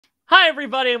Hi,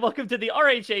 everybody, and welcome to the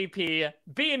RHAP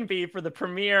B&B for the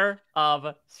premiere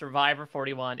of Survivor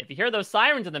 41. If you hear those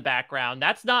sirens in the background,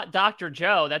 that's not Dr.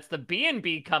 Joe. That's the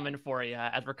B&B coming for you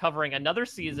as we're covering another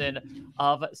season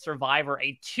of Survivor,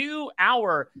 a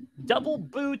 2-hour double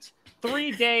boot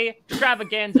 3-day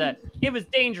extravaganza. It was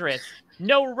dangerous.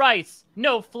 No rice,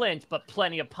 no flint, but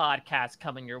plenty of podcasts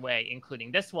coming your way,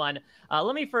 including this one.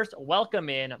 Let me first welcome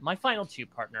in my final two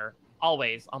partner,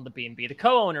 always on the B&B, the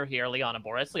co-owner here, Liana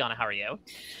Boraas. Liana, how are you?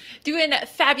 Doing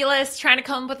fabulous, trying to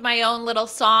come up with my own little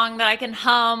song that I can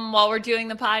hum while we're doing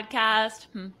the podcast.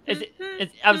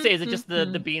 I would say, is it just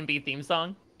the B&B theme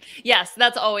song? Yes,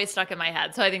 that's always stuck in my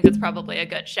head, so I think that's probably a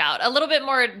good shout. A little bit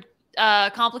more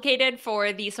complicated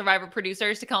for the Survivor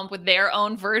producers to come up with their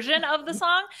own version of the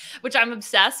song, which I'm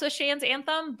obsessed with Shane's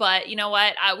anthem, but you know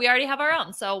what? We already have our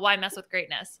own, so why mess with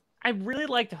greatness? I really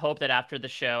like to hope that after the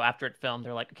show, after it filmed,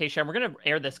 they're like, okay, Shane, we're going to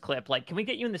air this clip. Like, can we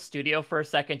get you in the studio for a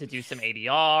second to do some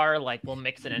ADR? Like, we'll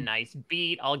mix in a nice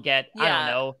beat. I'll get, I don't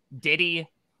know, Diddy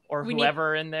or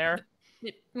whoever in there.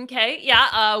 Okay,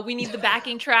 yeah, we need the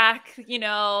backing track, you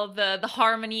know, the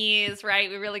harmonies, right?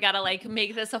 We really got to, like,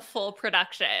 make this a full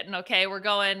production, okay? We're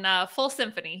going full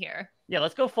symphony here. Yeah,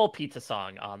 let's go full pizza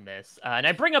song on this. And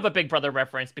I bring up a Big Brother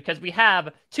reference because we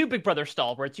have two Big Brother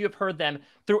stalwarts. You have heard them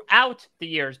throughout the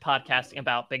years podcasting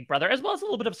about Big Brother, as well as a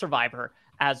little bit of Survivor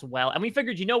as well. And we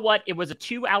figured, you know what? It was a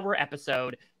 2-hour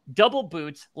episode, double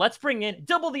boots. Let's bring in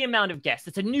double the amount of guests.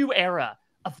 It's a new era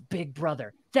of Big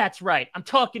Brother. That's right. I'm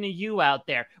talking to you out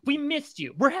there. We missed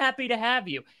you. We're happy to have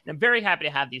you. And I'm very happy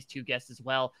to have these two guests as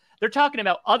well. They're talking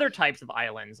about other types of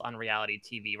islands on reality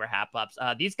TV wrap-ups.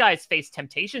 These guys face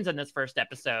temptations in this first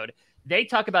episode. They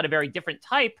talk about a very different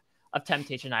type of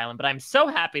Temptation Island, but I'm so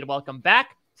happy to welcome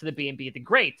back to the B&B the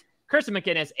great Kirsten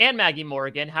MacInnis and Maggie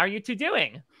Morgan. How are you two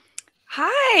doing?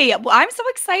 Hi. Well, I'm so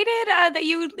excited that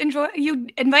you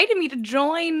invited me to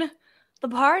join the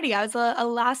party. I was a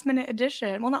last-minute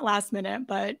addition. Well, not last minute,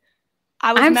 but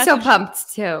I'm so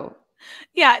pumped too.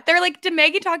 Yeah, they're like, did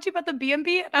Maggie talk to you about the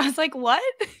B&B? And I was like, what?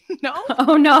 No.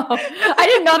 Oh no, I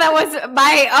didn't know that was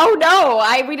my. Oh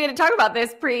no, we didn't talk about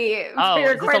this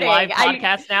pre-recording. Is this a live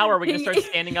podcast now, or are we gonna start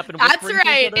standing up and whispering? That's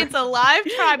right. It's a live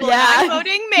tribal. Yeah. I'm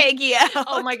voting Maggie out.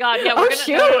 Oh my god. Yeah.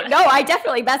 Shoot. No, I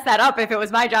definitely messed that up. If it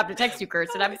was my job to text you,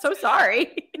 Kirsten, I'm so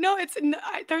sorry. No,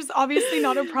 there's obviously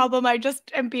not a problem. I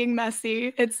just am being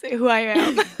messy. It's who I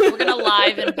am. We're gonna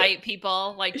live invite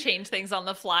people, like change things on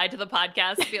the fly to the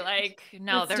podcast. Be like,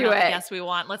 no, they're not the guests we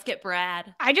want. Let's get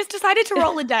Brad. I just decided to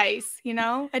roll a dice, you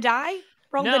know? A die?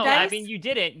 Roll the dice? No, I mean, you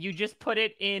didn't. You just put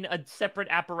it in a separate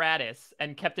apparatus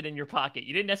and kept it in your pocket.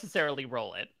 You didn't necessarily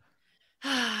roll it.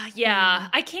 Yeah,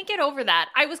 I can't get over that.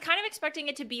 I was kind of expecting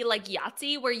it to be like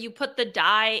Yahtzee, where you put the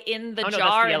die in the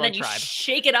jar and then you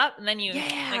shake it up and then you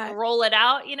like roll it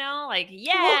out, you know? Like,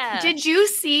 yeah. Well, did you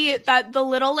see that the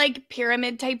little like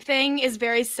pyramid type thing is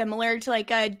very similar to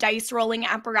like a dice rolling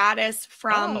apparatus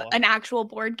from an actual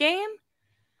board game?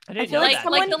 I feel like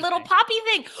the little poppy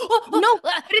thing. No,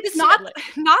 but it's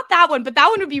not that one. But that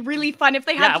one would be really fun if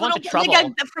they had Trouble.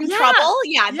 Trouble.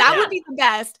 Yeah, that would be the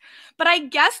best. But I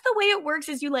guess the way it works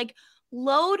is you like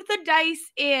load the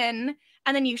dice in,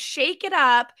 and then you shake it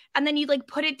up, and then you like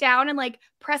put it down and like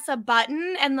press a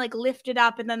button and like lift it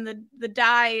up, and then the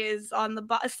die is on the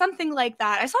bottom. Something like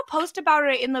that. I saw a post about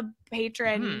it in the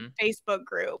patron Facebook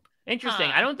group. Interesting.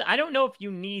 I don't know if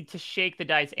you need to shake the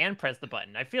dice and press the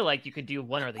button. I feel like you could do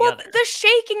one or the other. The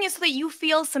shaking is so that you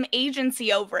feel some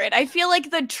agency over it. I feel like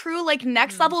the true like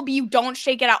next level, but you don't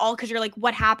shake it at all because you're like,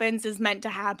 what happens is meant to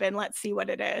happen. Let's see what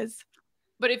it is.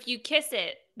 But if you kiss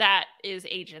it, that is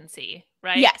agency,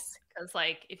 right? Yes. Because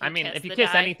like, if you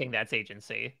kiss anything, that's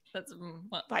agency. That's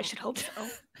I should hope so.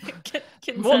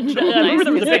 Well, I remember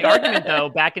there was a big argument though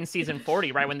back in season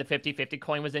 40, right when the 50-50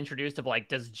 coin was introduced. Of like,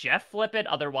 does Jeff flip it?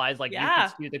 Otherwise, like you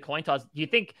could do the coin toss. Do you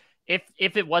think if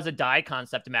it was a die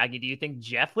concept, Maggie, do you think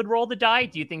Jeff would roll the die?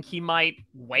 Do you think he might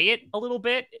weigh it a little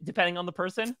bit depending on the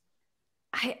person?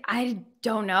 I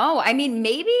don't know. I mean,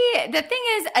 maybe the thing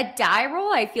is a die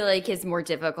roll, I feel like is more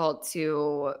difficult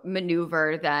to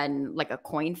maneuver than like a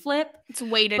coin flip. It's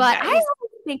weighted. But I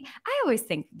always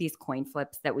think these coin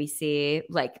flips that we see,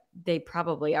 like they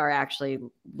probably are actually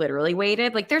literally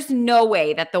weighted. Like there's no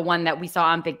way that the one that we saw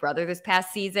on Big Brother this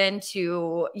past season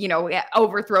to, you know,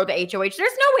 overthrow the HOH. There's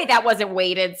no way that wasn't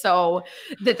weighted so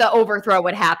that the overthrow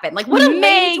would happen. Like what a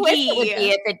lame twist it would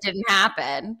be if it didn't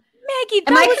happen. Maggie,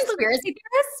 am I a conspiracy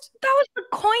theorist? That was the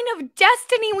coin of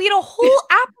destiny. We had a whole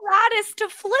apparatus to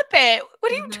flip it.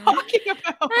 What are you talking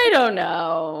about? I don't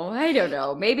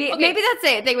know. Maybe that's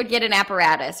it. They would get an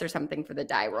apparatus or something for the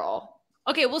die roll.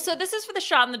 Okay, well, so this is for the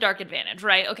shot in the dark advantage,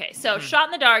 right? Okay, so shot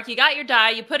in the dark, you got your die,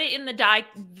 you put it in the die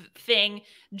thing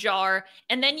jar,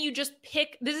 and then you just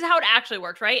pick, this is how it actually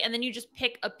works, right? And then you just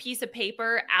pick a piece of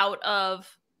paper out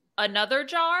of another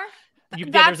jar.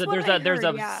 There's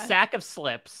a sack of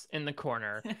slips in the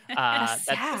corner. That's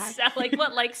like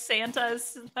what, like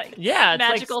Santa's like it's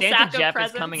magical like Santa sack Jeff of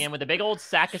presents. is coming in with a big old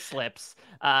sack of slips,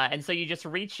 and so you just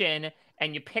reach in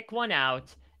and you pick one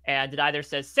out, and it either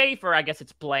says safe or I guess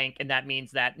it's blank, and that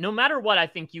means that no matter what, I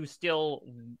think you still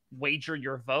wager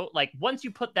your vote. Like once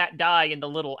you put that die in the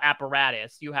little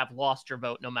apparatus, you have lost your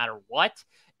vote no matter what.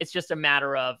 It's just a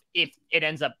matter of if it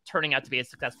ends up turning out to be a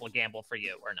successful gamble for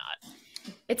you or not.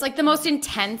 It's like the most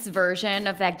intense version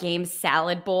of that game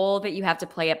Salad Bowl that you have to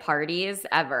play at parties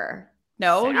ever.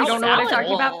 No, you don't know what I'm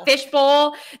talking about?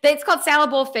 Fishbowl. It's called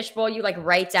Salad Bowl, Fishbowl. You like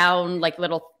write down like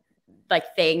little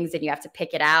like things and you have to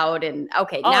pick it out. And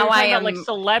now I am like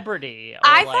Celebrity.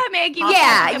 I thought Maggie.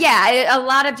 Yeah, a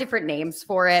lot of different names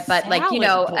for it, but like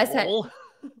I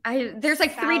said, there's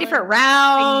like 3 different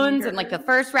rounds, and like the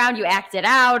first round you act it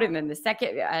out, and then the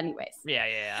second, anyways.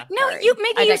 Yeah. No,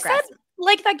 Maggie, you said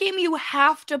like that game you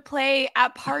have to play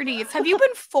at parties. Have you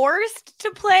been forced to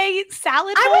play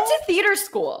Salad Bowl? I went to theater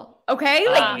school. Okay.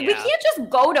 We can't just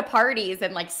go to parties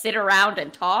and like sit around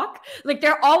and talk. Like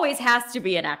there always has to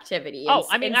be an activity.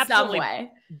 In some way.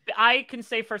 I can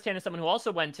say firsthand as someone who also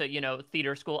went to,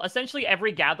 theater school, essentially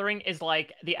every gathering is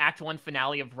like the Act 1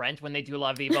 finale of Rent when they do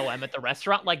La Vie Boheme at the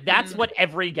restaurant. Like that's what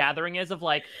every gathering is of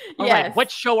like, all right,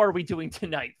 what show are we doing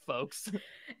tonight, folks?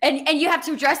 And you have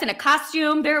to dress in a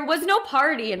costume. There was no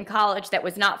party in college that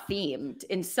was not themed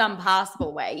in some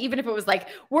possible way. Even if it was like,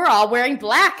 we're all wearing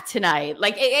black tonight.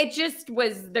 Like it just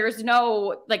was, there's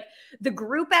no, like the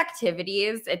group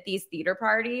activities at these theater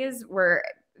parties were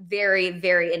very,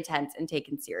 very intense and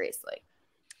taken seriously.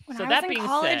 When I was in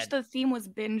college, the theme was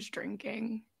binge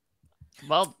drinking.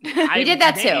 Well, we did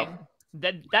that too.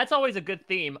 That's always a good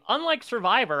theme. Unlike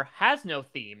Survivor, has no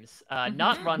themes,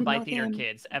 not run by theater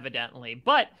kids, evidently.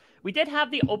 But we did have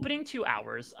the opening 2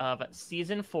 hours of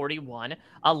season 41.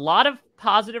 A lot of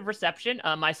positive reception,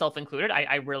 myself included.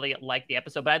 I really liked the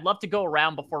episode, but I'd love to go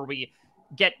around before we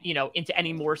get, into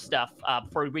any more stuff,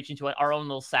 before we reach into our own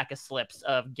little sack of slips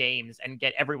of games and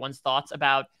get everyone's thoughts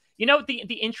about,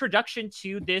 the introduction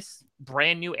to this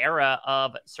brand new era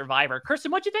of Survivor.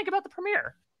 Kirsten, what'd you think about the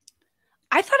premiere?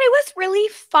 I thought it was really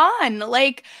fun.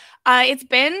 Like, it's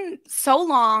been so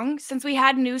long since we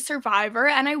had new Survivor,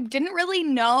 and I didn't really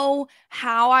know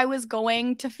how I was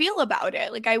going to feel about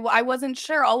it. Like, I wasn't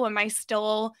sure, am I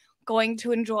still going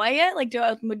to enjoy it? Like,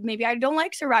 maybe I don't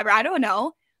like Survivor. I don't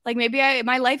know. Like, maybe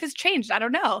my life has changed. I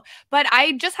don't know. But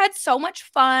I just had so much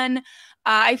fun.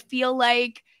 I feel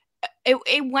like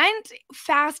it went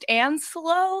fast and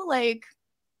slow. Like,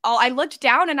 I looked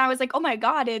down and I was like, oh my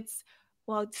God, it's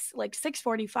like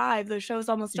 6:45. The show's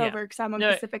almost over because I'm on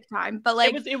Pacific time. But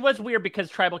like, it was weird because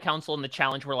Tribal Council and the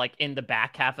challenge were like in the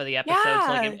back half of the episode.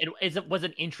 So like it was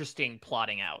an interesting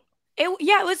plotting out.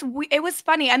 It was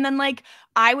funny. And then like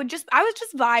I was just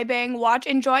vibing,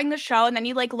 enjoying the show. And then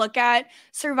you like look at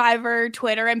Survivor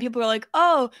Twitter and people were like,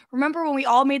 oh, remember when we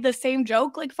all made the same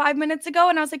joke like 5 minutes ago?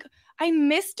 And I was like, I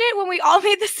missed it when we all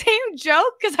made the same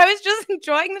joke because I was just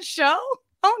enjoying the show.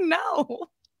 Oh no.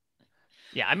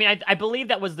 Yeah, I mean, I believe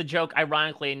that was the joke,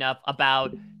 ironically enough,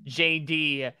 about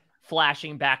JD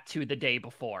flashing back to the day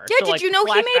before. Yeah, so, did you know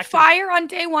he made fire on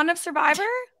day 1 of Survivor?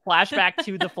 Flashback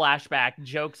to the flashback,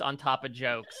 jokes on top of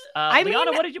jokes.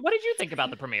 Liana, what did you think about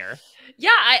the premiere?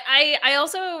 Yeah, I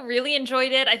also really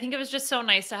enjoyed it. I think it was just so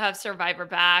nice to have Survivor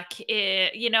back,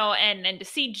 and to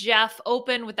see Jeff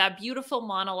open with that beautiful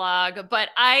monologue. But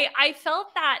I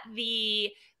felt that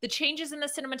the changes in the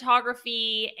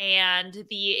cinematography and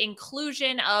the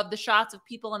inclusion of the shots of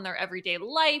people in their everyday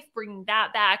life, bringing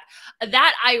that back,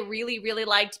 that I really, really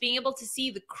liked. Being able to see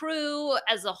the crew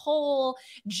as a whole,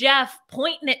 Jeff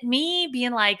pointing at me,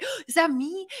 being like, is that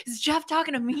me? Is Jeff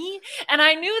talking to me? And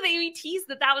I knew that we teased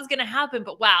that was going to happen,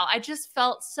 but wow, I just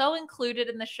felt so included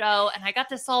in the show, and I got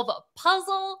to solve a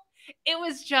puzzle. It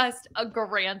was just a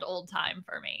grand old time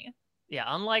for me. Yeah,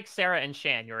 unlike Sarah and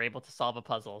Shan, you were able to solve a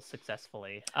puzzle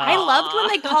successfully. I loved when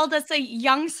they called us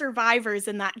young survivors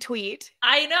in that tweet.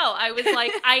 I know. I was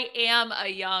like, I am a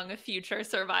young future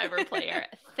Survivor player.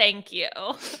 Thank you.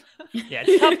 Yeah,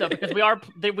 it's tough though because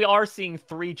we are seeing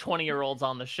 3 20-year-olds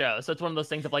on the show, so it's one of those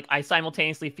things of like I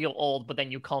simultaneously feel old, but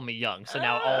then you call me young, so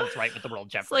now all's right with the world.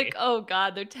 Jeopardy. It's like, oh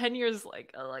god, they're 10 years.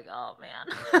 Oh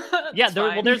man. Yeah,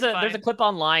 there's a clip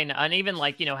online, and even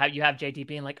like how you have JD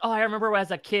being like, oh, I remember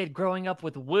as a kid growing up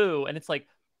with Woo, and it's like,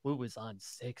 Woo was on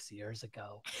 6 years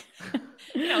ago.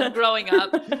 Growing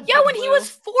up. Yeah, when he was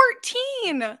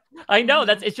 14. I know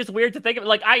it's just weird to think of.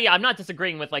 Like, I'm not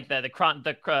disagreeing with like the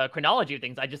chronology of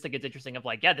things. I just think it's interesting of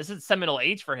like, yeah, this is seminal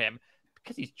age for him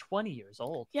because he's 20 years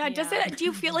old. Yeah, do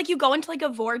you feel like you go into like a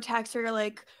vortex where you're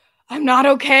like, I'm not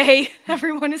okay.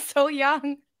 Everyone is so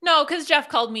young. No, because Jeff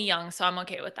called me young, so I'm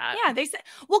okay with that. Yeah, they said,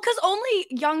 well, because only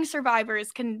young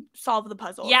survivors can solve the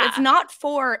puzzle. Yeah. It's not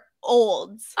for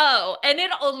olds. Oh, and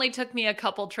it only took me a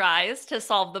couple tries to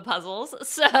solve the puzzles.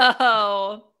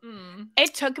 So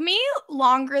it took me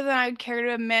longer than I'd care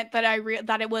to admit that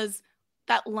that it was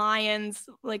that Lions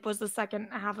like was the second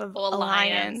half of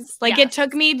Alliance. Like it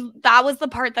took me, that was the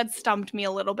part that stumped me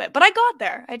a little bit, but I got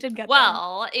there. I did get there.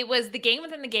 Well, it was the game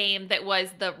within the game that was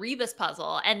the Rebus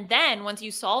puzzle. And then once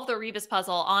you solve the Rebus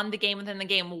puzzle on the game within the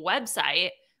game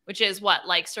website, which is what,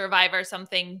 like Survivor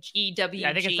something GWG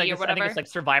I think it's like, or whatever. I think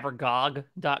it's like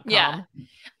survivorgog.com. Yeah.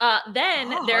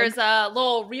 Then there's a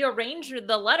little rearrange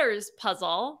the letters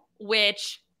puzzle,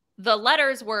 which the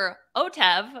letters were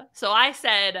OTEV. So I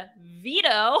said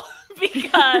veto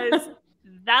because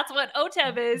that's what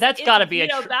OTEV is. That's got to be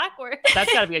backwards.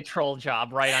 That's got to be a troll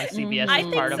job, right, on CBS. I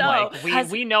think part so. Of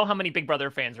like we know how many Big Brother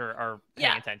fans are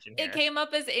paying attention here. It came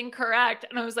up as incorrect,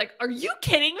 and I was like, "Are you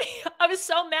kidding me?" I was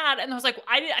so mad, and I was like,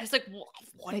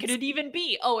 "What could it even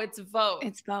be? Oh, it's vote.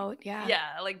 It's vote. Yeah.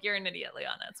 Yeah, like you're an idiot,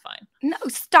 Liana. It's fine. No,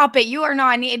 stop it. You are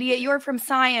not an idiot. You are from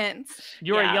science.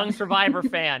 You're a young Survivor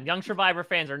fan. Young Survivor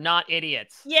fans are not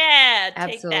idiots. Yeah,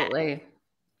 absolutely. That.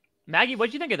 Maggie, what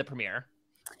did you think of the premiere?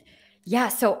 Yeah,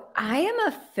 so I am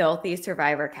a filthy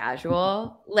Survivor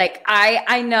casual. Like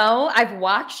I know I've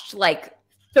watched like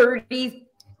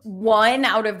 31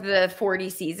 out of the 40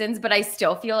 seasons, but I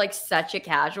still feel like such a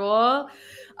casual.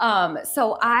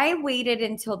 So I waited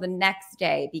until the next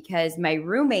day because my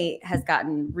roommate has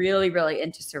gotten really, really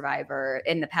into Survivor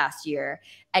in the past year,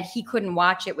 and he couldn't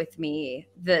watch it with me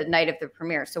the night of the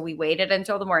premiere. So we waited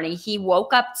until the morning. He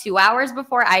woke up 2 hours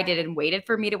before I did and waited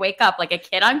for me to wake up like a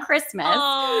kid on Christmas.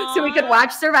 Aww. So we could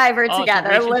watch Survivor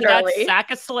together, literally. That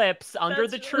sack of slips under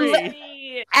the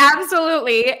tree.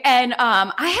 Absolutely. And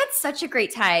I had such a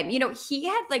great time. You know, he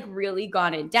had like really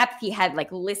gone in depth. He had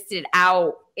like listed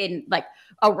out in like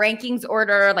a rankings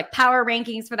order, like power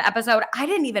rankings for the episode. I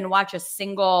didn't even watch a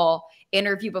single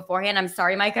interview beforehand. I'm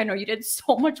sorry, Mike. I know you did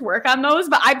so much work on those,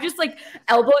 but I'm just like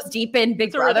elbows deep in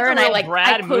Big Brother, and I like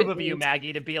Brad move of you,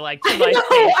 Maggie, to be like, to my face,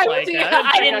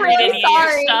 I didn't read any of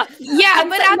your stuff. Yeah,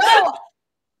 but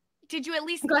did you at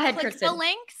least click Kirsten. the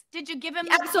links? Did you give him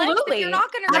the Absolutely. clicks? If you're not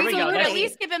going to read it, at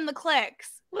least give him the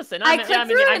clicks. Listen, I'm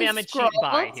a cheap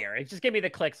buy here. Just give me the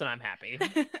clicks and I'm happy.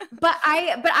 But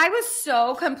I was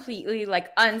so completely like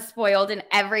unspoiled in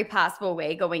every possible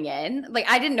way going in. Like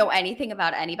I didn't know anything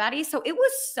about anybody. So it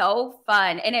was so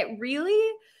fun. And it really,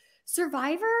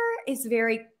 Survivor is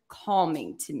very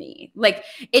calming to me. Like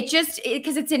because it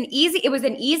was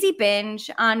an easy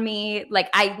binge on me. Like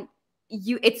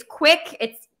it's quick,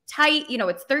 it's tight, you know,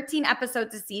 it's 13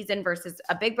 episodes a season versus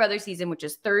a Big Brother season, which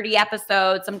is 30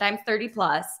 episodes, sometimes 30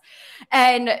 plus.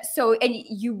 And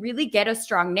you really get a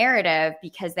strong narrative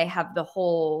because they have the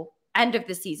whole end of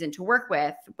the season to work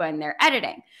with when they're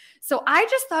editing. So I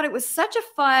just thought it was such a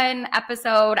fun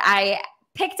episode. I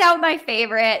picked out my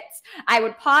favorites. I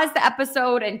would pause the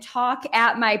episode and talk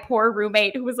at my poor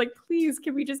roommate who was like, please,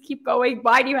 can we just keep going?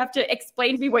 Why do you have to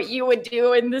explain to me what you would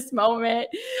do in this moment?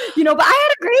 You know, but I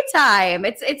had a great time.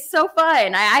 It's so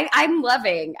fun. I'm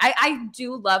loving. I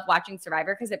do love watching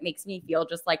Survivor because it makes me feel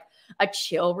just like a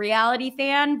chill reality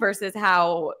fan versus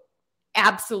how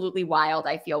absolutely wild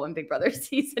I feel when Big Brother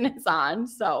season is on.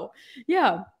 So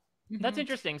yeah. That's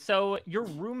interesting. So your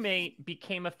roommate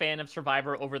became a fan of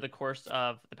Survivor over the course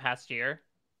of the past year?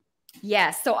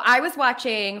 Yes. So I was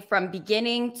watching from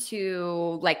beginning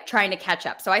to like trying to catch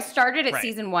up. So I started at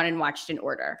season 1 and watched in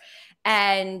order.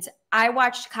 And I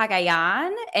watched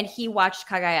Cagayan and he watched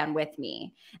Cagayan with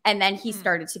me. And then he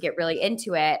started to get really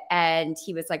into it. And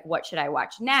he was like, what should I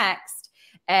watch next?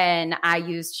 And I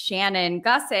used Shannon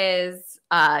Gus's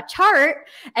chart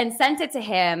and sent it to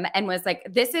him and was like,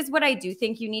 this is what I do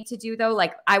think you need to do, though.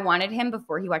 Like, I wanted him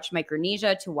before he watched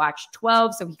Micronesia to watch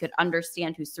 12 so he could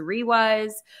understand who Suri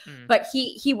was. But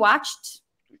he watched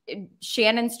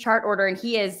Shannon's chart order, and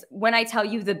he is, when I tell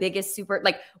you, the biggest super,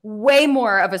 like way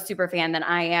more of a super fan than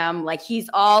I am. Like, he's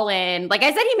all in. Like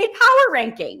I said, he made power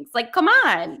rankings. Like, come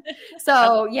on.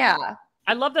 So yeah.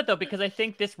 I love that though, because I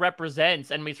think this represents,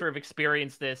 and we sort of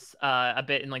experienced this a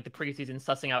bit in like the preseason,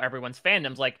 sussing out everyone's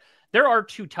fandoms. Like there are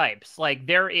two types. Like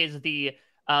there is the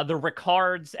the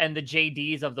Ricards and the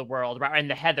JDs of the world, right? And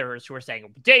the Heathers who are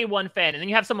saying day one fan. And then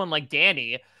you have someone like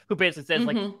Danny who basically says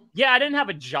like, yeah, I didn't have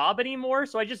a job anymore.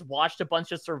 So I just watched a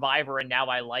bunch of Survivor and now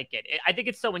I like it. I think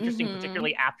it's so interesting,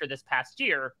 particularly after this past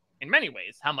year, in many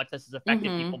ways, how much this has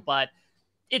affected people. But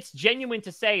it's genuine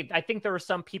to say, I think there are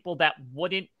some people that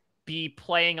wouldn't be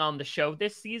playing on the show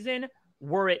this season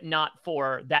were it not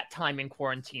for that time in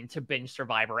quarantine to binge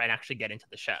Survivor and actually get into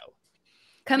the show.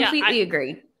 Completely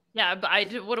agree. Yeah, but I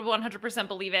would have 100%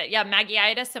 believe it. Yeah, Maggie, I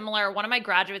had a similar, one of my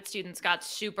graduate students got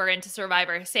super into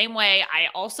Survivor. Same way, I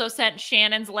also sent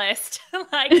Shannon's list.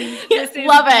 Like, this is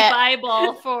Love the it.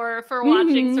 Bible for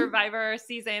watching Survivor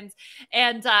seasons.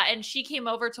 And she came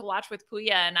over to watch with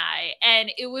Puya and I, and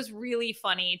it was really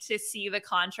funny to see the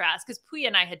contrast, because Puya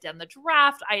and I had done the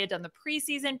draft, I had done the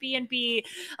preseason B&B,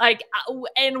 like,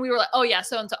 and we were like, oh yeah,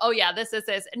 so-and-so, oh yeah, this.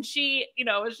 And she,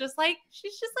 was just like,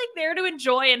 she's just like there to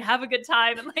enjoy and have a good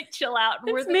time and like chill out.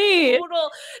 And we're the total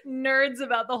nerds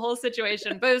about the whole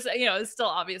situation, but it was, it's still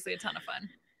obviously a ton of fun.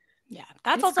 Yeah,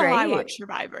 that's It's also why I great. watch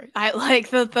Survivor. I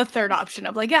like the third option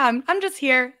of like, yeah, I'm just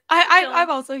here. I'm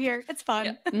also here. It's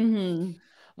fun. Yeah.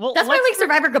 Well, that's why I like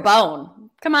Survivor Gabon.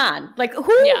 Come on, like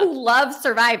who loves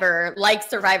Survivor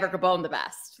likes Survivor Gabon the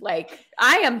best? Like,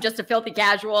 I am just a filthy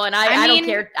casual, and I don't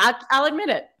care. I'll admit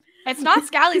it. It's not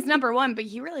Scally's number one, but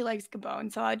he really likes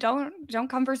Gabon. So don't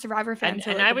come for Survivor fans.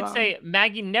 And I would say,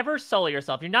 Maggie, never sully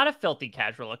yourself. You're not a filthy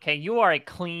casual, okay? You are a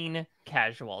clean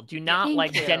casual. Do not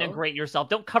denigrate yourself.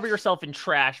 Don't cover yourself in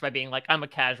trash by being like, I'm a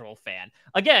casual fan.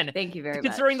 Again, thank you very much.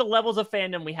 Considering the levels of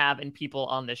fandom we have in people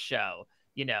on this show,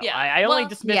 I only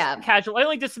dismiss casual. I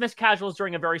only dismiss casuals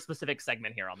during a very specific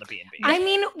segment here on the B&B. I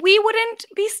mean, we wouldn't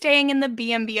be staying in the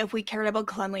B&B if we cared about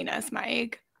cleanliness,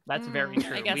 Mike. That's very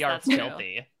true. We are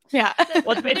filthy. Yeah.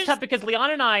 Well, it's tough because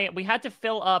Liana and I, we had to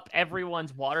fill up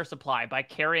everyone's water supply by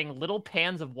carrying little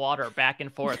pans of water back and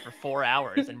forth for 4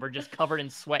 hours, and we're just covered in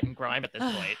sweat and grime at this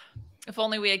point. If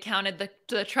only we had counted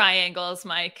the triangles,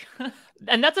 Mike.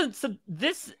 And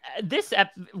this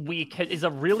week is a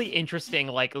really interesting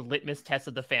like litmus test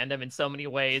of the fandom in so many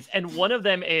ways, and one of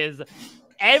them is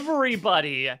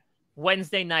everybody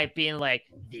Wednesday night being like,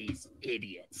 these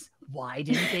idiots. Why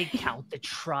didn't they count the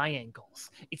triangles?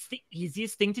 It's the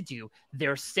easiest thing to do.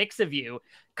 There's 6 of you.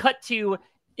 Cut to,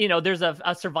 there's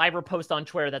a Survivor post on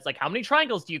Twitter that's like, how many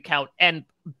triangles do you count? And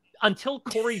until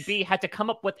Corey B had to come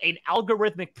up with an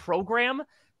algorithmic program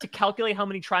to calculate how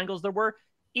many triangles there were,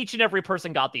 each and every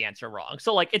person got the answer wrong.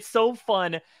 So, like, it's so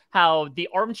fun how the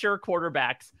armchair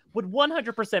quarterbacks would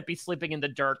 100% be sleeping in the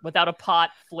dirt without a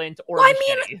pot, flint, or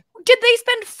machete. Did they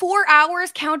spend 4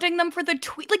 hours counting them for the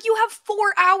tweet? Like, you have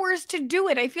 4 hours to do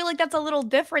it. I feel like that's a little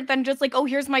different than just like, oh,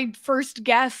 here's my first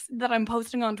guess that I'm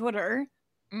posting on Twitter.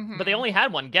 But they only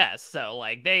had one guess, so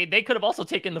like they could have also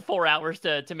taken the 4 hours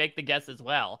to make the guess as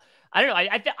well. I don't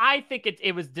know. I think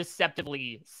it was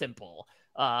deceptively simple.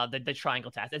 The triangle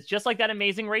task. It's just like that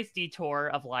Amazing Race detour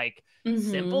of like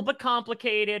simple but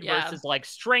complicated versus like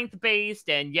strength based,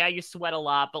 and you sweat a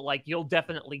lot, but like you'll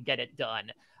definitely get it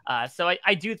done. So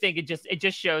I do think it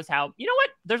just shows how,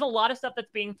 there's a lot of stuff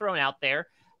that's being thrown out there.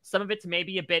 Some of it's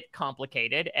maybe a bit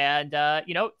complicated, and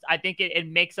I think it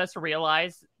makes us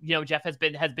realize, Jeff has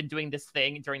been doing this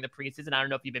thing during the preseason. I don't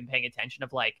know if you've been paying attention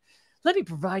of like, let me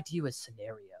provide you a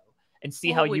scenario and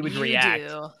see how you would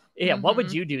react. Yeah, what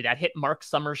would you do? That hit Mark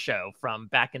Summer show from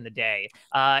back in the day.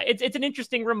 It's an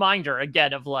interesting reminder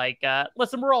again of like,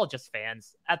 listen, we're all just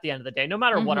fans at the end of the day. No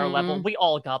matter what our level, we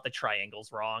all got the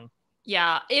triangles wrong.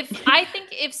 Yeah, I think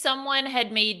if someone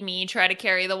had made me try to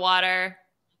carry the water,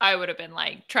 I would have been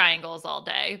like triangles all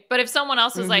day. But if someone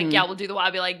else was like, yeah, we'll do the water,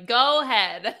 I'd be like, go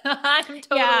ahead. I'm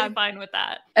totally fine with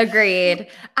that. Agreed.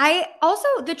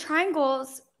 The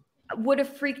triangles would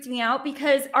have freaked me out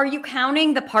because are you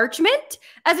counting the parchment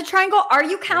as a triangle? Are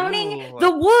you counting the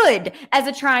wood as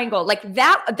a triangle? Like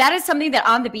that is something that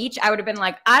on the beach, I would have been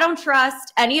like, I don't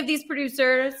trust any of these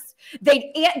producers.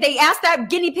 They asked that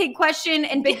guinea pig question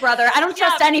in Big Brother. I don't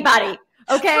trust anybody.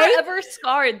 Okay. Forever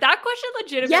scarred. That question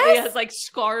legitimately has like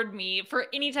scarred me for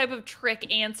any type of trick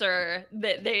answer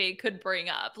that they could bring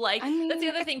up. Like, that's the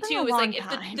other thing too, is like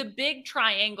if the big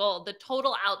triangle, the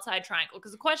total outside triangle,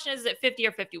 because the question is it 50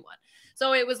 or 51?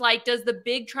 So it was like, does the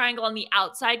big triangle on the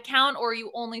outside count, or are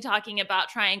you only talking about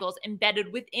triangles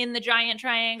embedded within the giant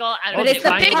triangle? I don't know. But it's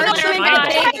the big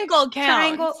triangle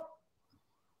counts.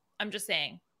 I'm just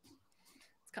saying.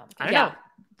 It's complicated. I don't know.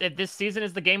 This season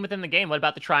is the game within the game. What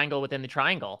about the triangle within the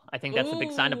triangle? I think that's a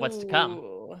big sign of what's to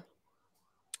come.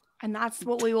 And that's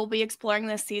what we will be exploring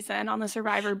this season on the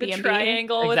Survivor B&B. The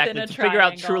triangle within a to triangle. figure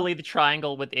out truly the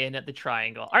triangle within the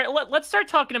triangle. All right, let's start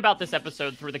talking about this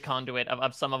episode through the conduit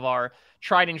of some of our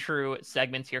tried and true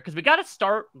segments here, because we got to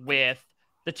start with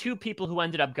the two people who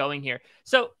ended up going here.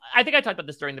 So I think I talked about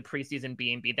this during the preseason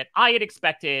B&B, that I had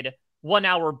expected 1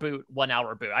 hour boot, 1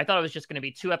 hour boot. I thought it was just going to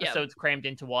be 2 episodes crammed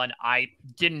into one. I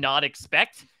did not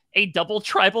expect a double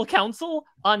tribal council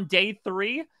on day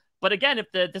 3. But again,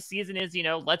 if the season is,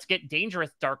 let's get dangerous,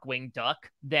 Darkwing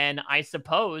Duck, then I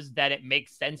suppose that it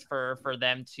makes sense for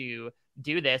them to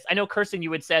do this. I know, Kirsten,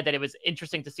 you had said that it was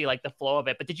interesting to see like the flow of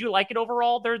it, but did you like it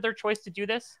overall, their choice to do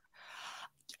this?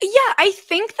 Yeah, I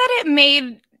think that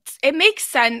it makes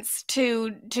sense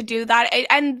to do that.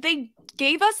 And they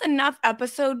gave us enough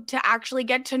episode to actually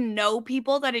get to know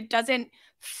people that it doesn't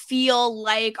feel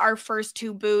like our first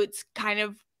 2 boots kind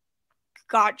of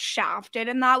got shafted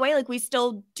in that way. Like, we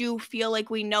still do feel like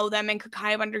we know them and could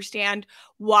kind of understand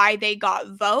why they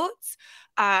got votes.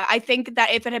 I think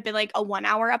that if it had been like a 1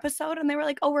 hour episode and they were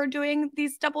like, oh, we're doing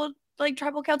these double like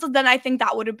tribal councils, then I think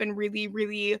that would have been really,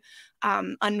 really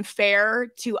unfair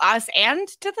to us and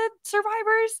to the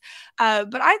survivors.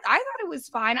 But I thought it was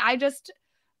fine. I just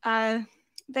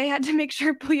they had to make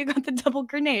sure Puya got the double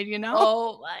grenade,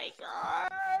 Oh my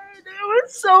god. It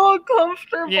was so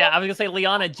uncomfortable. Yeah, I was gonna say,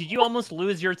 Liana, did you almost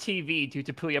lose your TV due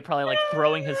to Puya probably like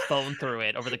throwing his phone through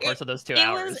it over the course of those 2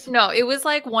 hours? It was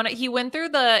like he went through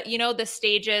the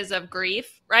stages of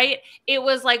grief, right? It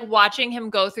was like watching him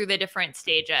go through the different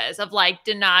stages of like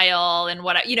denial and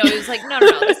what, it was like, no,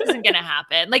 this isn't gonna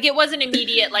happen. Like, it wasn't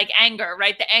immediate like anger,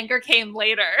 right? The anger came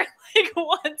later, like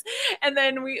once, and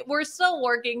then we're still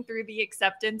working through the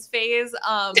acceptance phase.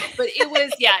 But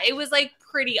it was like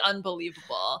pretty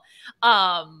unbelievable.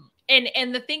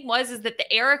 And the thing is that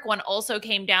the Eric one also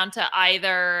came down to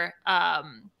either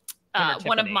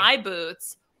one of my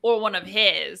boots or one of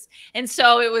his. And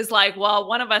so it was like, well,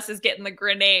 one of us is getting the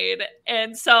grenade.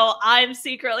 And so I'm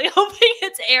secretly hoping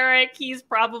it's Eric. He's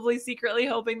probably secretly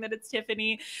hoping that it's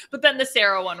Tiffany. But then the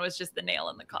Sarah one was just the nail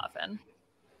in the coffin.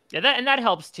 Yeah, that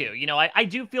helps too. I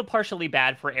do feel partially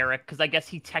bad for Eric because I guess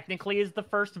he technically is the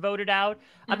first voted out.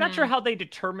 I'm not sure how they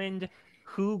determined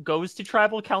who goes to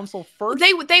tribal council first.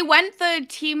 They went the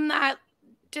team that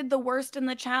did the worst in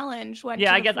the challenge went to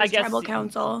the first tribal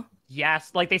council.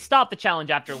 Yes, like they stopped the challenge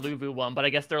after Luvu won, but I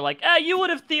guess they're like, you would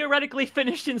have theoretically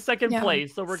finished in second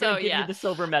place, so we're going to give you the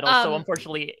silver medal. So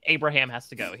unfortunately, Abraham has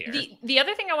to go here. The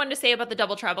other thing I wanted to say about the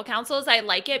double tribal council is I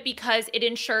like it because it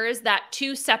ensures that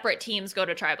 2 separate teams go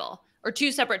to tribal. Or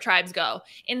 2 separate tribes go,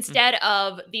 instead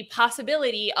of the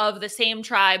possibility of the same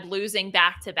tribe losing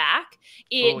back to back.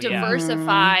 It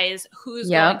diversifies who's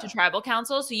going to tribal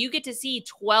council. So you get to see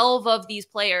 12 of these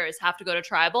players have to go to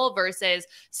tribal versus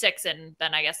 6 and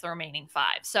then I guess the remaining 5.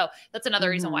 So that's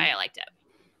another reason why I liked it.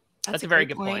 That's a very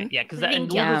good point. Yeah, because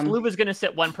Luva's going to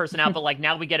sit one person out, but like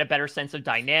now we get a better sense of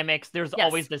dynamics. There's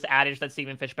always this adage that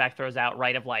Stephen Fishback throws out,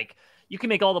 right? Of like, you can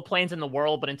make all the plans in the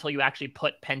world, but until you actually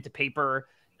put pen to paper,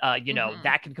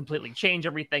 that can completely change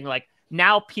everything. Like,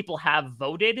 now people have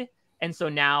voted. And so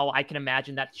now I can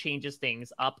imagine that changes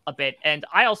things up a bit. And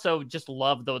I also just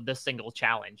love the single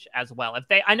challenge as well.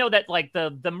 I know that like the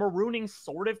marooning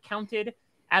sort of counted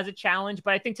as a challenge,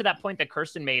 but I think to that point that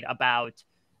Kirsten made about,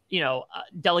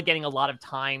 delegating a lot of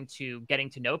time to getting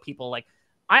to know people, like,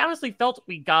 I honestly felt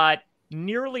we got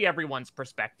nearly everyone's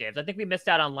perspectives. I think we missed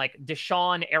out on like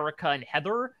Deshawn, Erica, and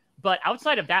Heather. But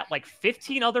outside of that, like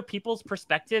 15 other people's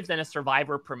perspectives and a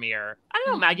Survivor premiere. I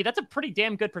don't know, Maggie, that's a pretty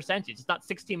damn good percentage. It's not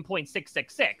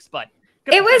 16.666, but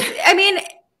it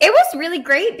was really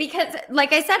great because,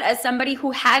 like I said, as somebody who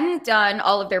hadn't done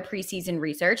all of their preseason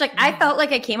research, like I felt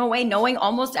like I came away knowing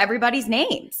almost everybody's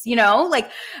names, like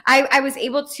I was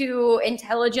able to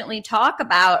intelligently talk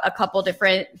about a couple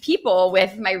different people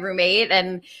with my roommate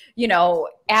and,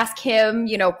 ask him,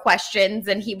 questions.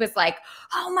 And he was like,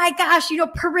 oh my gosh,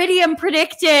 Peridium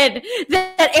predicted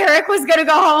that Eric was going to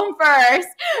go home first.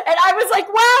 And I was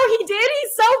like, wow, he did.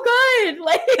 He's so good.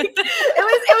 Like,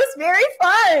 it was very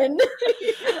fun.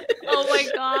 Oh my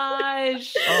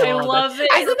gosh. I love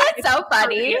it. Isn't that so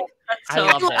funny? I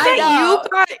love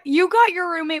it. You got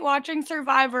your roommate watching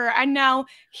Survivor and now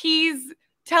he's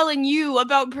telling you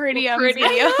about Peridium's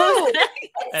videos.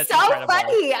 It's so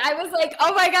funny. I was like,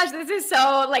 oh my gosh, this is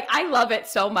so, like, I love it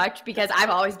so much because I've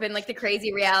always been like the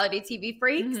crazy reality TV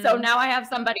freak. So now I have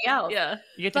somebody else. Yeah.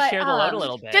 You get to share the load a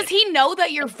little bit. Does he know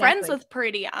that you're friends with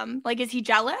Peridium? Like, is he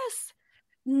jealous?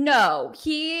 No,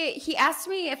 he asked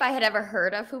me if I had ever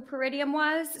heard of who Peridium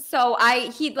was. So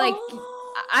he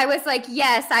I was like,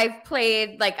 yes, I've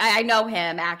played, like, I know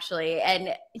him actually.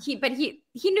 And he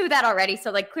knew that already.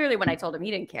 So like, clearly when I told him,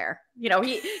 he didn't care, you know,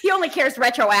 he only cares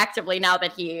retroactively now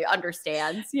that he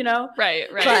understands, you know? Right.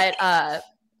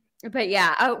 But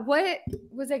yeah, what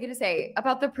was I going to say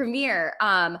about the premiere?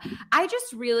 I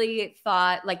just really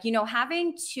thought, like, you know,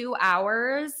 having 2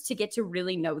 hours to get to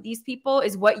really know these people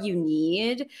is what you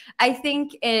need. I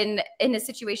think in a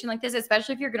situation like this,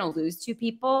 especially if you're going to lose 2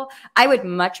 people, I would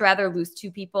much rather lose 2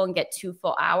 people and get 2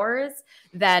 full hours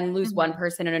than lose one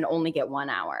person and only get 1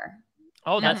 hour.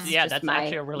 Oh, that's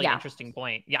actually a really interesting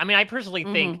point. Yeah, I mean, I personally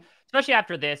think, especially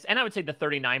after this, and I would say the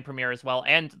 39 premiere as well,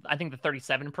 and I think the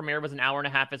 37 premiere was an hour and a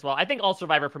half as well. I think all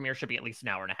Survivor premieres should be at least an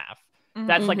hour and a half.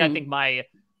 That's like, I think, my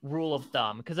rule of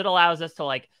thumb, because it allows us to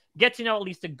like get to know at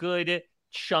least a good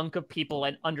chunk of people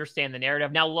and understand the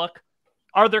narrative. Now, look,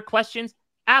 are there questions?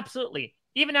 Absolutely.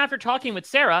 Even after talking with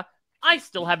Sarah, I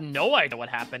still have no idea what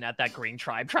happened at that Green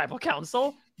Tribe Tribal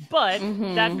Council. But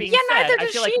that being said, neither does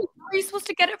I feel she. like, How are you supposed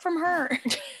to get it from her?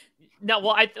 no,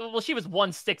 well, she was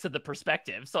 1/6 of the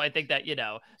perspective, so I think that, you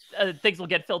know, things will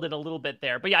get filled in a little bit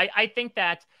there. But yeah, I think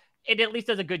that it at least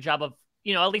does a good job of,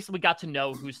 you know, at least we got to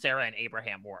know who Sarah and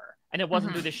Abraham were, and it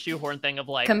wasn't through this shoehorn thing of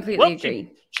like, completely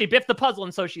agree. She biffed the puzzle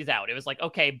and so she's out. It was like,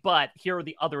 okay, but here are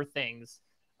the other things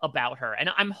about her,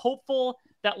 and I'm hopeful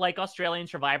that like Australian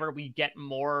Survivor, we get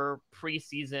more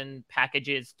preseason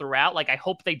packages throughout. Like, I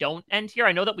hope they don't end here.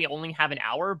 I know that we only have an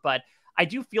hour, but I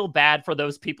do feel bad for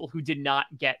those people who did not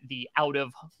get the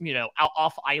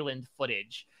off island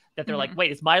footage, that they're like,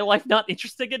 wait, is my life not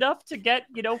interesting enough to get,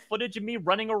 you know, footage of me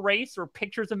running a race or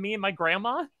pictures of me and my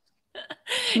grandma?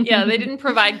 Yeah, they didn't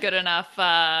provide good enough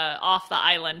off the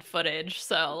island footage.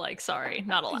 So like, sorry,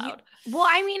 not allowed. Well,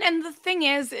 I mean, and the thing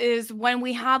is when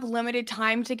we have limited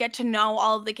time to get to know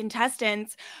all of the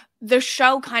contestants, the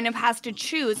show kind of has to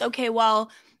choose, okay,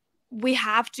 well, we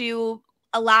have to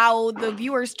allow the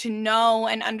viewers to know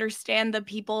and understand the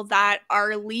people that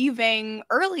are leaving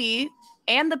early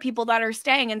and the people that are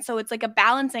staying. And so it's like a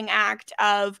balancing act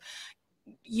of,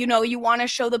 you know, you want to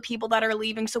show the people that are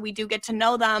leaving so we do get to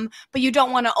know them, but you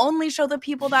don't want to only show the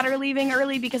people that are leaving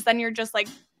early, because then you're just like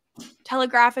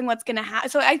telegraphing what's going to happen.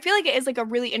 So I feel like it is like a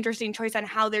really interesting choice on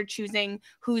how they're choosing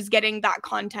who's getting that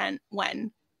content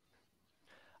when.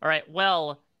 All right,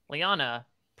 well, Liana,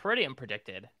 Peridium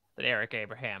predicted that Eric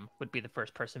Abraham would be the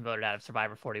first person voted out of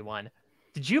Survivor 41.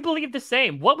 Did you believe the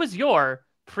same? What was your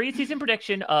preseason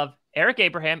prediction of Eric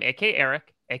Abraham, aka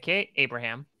Eric, aka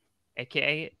Abraham,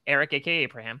 aka Eric, aka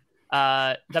Abraham?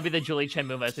 That'd be the Julie Chen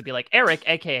Mumos would be like Eric,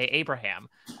 aka Abraham,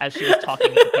 as she was talking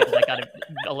to the people that got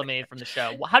eliminated from the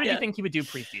show. How did you think he would do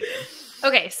preseason?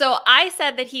 Okay, so I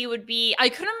said that he would be, I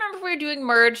couldn't remember if we were doing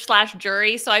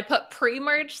merge/jury, so I put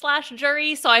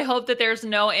pre-merge/jury, so I hope that there's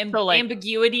no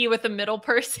ambiguity with a middle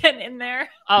person in there.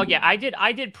 Oh yeah, I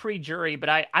did pre-jury, but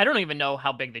I don't even know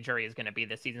how big the jury is going to be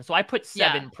this season, so I put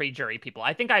 7 pre-jury people.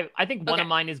 I think one of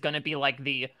mine is going to be like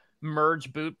the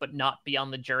merge boot, but not be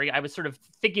on the jury. I was sort of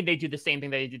thinking they do the same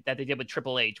thing that they did with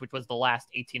Triple H, which was the last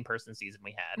 18-person season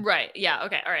we had. Right. Yeah.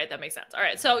 Okay. All right. That makes sense. All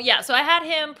right. So yeah. So I had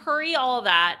him pre all of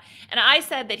that, and I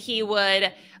said that he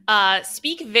would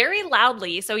speak very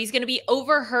loudly, so he's going to be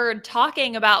overheard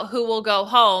talking about who will go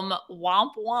home.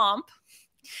 Womp womp.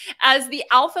 As the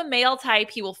alpha male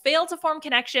type, he will fail to form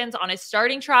connections on his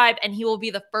starting tribe, and he will be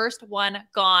the first one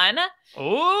gone.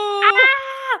 Ooh.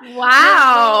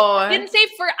 Wow. Didn't say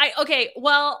I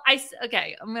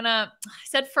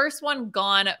said first one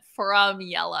gone from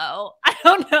yellow. I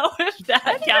don't know if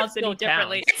that counts any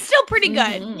differently. It's still pretty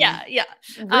good. Yeah.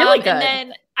 Really good. And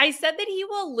then I said that he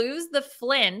will lose the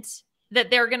flint, that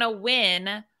they're going to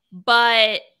win,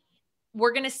 but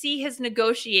we're going to see his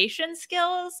negotiation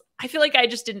skills. I feel like I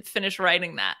just didn't finish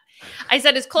writing that. I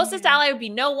said his closest ally would be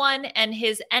no one, and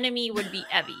his enemy would be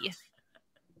Evie.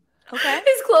 Okay.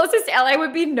 His closest ally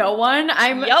would be no one.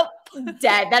 I'm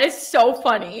dead. That is so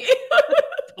funny.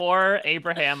 For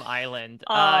Abraham Island.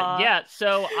 Yeah,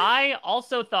 so I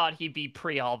also thought he'd be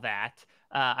pre all that.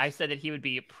 I said that he would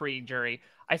be pre-jury.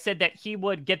 I said that he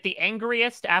would get the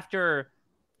angriest after,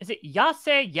 is it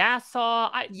Yase? Nassau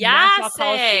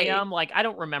Coliseum? Like, I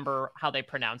don't remember how they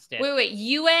pronounced it. Wait.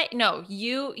 Ua? No,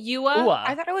 Ua.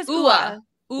 I thought it was Ua.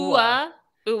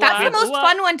 That's the most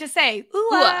fun one to say.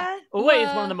 Ua. Ua is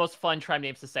one of the most fun tribe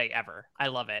names to say ever. I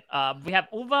love it. We have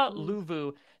Uva,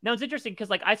 Luvu. Now it's interesting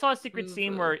because like I saw a secret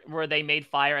scene where they made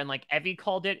fire and like Evie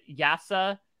called it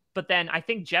Yasa, but then I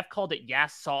think Jeff called it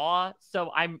Yasaw.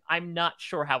 So I'm not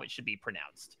sure how it should be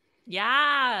pronounced.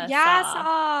 Yasa.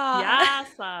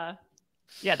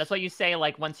 Yeah, that's what you say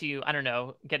like once you, I don't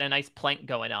know, get a nice plank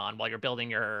going on while you're building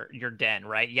your den,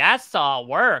 right? Yasa,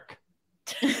 work.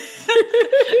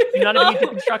 You not view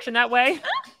deconstruction that way?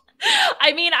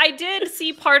 I mean, I did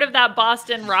see part of that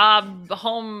Boston Rob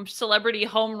celebrity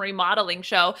home remodeling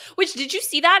show, which did you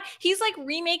see that? He's like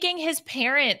remaking his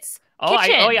parents'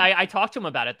 kitchen. I talked to him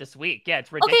about it this week. Yeah,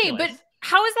 it's ridiculous. Okay, but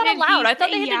how is that Did allowed? he I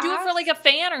thought they say had to do it for like a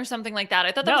fan or something like that.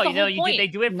 I thought that was the whole point. They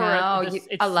do it for it's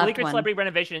a loved Secret one. Celebrity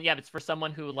Renovation. Yeah, it's for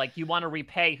someone who like you want to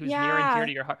repay, who's near and Yeah. dear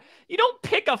to your heart. You don't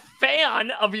pick a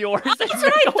fan of yours. That's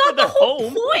what I thought the whole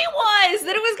point was.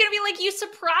 That it was going to be like, you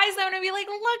surprise them and be like,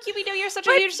 look, you're such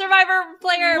a huge Survivor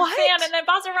player What? fan. And then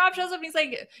Boston Rob shows up and he's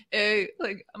like, hey,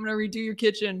 like, I'm going to redo your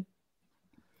kitchen.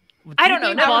 I don't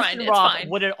know. Never mind. It's fine.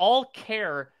 Would it all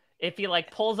care if he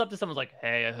like pulls up to someone's like,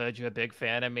 hey, I heard you're a big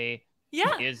fan of me.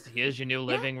 Yeah. Here's your new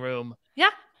living room.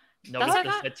 Yeah. Notice That's the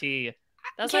what I settee.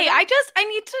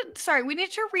 Okay, we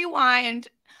need to rewind.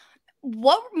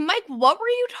 Mike, what were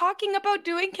you talking about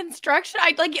doing construction?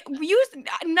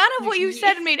 None of what you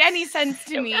said made any sense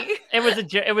to me.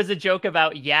 It was a joke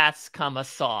about yes, comma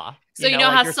saw. So you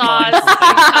know how your saw is like,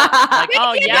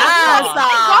 oh yeah, I saw.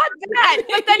 got that.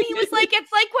 But then he was like,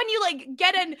 it's like when you like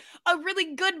get a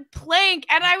really good plank,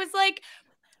 and I was like,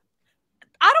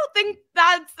 I don't think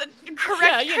that's the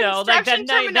correct construction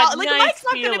terminology. Like, Mike's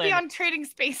not going to be on Trading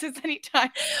Spaces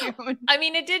anytime soon. I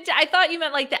mean, it did. I thought you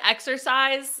meant like the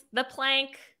exercise, the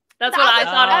plank. That's what I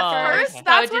thought at first. Okay.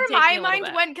 That's where my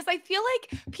mind went, because I feel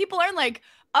like people aren't like,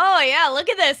 oh yeah, look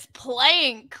at this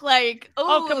plank. Like,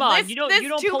 oh come on, you don't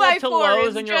pull up to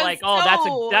Lowe's and you're like,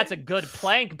 oh, that's a good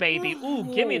plank, baby.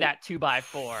 Ooh, give me that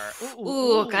 2x4.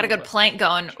 Ooh, got a good plank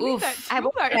going. Oof.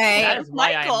 That is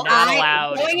why I'm not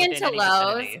allowed going into any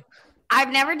Lowe's. vicinity. I've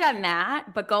never done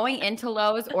that, but going into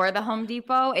Lowe's or the Home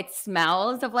Depot, it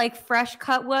smells of like fresh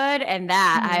cut wood, and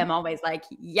that I am always like,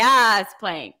 yes,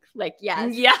 plank. Like,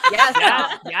 yes. Yeah.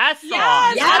 Yes.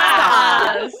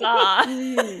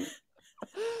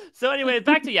 So anyway,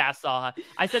 back to Yassaw.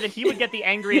 I said that he would get the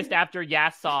angriest after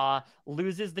Yassaw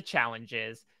loses the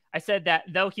challenges. I said that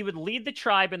though he would lead the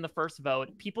tribe in the first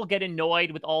vote, people get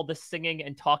annoyed with all the singing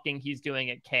and talking he's doing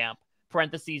at camp.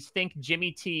 Parentheses, think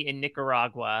Jimmy T in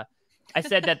Nicaragua. I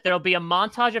said that there'll be a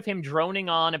montage of him droning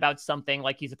on about something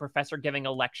like he's a professor giving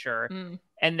a lecture.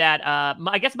 And that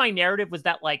I guess my narrative was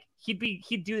that like he'd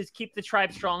do this keep the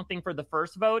tribe strong thing for the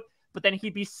first vote, but then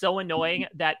he'd be so annoying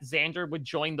that Xander would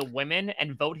join the women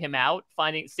and vote him out,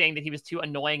 saying that he was too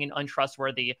annoying and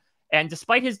untrustworthy. And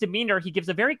despite his demeanor, he gives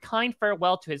a very kind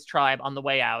farewell to his tribe on the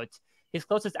way out. His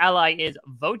closest ally is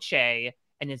Voce,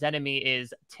 and his enemy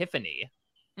is Tiffany.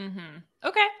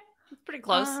 Okay, pretty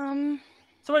close.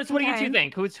 So what do you two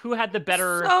think? Who had the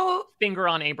better finger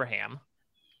on Abraham?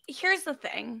 Here's the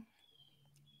thing.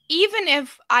 Even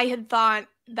if I had thought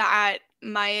that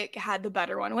Mike had the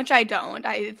better one, which I don't,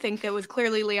 I think it was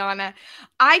clearly Liana,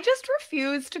 I just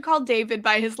refuse to call David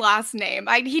by his last name.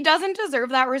 He doesn't deserve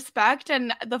that respect,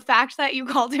 and the fact that you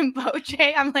called him Voce,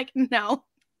 I'm like, no.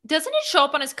 Doesn't it show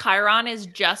up on his Chiron as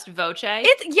just Voce? And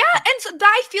so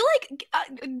I feel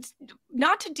like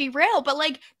not to derail, but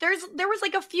like there was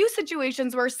like a few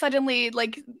situations where suddenly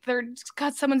like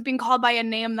someone's being called by a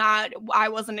name that I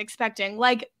wasn't expecting.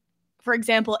 Like, for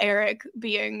example, Eric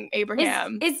being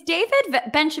Abraham. Is David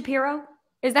Ben Shapiro?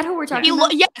 Is that who we're talking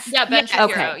about? Yes. Yeah, Ben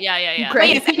Shapiro. Okay. Yeah.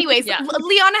 Great. Yes, anyways, Liana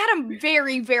had a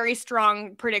very, very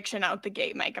strong prediction out the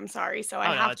gate, Mike. I'm sorry. So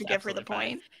I have to give her the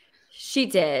point. She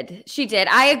did.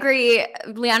 I agree.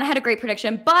 Liana had a great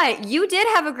prediction, but you did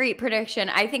have a great prediction,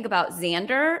 I think, about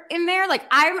Xander in there. Like,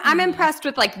 I'm impressed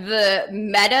with like the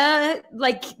meta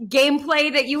like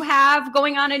gameplay that you have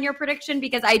going on in your prediction,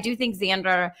 because I do think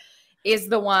Xander is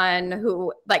the one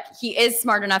who, like, he is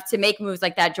smart enough to make moves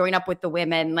like that, join up with the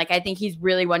women. Like, I think he's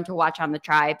really one to watch on the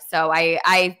tribe. So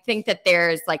I think that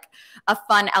there's like a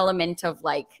fun element of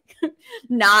like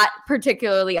not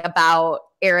particularly about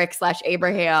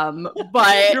Eric/Abraham,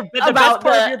 but the best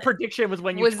part of your prediction was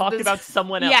when you talked about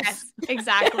someone else. Yes,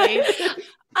 exactly.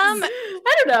 I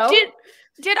don't know.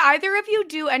 Did either of you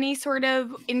do any sort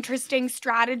of interesting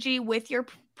strategy with your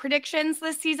predictions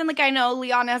this season? Like, I know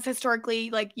Liana has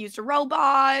historically like used a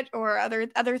robot or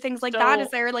other things like that. Is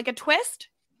there like a twist?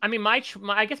 I mean, I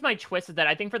guess my twist is that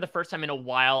I think for the first time in a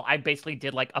while, I basically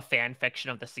did like a fan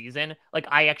fiction of the season. Like,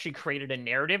 I actually created a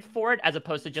narrative for it, as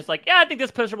opposed to just like, yeah, I think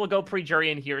this person will go pre-jury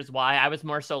and here's why. I was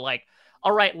more so like,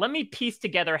 all right, let me piece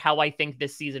together how I think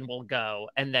this season will go,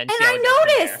 and then. And I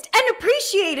noticed and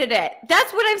appreciated it.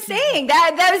 That's what I'm saying.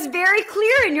 That was very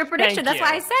clear in your prediction. That's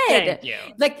why I said, thank you.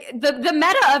 Like the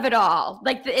meta of it all.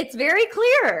 Like it's very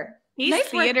clear. He's nice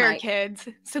theater work, kids.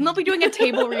 So they'll be doing a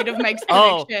table read of Mike's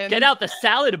Oh, prediction. get out the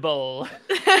salad bowl.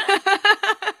 Maybe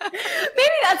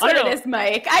That's what it is,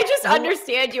 Mike. I just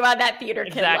understand you on that theater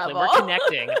kid level. We're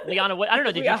connecting. Liana, I don't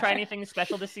know. Did you try anything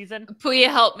special this season? Puya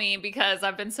help me because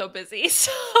I've been so busy.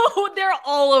 So they're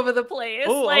all over the place.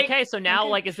 Oh, okay. So now,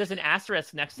 like, is this an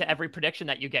asterisk next to every prediction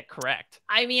that you get correct?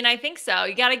 I mean, I think so.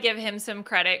 You got to give him some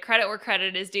credit where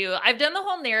credit is due. I've done the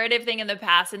whole narrative thing in the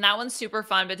past, and that one's super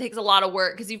fun, but it takes a lot of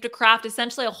work because you have to craft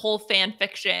essentially a whole fan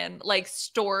fiction like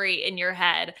story in your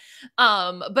head.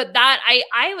 But that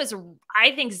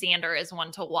I think Xander is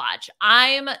one to watch.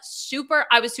 I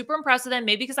was super impressed with him,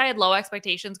 maybe because I had low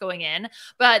expectations going in,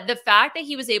 but the fact that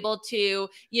he was able to,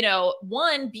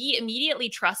 one, be immediately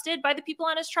trusted by the people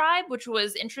on his tribe, which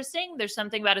was interesting. There's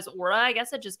something about his aura, I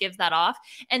guess, that just gives that off.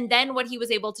 And then what he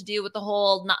was able to do with the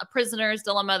whole prisoner's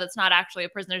dilemma that's not actually a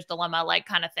prisoner's dilemma, like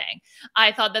kind of thing.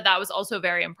 I thought that was also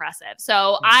very impressive.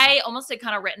 So I almost had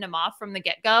kind of written him off from the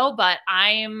get-go, but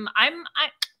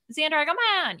Xander, I got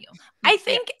my eye on you. I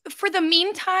think for the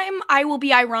meantime, I will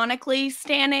be ironically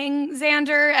standing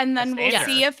Xander, and then we'll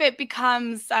see if it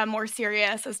becomes more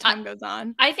serious as time goes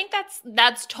on. I think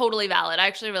that's totally valid. I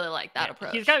actually really like that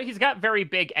approach. He's got very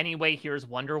big anyway. Here's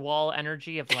Wonderwall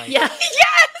energy of like, yes.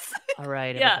 All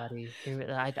right, everybody.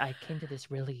 I came to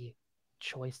this really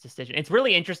choice decision. It's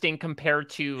really interesting compared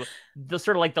to the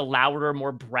sort of like the louder,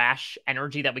 more brash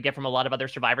energy that we get from a lot of other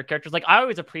Survivor characters. Like, I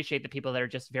always appreciate the people that are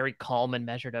just very calm and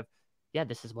measured of, yeah,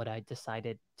 this is what I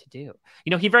decided to do.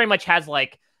 He very much has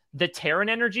like the Terran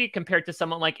energy compared to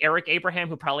someone like Eric Abraham,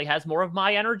 who probably has more of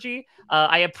my energy.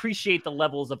 I appreciate the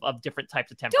levels of different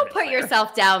types of temperament. Don't put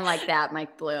yourself down like that,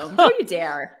 Mike Bloom. Don't you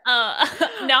dare. Now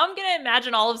I'm going to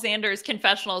imagine all of Xander's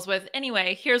confessionals with,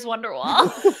 anyway, here's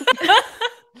Wonderwall.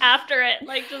 After it,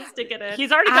 like, just stick it in.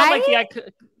 He's already got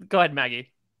go ahead,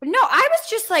 Maggie. No, I was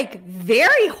just like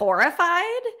very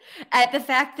horrified at the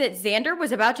fact that Xander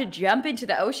was about to jump into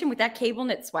the ocean with that cable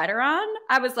knit sweater on.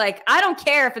 I was like, I don't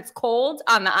care if it's cold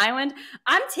on the island.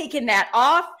 I'm taking that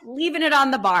off, leaving it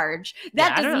on the barge.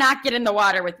 That does not get in the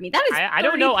water with me. That is I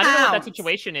don't know. I don't know what that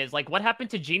situation is. Like, what happened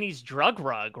to Jeannie's drug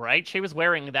rug, right? She was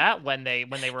wearing that when they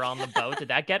were on the boat. Did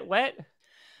that get wet?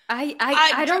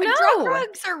 I don't know. Drug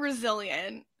rugs are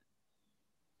resilient.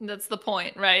 That's the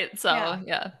point, right? So,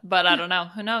 yeah. But I don't know.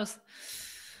 Who knows?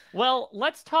 Well,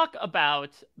 let's talk about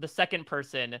the second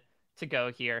person to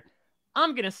go here.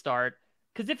 I'm going to start,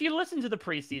 because if you listen to the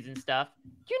preseason stuff,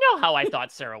 you know how I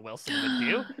thought Sarah Wilson would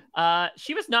do.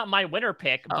 She was not my winner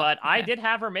pick, but I did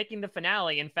have her making the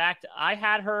finale. In fact, I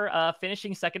had her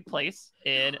finishing second place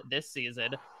in this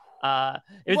season.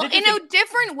 In a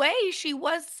different way, she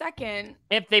was second.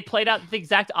 If they played out the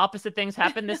exact opposite things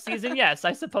happened this season, yes,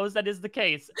 I suppose that is the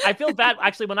case. I feel bad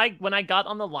actually when I got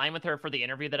on the line with her for the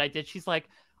interview that I did. She's like,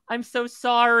 "I'm so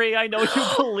sorry. I know you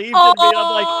believed in me."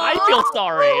 I'm like, I feel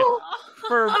sorry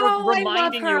for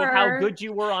reminding you of how good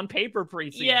you were on paper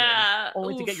preseason. Yeah,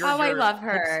 only to get your I love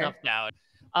her snuffed out.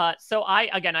 So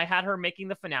I had her making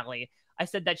the finale. I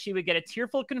said that she would get a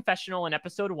tearful confessional in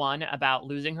episode 1 about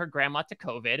losing her grandma to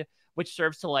COVID, which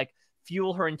serves to like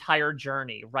fuel her entire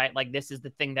journey, right? Like, this is the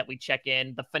thing that we check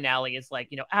in. The finale is like,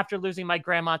 after losing my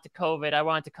grandma to COVID, I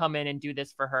wanted to come in and do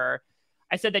this for her.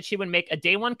 I said that she would make a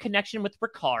day one connection with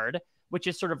Ricard, which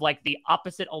is sort of like the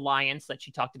opposite alliance that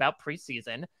she talked about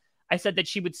preseason. I said that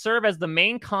she would serve as the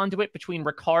main conduit between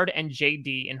Ricard and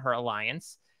JD in her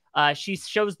alliance. She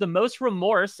shows the most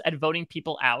remorse at voting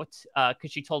people out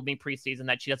because she told me preseason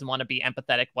that she doesn't want to be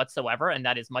empathetic whatsoever, and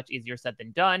that is much easier said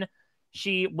than done.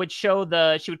 She would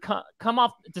come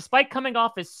off, despite coming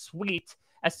off as sweet,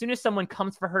 as soon as someone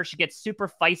comes for her, she gets super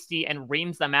feisty and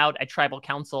reams them out at tribal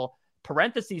council,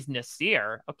 parentheses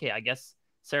Nasir. Okay, I guess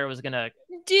Sarah was going to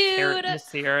dude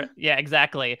Nasir. Yeah,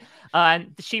 exactly.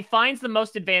 She finds the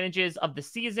most advantages of the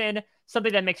season,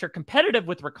 something that makes her competitive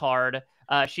with Ricard.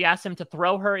 She asks him to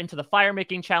throw her into the fire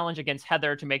making challenge against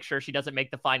Heather to make sure she doesn't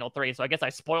make the final 3. So I guess I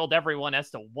spoiled everyone as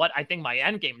to what I think my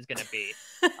end game is going to be.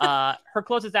 Her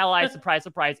closest ally, surprise,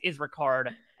 surprise, is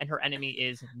Ricard, and her enemy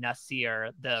is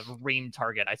Nasir, the ream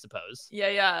target, I suppose.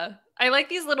 Yeah. I like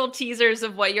these little teasers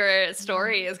of what your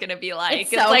story is going to be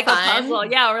like. It's so like fun. A puzzle.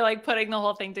 Yeah, we're like putting the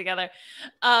whole thing together.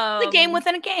 The game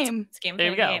within a game. It's game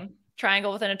within a game.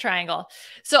 Triangle within a triangle.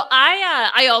 So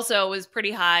I also was pretty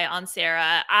high on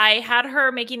Sarah. I had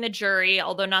her making the jury,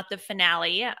 although not the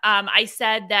finale. I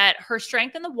said that her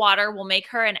strength in the water will make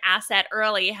her an asset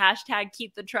early. #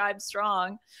 keep the tribe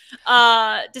strong.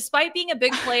 Despite being a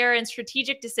big player in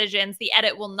strategic decisions, the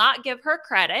edit will not give her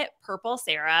credit. Purple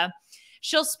Sarah.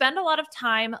 She'll spend a lot of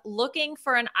time looking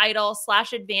for an idol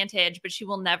 / advantage, but she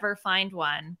will never find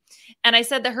one. And I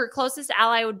said that her closest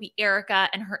ally would be Erica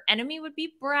and her enemy would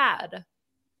be Brad.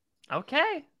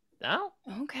 Okay. Oh.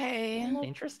 Okay.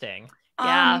 Interesting.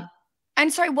 Yeah.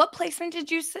 And sorry, what placement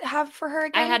did you have for her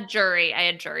again? I had jury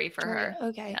for her.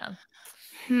 Okay. Yeah.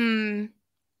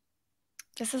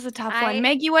 This is a tough one.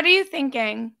 Maggie, what are you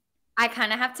thinking? I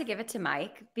kind of have to give it to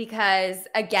Mike because,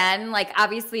 again, like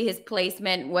obviously his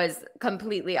placement was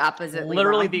completely opposite.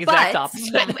 Literally the exact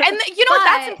opposite. And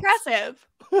that's impressive.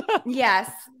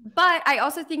 Yes. But I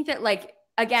also think that, like,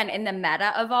 again, in the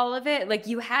meta of all of it, like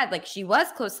you had, like, she was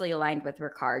closely aligned with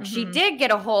Ricard. She did get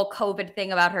a whole COVID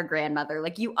thing about her grandmother.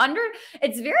 Like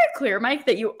it's very clear, Mike,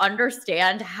 that you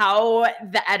understand how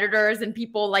the editors and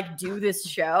people like do this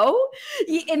show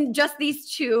in just these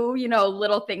two,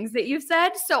 little things that you've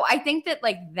said. So I think that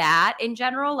like that in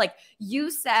general, like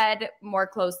you said more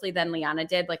closely than Liana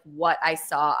did, like what I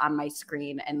saw on my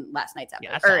screen in last night's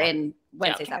episode or in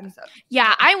Wednesday's episode.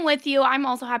 Yeah, I'm with you. I'm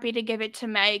also happy to give it to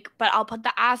Meg, but I'll put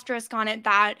the asterisk on it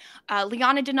that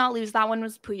Liana did not lose. That one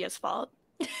was Puya's fault.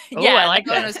 I like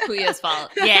that one was Puya's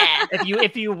fault. Yeah.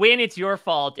 If you win, it's your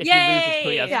fault. If you lose, it's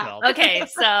Puya's fault. Okay,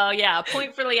 so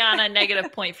point for Liana,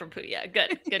 negative point for Puya.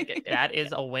 Good. That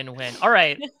is a win-win. All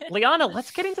right, Liana,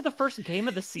 let's get into the first game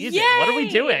of the season. Yay! What are we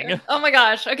doing? Oh my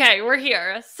gosh. Okay, we're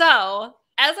here. So,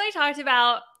 as I talked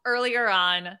about earlier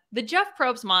on, the Jeff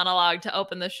Probst monologue to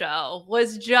open the show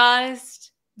was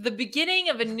just the beginning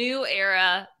of a new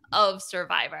era of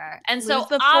Survivor. And so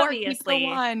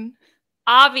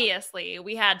obviously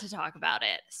we had to talk about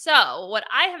it. So what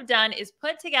I have done is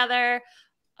put together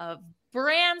a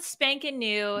brand spanking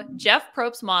new Jeff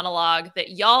Probst monologue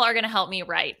that y'all are going to help me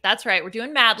write. That's right. We're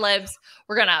doing Mad Libs.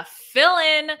 We're going to fill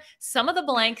in some of the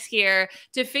blanks here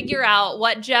to figure out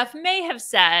what Jeff may have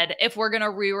said if we're going to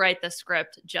rewrite the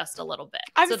script just a little bit.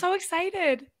 I'm so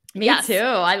excited. Me too.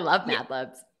 I love Mad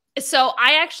Libs. So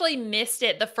I actually missed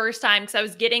it the first time because I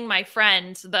was getting my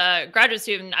friend, the graduate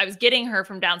student, I was getting her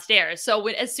from downstairs. So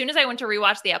as soon as I went to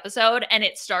rewatch the episode and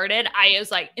it started, I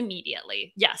was like,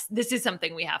 immediately, yes, this is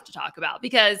something we have to talk about.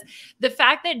 Because the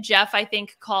fact that Jeff, I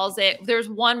think, calls it, there's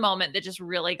one moment that just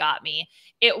really got me.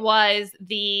 It was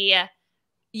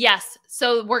yes,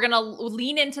 so we're going to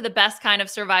lean into the best kind of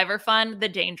Survivor fun, the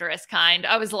dangerous kind.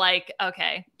 I was like,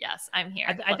 okay, yes, I'm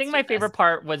here. I think my favorite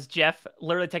part was Jeff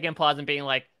literally taking applause and being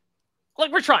like,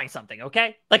 we're trying something,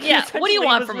 okay? Like, yeah, what do you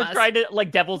want from us? Trying to,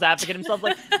 like, devil's advocate himself.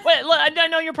 Like, wait, look, I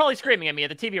know you're probably screaming at me at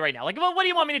the TV right now. Like, well, what do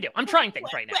you want me to do? I'm trying things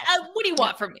right now. What do you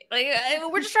want from me? Like,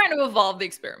 we're just trying to evolve the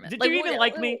experiment. Do you even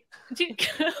like me? What do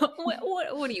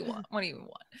you want? What do you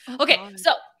want? Okay,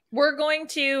 so we're going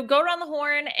to go around the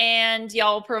horn and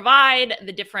y'all provide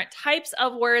the different types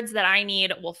of words that I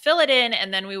need. We'll fill it in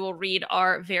and then we will read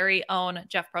our very own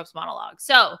Jeff Probst monologue.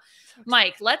 So,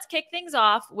 Mike, let's kick things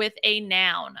off with a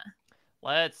noun.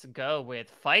 Let's go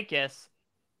with ficus.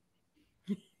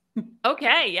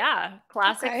 Okay, yeah.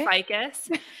 Classic ficus.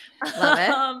 Love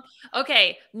it.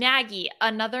 Okay, Maggie,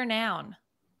 another noun.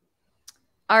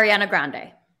 Ariana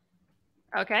Grande.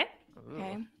 Okay. Ooh.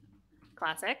 Okay.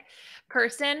 Classic.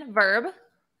 Kirsten, verb.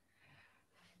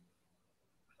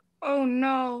 Oh,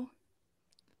 no.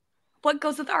 What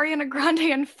goes with Ariana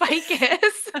Grande and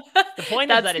ficus? The point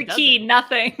That's is that the it key, doesn't.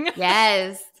 nothing.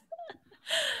 Yes.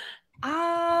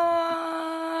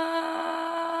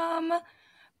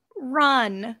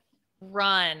 Run.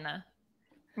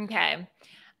 Okay.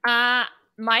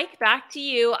 Mike, back to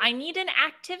you. I need an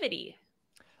activity.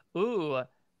 Ooh,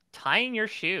 tying your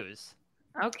shoes.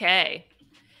 Okay.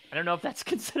 I don't know if that's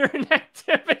considered an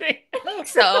activity. I think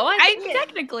so.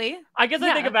 Technically. I guess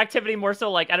I think of activity more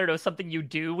so like, I don't know, something you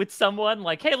do with someone.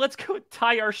 Like, hey, let's go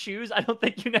tie our shoes. I don't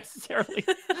think you necessarily.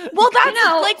 Well,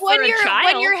 that's like when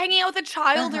child. you're hanging out with a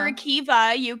child or a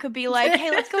Kiva, you could be like,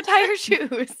 hey, let's go tie our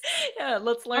shoes. Yeah,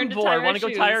 let's learn to bored. tie our Want to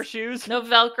shoes. go tie our shoes? No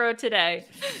Velcro today.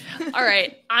 All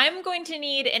right. I'm going to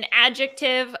need an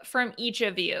adjective from each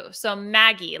of you. So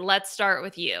Maggie, let's start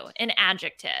with you. An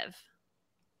adjective.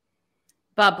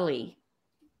 Bubbly.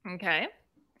 Okay.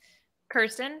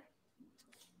 Kirsten?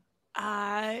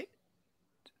 No,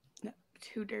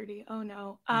 too dirty. Oh,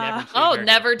 no.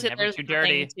 Never too dirty. Never too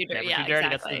dirty. Too dirty. Never Yeah, too dirty.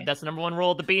 exactly. That's the number one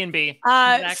rule of the B&B.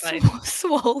 Exactly.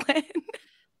 Swollen.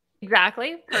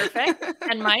 Exactly. Perfect.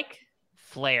 And Mike?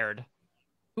 Flared.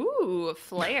 Ooh,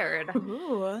 flared.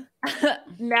 Ooh.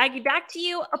 Maggie, back to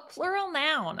you. A plural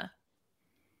noun.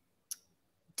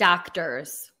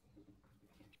 Doctors.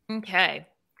 Okay.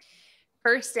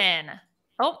 Kirsten.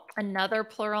 Oh, another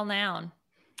plural noun.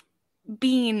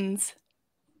 Beans.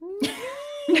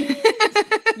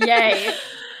 Yay.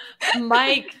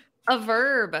 Mike, a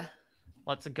verb.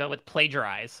 Let's go with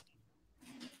plagiarize.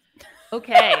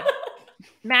 Okay.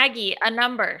 Maggie, a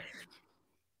number.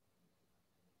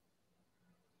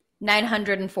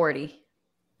 940.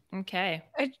 Okay.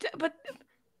 But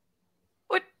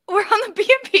what? We're on the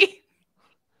B&B.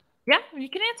 Yeah, You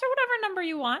can answer whatever number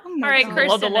you want. Oh my All right, God. Kirsten,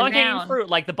 Well, the a low-hanging noun. fruit,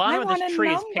 like the bottom I of want this a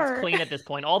tree is picked number. clean at this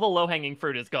point. All the low-hanging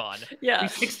fruit is gone. Yeah. We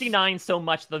 69 so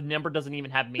much the number doesn't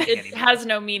even have meaning It anymore. has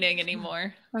no meaning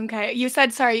anymore. Okay. You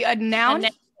said, sorry, a A noun?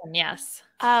 noun, yes.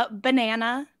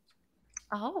 Banana.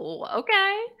 Oh,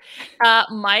 okay.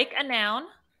 Mike, a noun.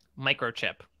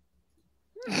 Microchip.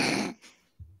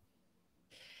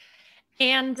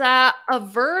 And a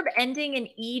verb ending in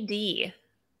ed.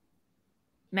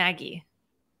 Maggie.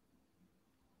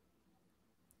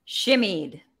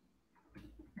 Shimmied.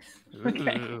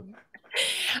 Ooh.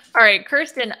 All right,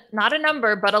 Kirsten, not a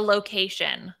number, but a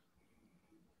location.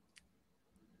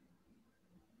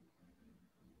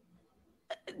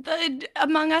 The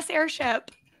Among Us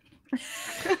airship.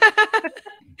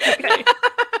 Okay.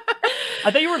 I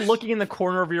thought you were looking in the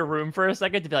corner of your room for a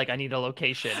second to be like, I need a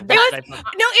location. No,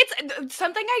 it's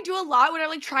something I do a lot when I'm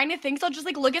like trying to think. So I'll just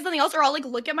like look at something else, or I'll like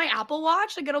look at my Apple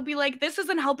Watch. Like it'll be like, this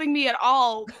isn't helping me at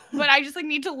all. But I just like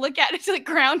need to look at it to like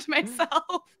ground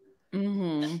myself.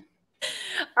 Mm-hmm.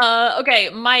 Okay,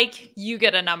 Mike, you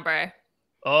get a number.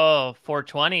 Oh,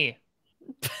 420.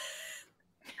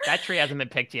 That tree hasn't been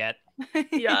picked yet.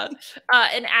 Yeah.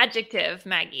 An adjective,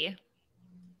 Maggie.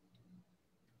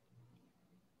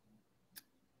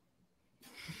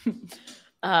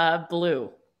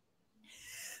 Blue.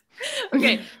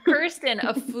 Okay, Kirsten,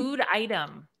 a food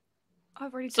item. Oh,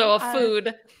 I've already So a done,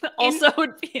 food also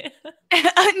would be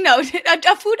no, a food item.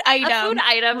 a food item Food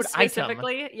item.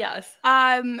 specifically. Yes.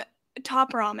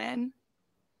 Top ramen.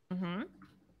 Mm-hmm.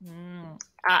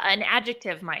 An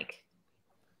adjective, Mike.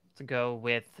 To go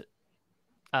with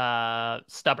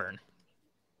stubborn.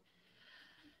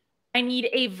 I need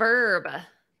a verb.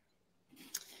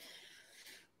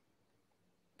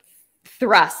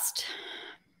 Thrust.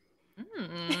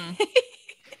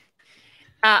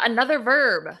 Another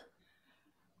verb.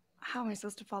 How am I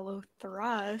supposed to follow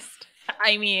thrust?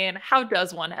 I mean, how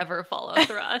does one ever follow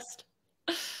thrust?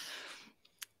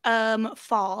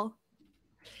 Fall.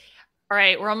 All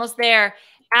right, we're almost there.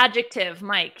 Adjective,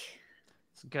 Mike.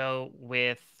 Let's go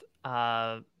with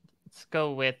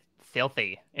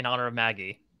filthy in honor of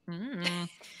Maggie. All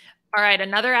right,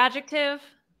 another adjective.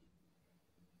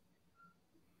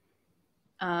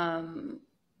 Um,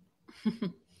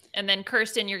 And then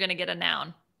Kirsten, you're gonna get a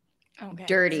noun. Okay.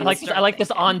 dirty. I like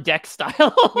this on deck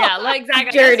style. Yeah, like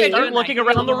exactly. Dirty. That's what Start looking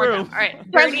around the room. All right,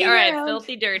 dirty. Looking All right, around.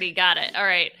 filthy, dirty. Got it. All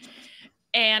right.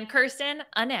 And Kirsten,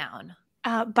 a noun.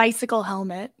 Bicycle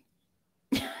helmet.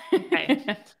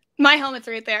 Okay. My helmet's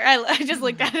right there. I just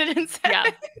looked at it and said,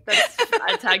 Yeah,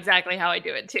 that's exactly how I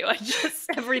do it too. I just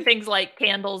everything's like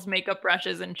candles, makeup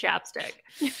brushes, and chapstick.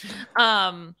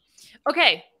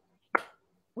 Okay,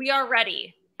 we are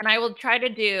ready, and I'll try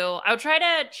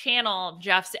to channel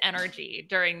Jeff's energy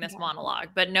during this monologue,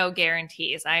 but no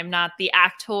guarantees. I am not the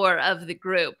actor of the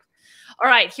group. All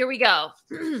right, here we go.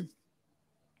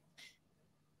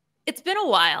 It's been a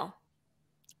while.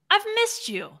 I've missed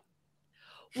you.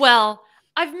 Well,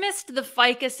 I've missed the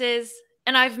Ficuses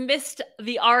and I've missed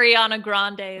the Ariana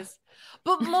Grandes,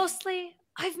 but mostly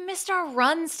I've missed our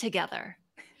runs together.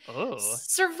 Oh.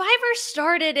 Survivor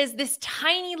started as this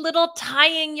tiny little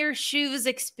tying your shoes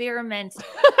experiment,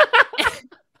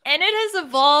 and it has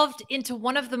evolved into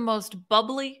one of the most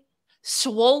bubbly,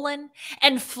 swollen,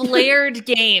 and flared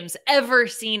games ever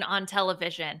seen on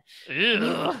television.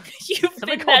 Ew. You've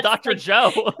Somebody been call that Dr.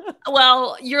 psych- Joe.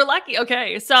 Well, you're lucky.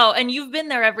 Okay. So, and you've been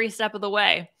there every step of the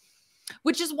way,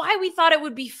 which is why we thought it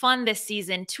would be fun this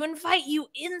season to invite you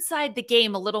inside the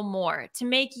game a little more, to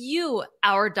make you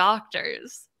our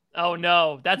doctors. Oh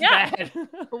no, that's Yeah. bad.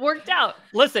 It worked out.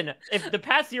 Listen, if the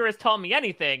past year has taught me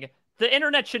anything, the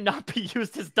internet should not be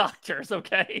used as doctors,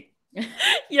 okay?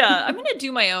 Yeah. I'm going to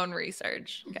do my own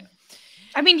research. Okay.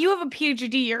 I mean, you have a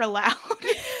PhD, you're allowed.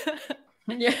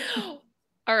 Yeah.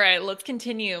 All right, let's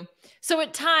continue. So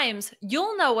at times,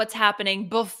 you'll know what's happening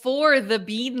before the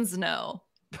beans know.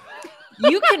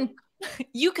 You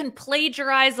can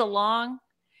plagiarize along.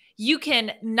 You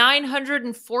can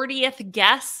 940th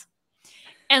guess.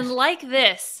 And like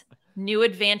this, new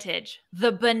advantage,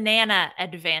 the banana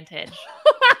advantage.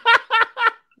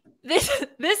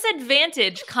 This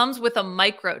advantage comes with a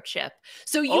microchip.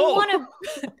 So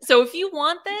so if you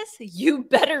want this, you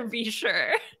better be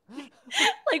sure.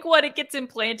 Like when it gets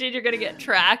implanted, you're gonna get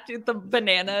tracked with the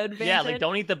banana advantage. Yeah, like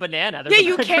don't eat the banana. Yeah,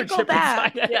 you can't go microchip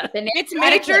back. inside it. Yeah. It's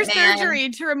major etiquette, man. surgery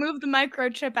to remove the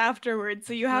microchip afterwards,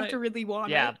 so you have to really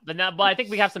want Yeah, it. but I think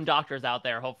we have some doctors out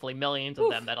there, hopefully millions of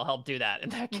them, that'll help do that in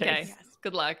that case. Okay. Yes.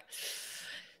 Good luck.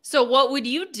 So what would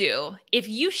you do if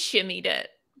you shimmied it?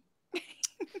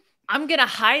 I'm gonna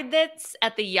hide this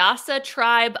at the Yasa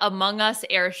tribe Among Us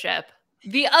airship.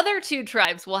 The other two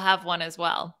tribes will have one as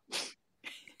well.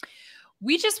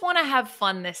 We just want to have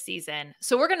fun this season,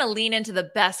 so we're going to lean into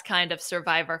the best kind of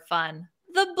Survivor fun.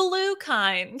 The blue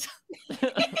kind.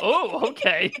 Oh,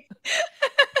 okay.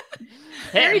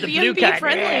 Very the B&B blue kind.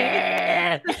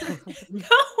 friendly.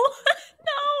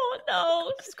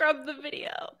 No. Scrub the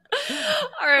video.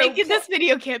 All right. This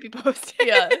video can't be posted.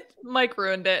 Yeah, Mike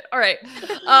ruined it. All right.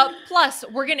 Plus,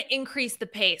 we're going to increase the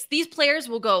pace. These players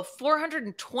will go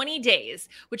 420 days,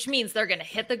 which means they're going to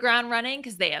hit the ground running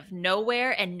because they have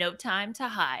nowhere and no time to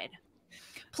hide.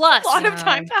 Plus, a lot of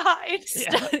time to hide.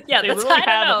 Yeah, they that's really I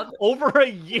have don't know. over a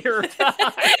year to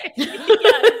hide.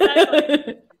 Yeah,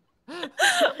 exactly.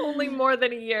 Only more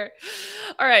than a year.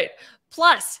 All right.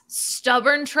 Plus,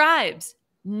 stubborn tribes,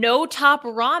 no top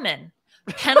ramen,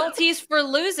 penalties for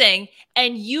losing,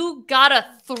 and you gotta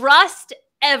thrust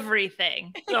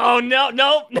everything. Oh, no.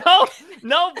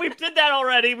 We did that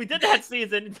already. We did that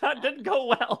season. That didn't go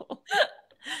well.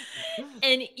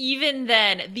 And even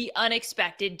then, the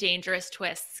unexpected, dangerous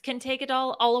twists can take it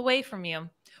all away from you.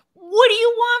 What do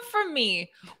you want from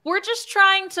me? We're just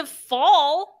trying to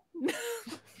fall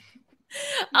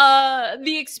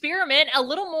the experiment a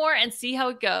little more and see how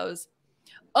it goes.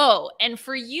 Oh, and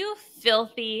for you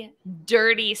filthy,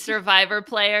 dirty Survivor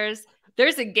players,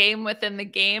 there's a game within the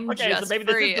game just so maybe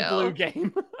for this you. is the blue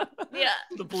game. Yeah.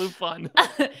 The blue fun.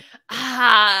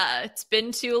 It's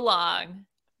been too long.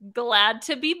 Glad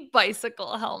to be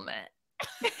bicycle helmet.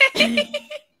 Hey,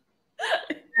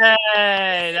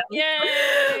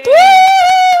 Yay!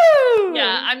 Woo!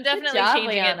 Yeah, I'm definitely job, changing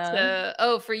Liana. it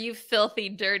to, for you filthy,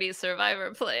 dirty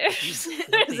Survivor players.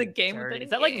 There's a game dirty. within Is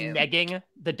that a like game. negging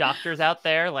the doctors out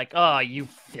there? Like, oh, you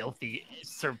filthy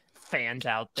fans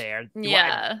out there.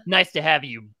 Yeah. Nice to have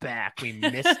you back. We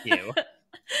missed you.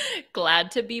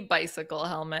 Glad to be bicycle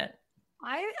helmet.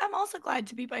 I am also glad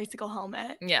to be bicycle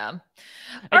helmet. Yeah.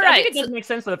 I think it does make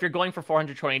sense, though, if you're going for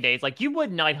 420 days. Like, you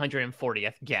would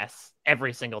 940th guess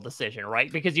every single decision,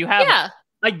 right? Because you have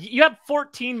you have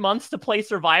 14 months to play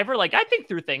Survivor. Like, I think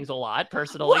through things a lot,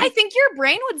 personally. Well, I think your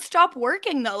brain would stop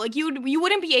working, though. Like, you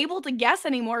wouldn't be able to guess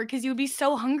anymore because you would be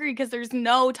so hungry because there's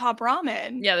no top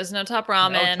ramen. Yeah, there's no top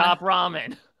ramen. No top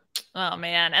ramen. Oh,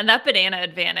 man. And that banana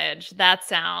advantage, that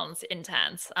sounds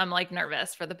intense. I'm, like,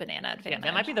 nervous for the banana advantage. Yeah,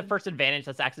 that might be the first advantage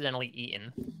that's accidentally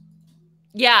eaten.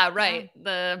 Yeah, right.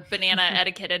 The banana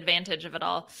etiquette advantage of it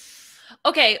all.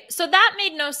 Okay, so that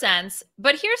made no sense,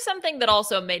 but here's something that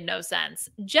also made no sense.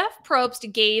 Jeff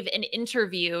Probst gave an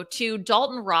interview to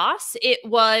Dalton Ross. It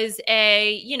was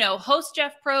a, host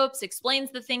Jeff Probst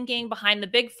explains the thinking behind the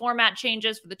big format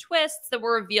changes for the twists that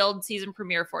were revealed season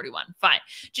premiere 41. Fine.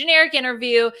 Generic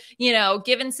interview,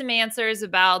 given some answers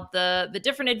about the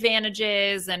different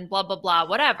advantages and blah, blah, blah,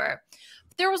 whatever.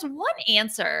 But there was one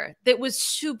answer that was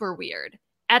super weird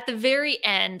at the very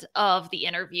end of the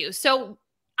interview. So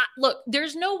look,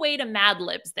 there's no way to Mad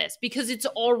Libs this because it's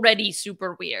already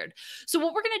super weird. So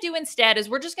what we're going to do instead is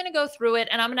we're just going to go through it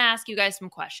and I'm going to ask you guys some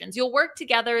questions. You'll work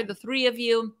together, the three of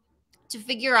you, to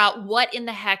figure out what in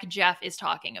the heck Jeff is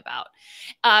talking about.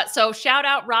 So shout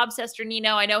out Rob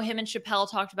Sesternino. I know him and Chappelle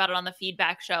talked about it on the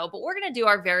feedback show, but we're going to do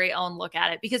our very own look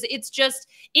at it because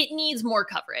it needs more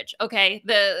coverage. Okay.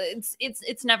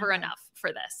 It's never enough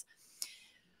for this.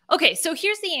 Okay, so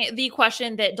here's the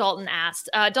question that Dalton asked.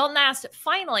 Dalton asked,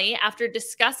 finally, after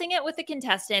discussing it with the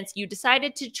contestants, you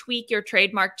decided to tweak your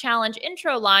trademark challenge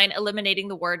intro line, eliminating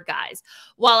the word guys.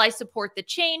 While I support the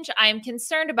change, I am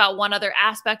concerned about one other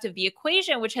aspect of the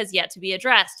equation which has yet to be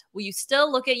addressed. Will you still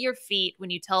look at your feet when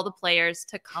you tell the players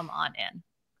to come on in?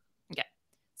 Okay,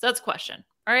 so that's a question.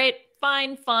 All right,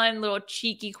 fine, fun, little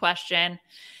cheeky question.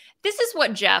 This is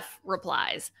what Jeff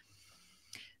replies.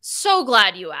 So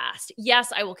glad you asked.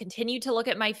 Yes, I will continue to look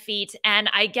at my feet, and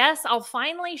I guess I'll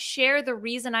finally share the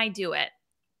reason I do it.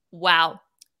 Wow,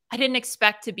 I didn't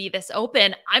expect to be this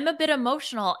open. I'm a bit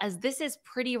emotional as this is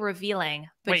pretty revealing,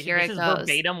 but here it goes. This is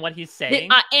verbatim what he's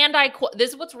saying? And I quote, this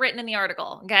is what's written in the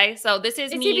article, okay? So this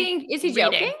is me Is he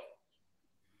joking?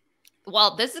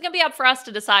 Well, this is going to be up for us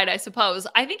to decide, I suppose.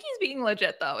 I think he's being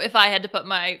legit, though, if I had to put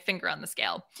my finger on the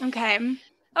scale. Okay.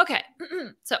 Okay,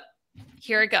 so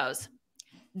here it goes.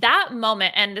 That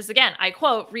moment, and this again, I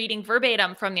quote, reading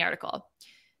verbatim from the article.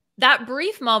 That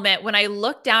brief moment when I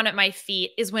look down at my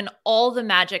feet is when all the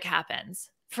magic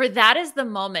happens. For that is the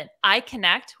moment I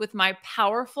connect with my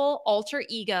powerful alter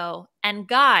ego and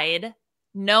guide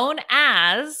known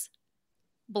as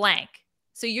blank.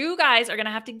 So you guys are going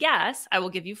to have to guess. I will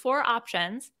give you 4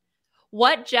 options.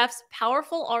 What Jeff's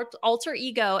powerful alter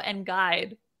ego and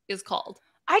guide is called.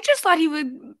 I just thought he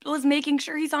was making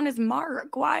sure he's on his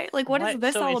mark. Why? Like, what is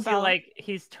this all about? Like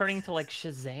he's turning to like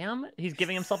Shazam? He's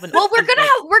giving himself an. Well, we're gonna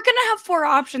have 4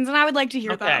 options, and I would like to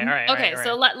hear them. All right. Okay,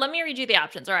 so let me read you the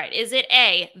options. All right, is it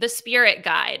A, the Spirit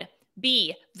Guide,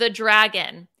 B, the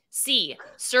Dragon, C,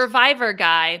 Survivor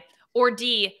Guy, or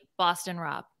D, Boston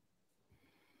Rob?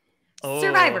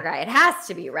 Survivor Guy. It has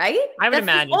to be, right? I would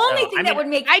imagine the only so. thing that would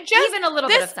make even a little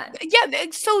bit of sense. Yeah.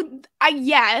 So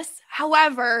yes.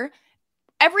 However,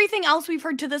 everything else we've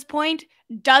heard to this point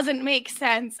doesn't make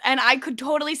sense, and I could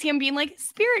totally see him being like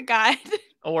Spirit Guide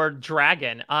or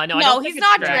Dragon. No, I don't no, think he's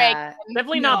not Dragon. Dragon.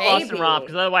 Definitely not Boston Rob,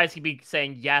 because otherwise he'd be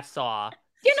saying yes, saw.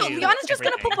 You know, Liana's just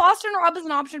going to put Boston Rob as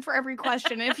an option for every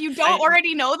question. And if you don't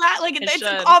already know that, like, it's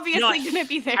obviously going to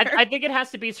be there. I think it has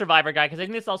to be Survivor Guy, because I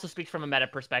think this also speaks from a meta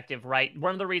perspective, right?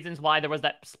 One of the reasons why there was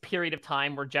that period of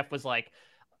time where Jeff was, like,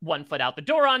 1 foot out the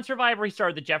door on Survivor, he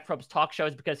started the Jeff Probst talk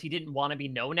shows because he didn't want to be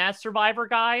known as Survivor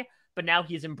Guy, but now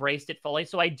he's embraced it fully.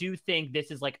 So I do think this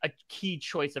is, like, a key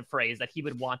choice of phrase that he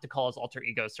would want to call his alter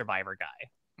ego Survivor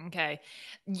Guy. Okay.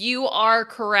 You are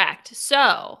correct.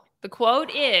 So the quote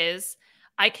is...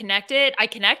 I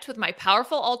connect with my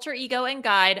powerful alter ego and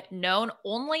guide known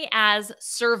only as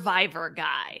Survivor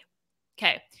Guy.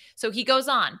 Okay, so he goes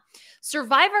on.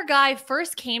 Survivor Guy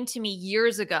first came to me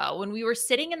years ago when we were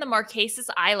sitting in the Marquesas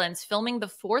Islands filming the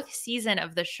 4th season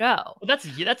of the show. Well,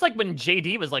 that's like when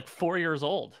JD was like 4 years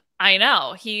old. I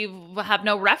know. He have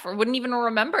no wouldn't even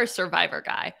remember Survivor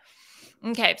Guy.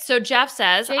 Okay, so Jeff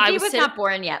says... JD was not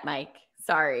born yet, Mike.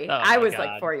 Sorry. I was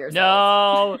like 4 years old.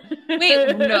 No.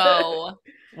 Wait, no.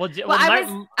 Well, I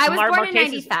was born in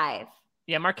 95.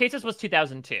 Yeah, Marquesas was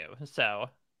 2002. So.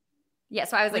 Yeah,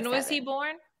 so I was like when was he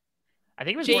born? I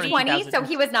think he was born in 20, so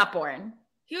he was not born.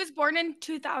 He was born in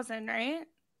 2000, right?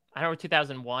 I don't know,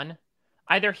 2001.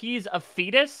 Either he's a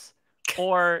fetus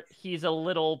or he's a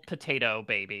little potato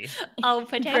baby. Oh,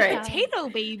 potato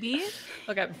baby.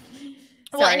 Okay.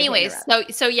 Well, anyways,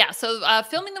 so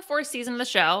filming the 4th season of the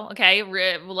show. Okay,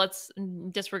 let's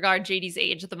disregard JD's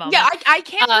age at the moment. Yeah, I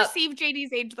can't perceive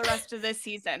JD's age the rest of this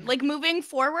season. Like moving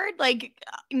forward, like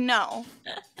no.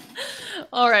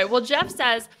 All right. Well, Jeff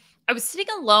says I was sitting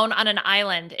alone on an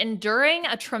island enduring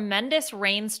a tremendous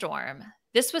rainstorm.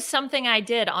 This was something I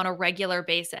did on a regular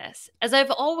basis, as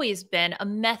I've always been a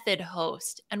method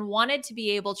host and wanted to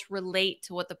be able to relate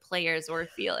to what the players were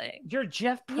feeling. You're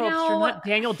Jeff Probst, you're not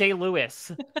Daniel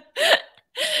Day-Lewis.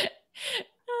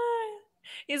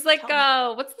 He's like,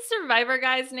 what's the Survivor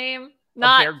guy's name?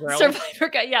 Not Survivor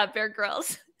Guy. Yeah, Bear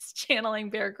Grylls. He's channeling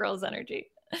Bear Grylls energy.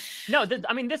 No,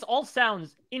 this all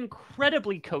sounds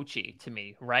incredibly coachy to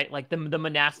me, right? Like the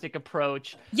monastic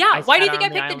approach. Yeah, why do you think I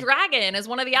picked the dragon as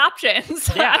one of the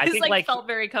options? Yeah, I think like felt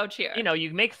very coach here. You know,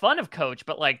 you make fun of Coach,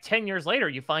 but like 10 years later,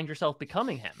 you find yourself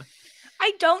becoming him.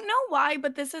 I don't know why,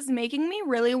 but this is making me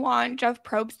really want Jeff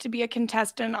Probst to be a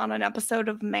contestant on an episode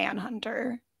of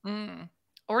Manhunter.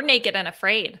 Or Naked and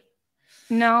Afraid.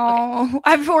 No, okay.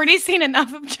 I've already seen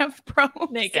enough of Jeff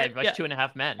Probst. Naked, yeah.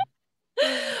 2.5 Men.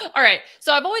 All right.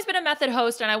 So I've always been a method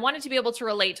host and I wanted to be able to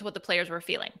relate to what the players were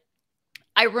feeling.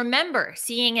 I remember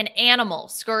seeing an animal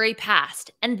scurry past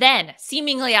and then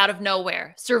seemingly out of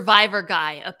nowhere, Survivor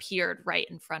Guy appeared right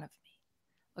in front of me.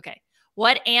 Okay.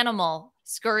 What animal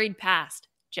scurried past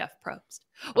Jeff Probst?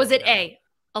 Was it A,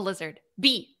 a lizard,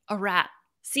 B, a rat,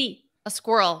 C, a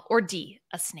squirrel, or D,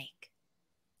 a snake?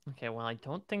 Okay. Well, I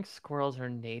don't think squirrels are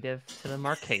native to the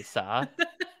Marquesa.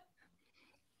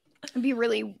 It'd be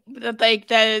really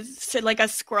like like a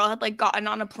squirrel had like gotten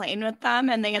on a plane with them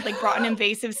and they had like brought an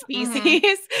invasive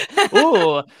species.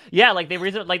 Ooh, yeah, like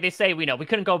they say, we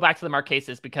couldn't go back to the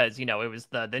Marquesas because it was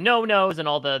the no-nos and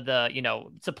all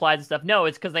the supplies and stuff. No,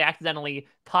 it's because they accidentally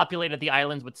populated the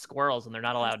islands with squirrels and they're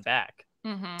not allowed back.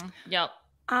 Yep.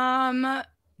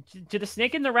 Do the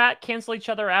snake and the rat cancel each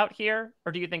other out here,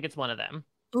 or do you think it's one of them?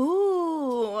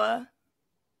 Ooh, I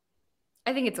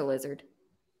think it's a lizard.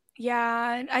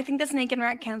 Yeah, I think the snake and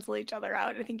rat cancel each other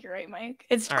out. I think you're right, Mike.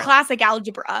 It's classic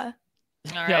algebra.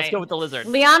 All right. Yeah, let's go with the lizard.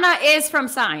 Liana is from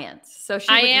science, so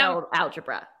she would know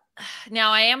algebra.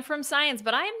 Now, I am from science,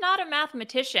 but I am not a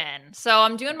mathematician. So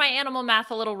I'm doing my animal math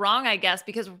a little wrong, I guess,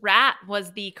 because rat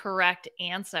was the correct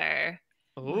answer.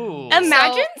 Ooh.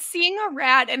 Imagine seeing a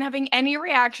rat and having any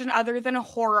reaction other than a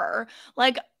horror.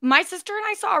 Like, my sister and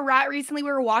I saw a rat recently.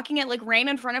 We were walking, it like ran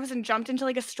in front of us and jumped into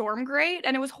like a storm grate,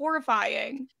 and it was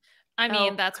horrifying. I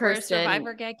mean, that's Kirsten. Where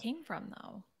Survivor Guy came from,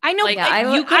 though. I know. Like, I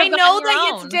know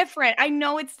that it's different. I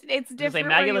know it's different.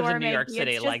 Maggie lives in New York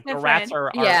City. Like the rats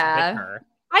are with her.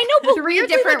 I know, but 3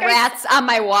 different rats on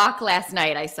my walk last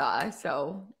night. I saw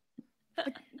so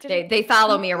they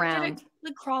follow me around. Did it,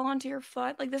 like crawl onto your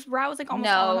foot? Like this rat was like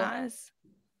almost on us.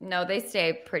 No, they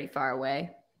stay pretty far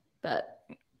away, but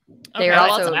Okay, they're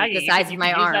well, also Maggie, the size of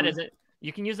my arm.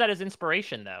 You can use that as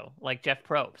inspiration, though, like Jeff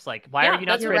Probst. Like, why Yeah, are you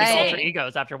not that's creating right. alter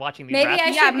egos after watching these? Maybe rap- I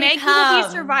Yeah, should Maggie will be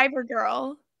become Survivor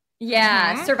girl.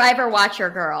 Yeah, Mhm. Survivor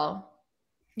Watcher girl.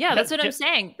 Yeah, that's what I'm Just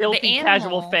saying. filthy The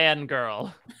casual animal. fan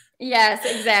girl. Yes,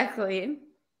 exactly.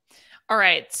 All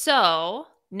right, so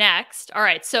next. All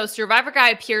right, so Survivor Guy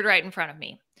appeared right in front of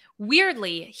me.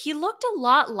 Weirdly, he looked a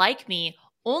lot like me,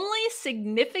 only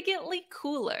significantly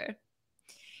cooler.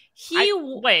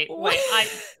 Wait.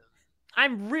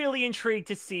 I'm really intrigued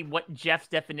to see what Jeff's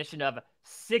definition of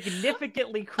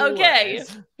significantly cooler Okay.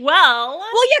 is. Well,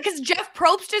 Well, yeah, because Jeff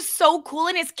Probst is so cool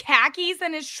in his khakis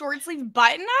and his short sleeve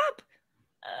button up.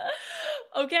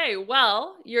 okay,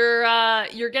 well, you're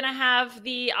gonna have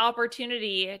the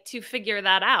opportunity to figure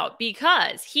that out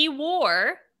because he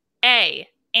wore A,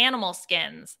 animal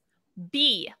skins,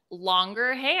 B,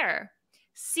 longer hair,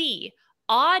 C,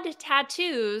 odd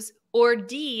tattoos, or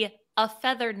D, a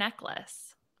feather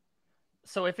necklace.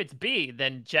 So if it's B,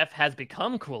 then Jeff has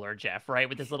become cooler Jeff, right?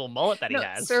 With this little mullet that he No,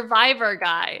 has. Survivor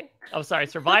Guy. Oh, sorry,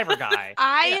 Survivor Guy.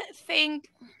 I think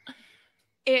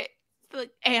it's the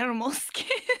animal skin.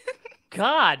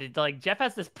 God, like Jeff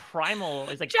has this primal,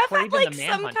 is like Jeff had Craven like the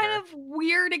some Manhunter. kind of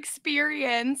weird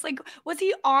experience. Like, was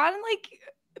he on like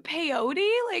peyote?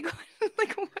 Like,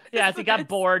 what Yeah, is as he got this?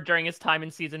 bored during his time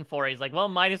in season 4, he's like, well,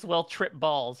 might as well trip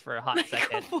balls for a hot Like,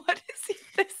 second. what is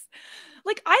this?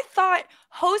 Like, I thought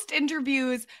host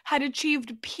interviews had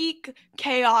achieved peak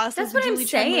chaos. That's as what I'm Julie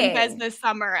Chen saying. Moonves this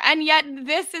summer, and yet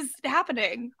this is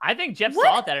happening. I think Jeff What?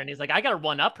 saw that and he's like, I gotta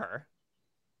one up her.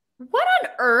 What on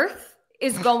earth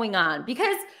is going on?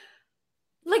 Because,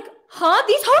 like, these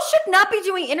hosts should not be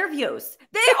doing interviews.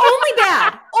 They're only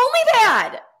bad. Only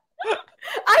bad.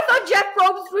 I thought Jeff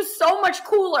Probst was so much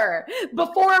cooler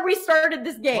before we started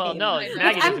this game. Well, no, Like,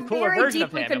 Maggie, there's a I'm cooler very version of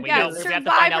deeply him, and we Yeah, know confused. we have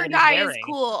to find out Survivor what he's Guy is wearing.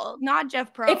 cool, not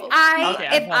Jeff Probst. If I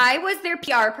Okay, if I was their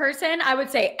PR person, I would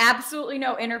say absolutely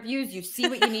no interviews. You see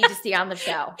what you need to see on the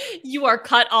show. You are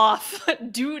cut off.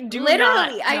 do Literally,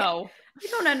 not. I No.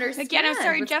 don't understand. Again, I'm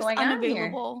sorry, what's Jeff's going on here.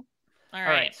 unavailable. All All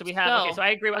right, so we have okay. So I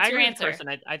agree. what's I your agree with answer?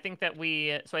 Kirsten. I think that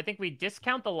I think we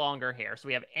discount the longer hair. So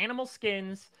we have animal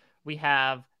skins. We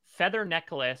have feather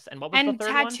necklace, and what was And the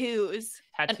third tattoos.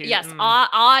 one? Tattoos. Yes,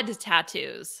 odd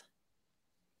tattoos.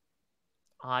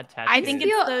 Odd tattoos. I think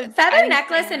it's Feel- the feather I think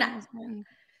necklace the and- animals one.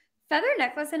 Feather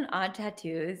necklace and odd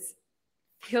tattoos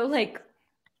feel like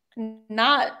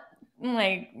not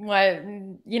like what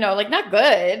like not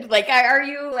good. Like, are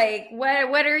you like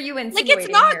what are you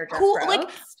insinuating? not here, Jeff cool, like,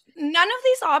 Probst? None of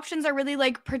these options are really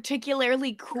like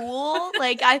particularly cool.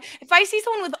 Like, if I see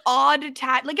someone with odd if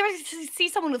I see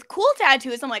someone with cool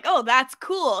tattoos, I'm like, oh, that's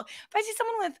cool. If I see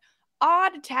someone with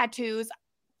odd tattoos,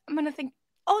 I'm gonna think,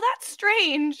 oh, that's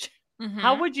strange.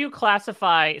 How Mm-hmm. would you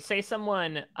classify, say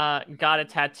someone got a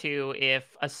tattoo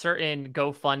if a certain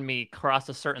GoFundMe crossed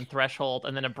a certain threshold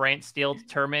and then a Brant Steele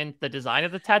determined the design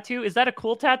of the tattoo? Is that a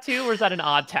cool tattoo or is that an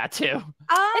odd tattoo?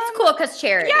 It's cool because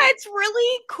charity. Yeah, it's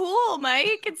really cool,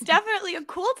 Mike. It's definitely a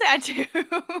cool tattoo.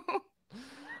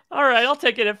 All right, I'll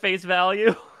take it at face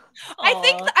value. I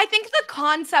think the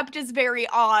concept is very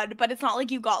odd, but it's not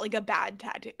like you got like a bad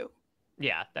tattoo.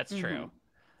 Yeah, that's true. Mhm.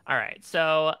 All right,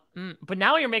 so, but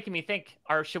now you're making me think,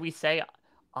 or should we say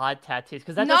odd tattoos?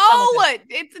 Because that No, does sound like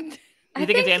it's you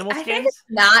think it's animal I think skins? it's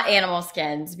not animal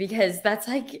skins because that's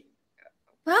like,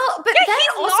 well, but yeah, then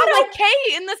he's also not like,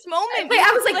 okay in this moment. wait,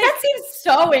 I was like, that seems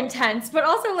so intense, but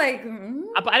also like,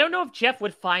 But I don't know if Jeff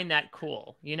would find that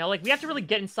cool. Like we have to really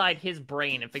get inside his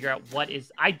brain and figure out what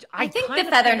is. I think kind the of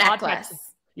feather think odd necklace. tattoos-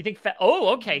 You think? Oh,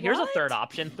 okay. Here's a What? third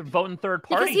option. Voting third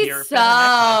Because party he's here.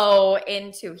 feather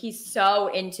necklace. he's so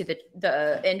into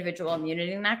the individual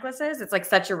immunity necklaces. It's like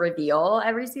such a reveal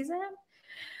every season.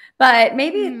 But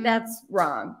maybe that's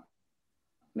wrong.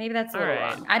 Maybe that's a All little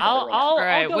right. wrong. I don't really know. I'll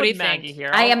right, go what do with you think? Maggie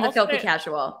here. I am the I'll filthy say-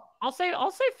 casual. I'll say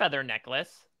feather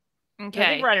necklace. I Okay.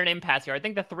 think we're at an impasse here. I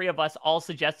think the three of us all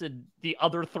suggested the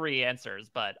other three answers,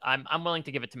 but I'm willing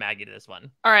to give it to Maggie to this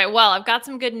one. All right. Well, I've got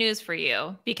some good news for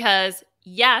you because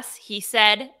yes, he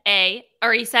said a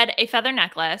feather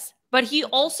necklace, but he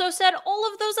also said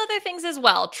all of those other things as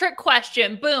well. Trick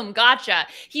question. Boom. Gotcha.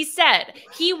 He said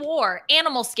he wore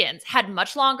animal skins, had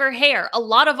much longer hair, a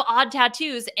lot of odd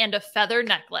tattoos, and a feather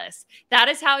necklace. That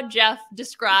is how Jeff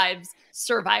describes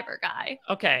Survivor Guy.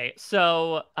 Okay,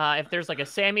 so if there's like a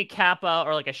Sammy Kappa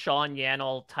or like a Sean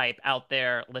Yannel type out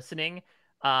there listening,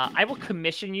 I will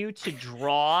commission you to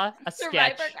draw a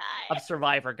sketch Survivor Guy. of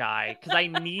Survivor Guy because I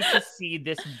need to see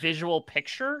this visual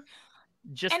picture.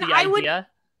 Just And the I would- idea.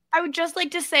 I would just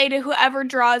like to say to whoever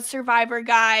draws Survivor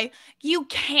Guy, you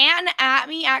can at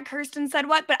me at Kirsten said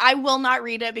what, but I will not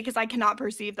read it because I cannot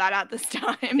perceive that at this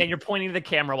time. And you're pointing to the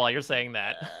camera while you're saying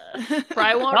that.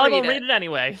 Probably won't read it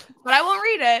anyway. But I won't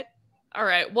read it. All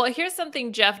right. Well, here's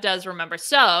something Jeff does remember.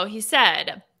 So he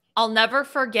said, I'll never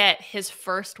forget his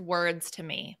first words to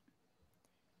me.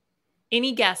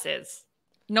 Any guesses?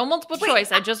 No multiple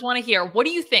choice. I just want to hear. What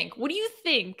do you think? What do you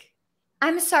think?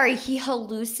 I'm sorry, he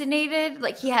hallucinated?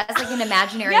 Like he has like an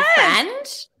imaginary friend?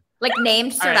 Like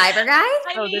named Survivor Guy?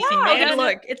 So this man,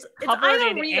 look, it's covered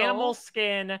in real. animal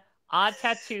skin, odd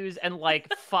tattoos, and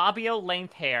like Fabio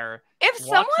length hair. If walks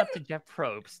someone up to Jeff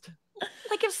Probst.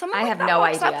 Like if someone I like have that no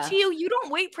walks idea. up to you, you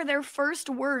don't wait for their first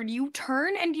word. You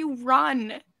turn and you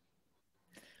run.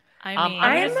 I mean,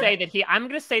 I'm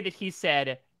gonna say that he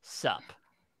said sup.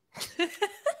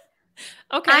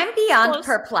 Okay. I'm beyond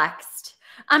perplexed.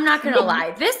 I'm not going to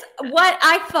lie. What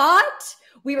I thought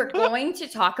we were going to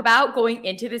talk about going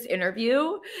into this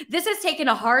interview, this has taken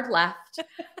a hard left.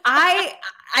 I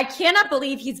cannot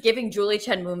believe he's giving Julie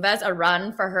Chen Moonves a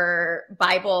run for her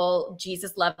Bible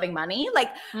Jesus loving money. Like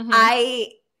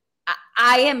I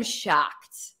am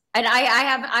shocked. And I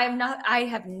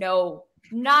have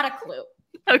not a clue.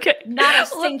 Okay. Not a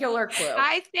singular clue.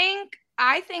 I think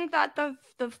that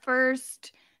the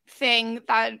first thing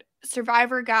that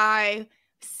Survivor Guy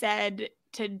said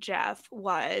to Jeff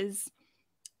was,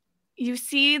 you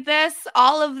see this?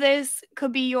 All of this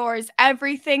could be yours.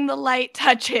 Everything the light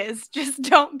touches. Just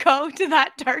don't go to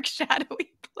that dark,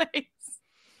 shadowy place.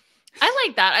 I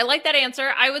like that. I like that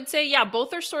answer. I would say, yeah,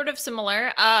 both are sort of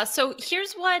similar. So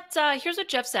here's what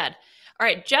Jeff said. All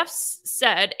right, Jeff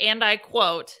said, and I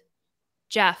quote,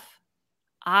 Jeff,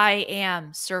 I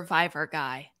am Survivor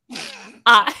Guy.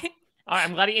 All right,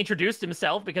 I'm glad he introduced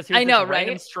himself because he was this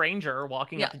random stranger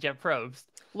walking up to Jeff Probst.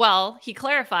 Well, he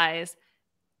clarifies,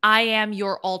 I am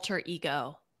your alter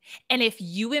ego. And if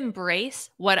you embrace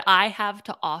what I have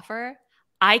to offer,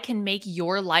 I can make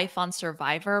your life on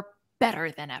Survivor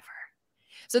better than ever.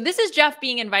 So this is Jeff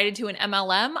being invited to an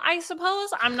MLM, I suppose.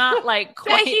 I'm not like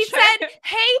quite he sure. said,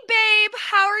 hey, babe,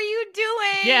 how are you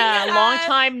doing? Yeah, long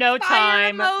time, no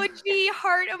time. Fire emoji,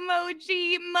 heart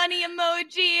emoji, money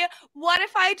emoji. What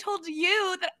if I told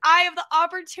you that I have the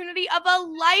opportunity of a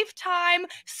lifetime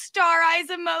star eyes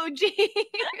emoji?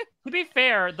 To be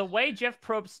fair, the way Jeff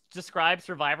Probst describes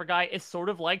Survivor Guy is sort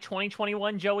of like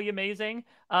 2021 Joey Amazing.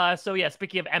 So yeah,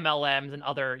 speaking of MLMs and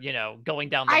other, going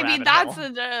down the rabbit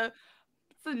hole.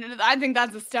 I think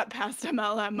that's a step past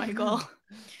MLM, Michael.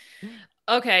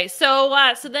 Okay,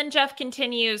 so then Jeff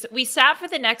continues. We sat for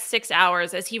the next 6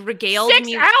 hours as he regaled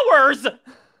me. 6 hours!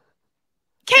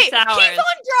 Kate, he's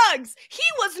on drugs. He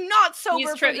was not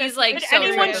sober for this. He's like, did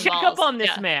anyone check up on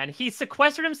this man? He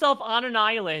sequestered himself on an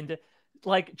island,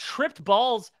 like tripped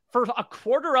balls for a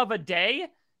quarter of a day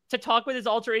to talk with his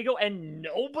alter ego, and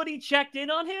nobody checked in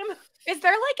on him? Is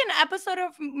there like an episode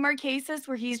of MacInnis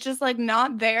where he's just like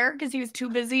not there because he was too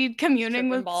busy communing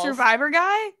with Survivor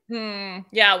Guy?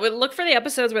 Yeah, we'll look for the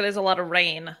episodes where there's a lot of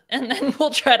rain, and then we'll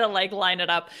try to like line it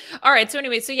up. All right, so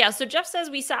anyway, so Jeff says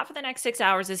we sat for the next 6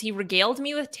 hours as he regaled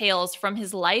me with tales from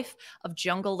his life of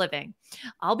jungle living.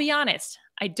 I'll be honest,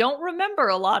 I don't remember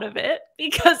a lot of it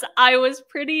because I was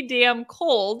pretty damn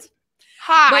cold.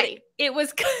 But it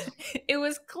was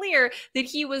clear that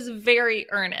he was very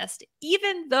earnest,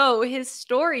 even though his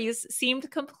stories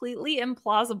seemed completely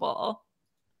implausible.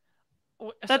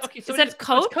 That's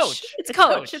Coach? It's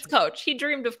Coach. He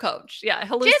dreamed of Coach. Yeah,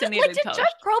 hallucinated did Coach.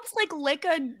 Jeff Probst like lick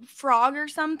a frog or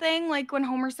something? Like when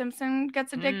Homer Simpson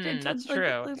gets addicted to that's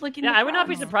true. licking I would not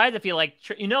be frogs. surprised if he like,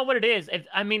 you know what it is? It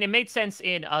made sense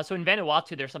in, so in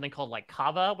Vanuatu, there's something called like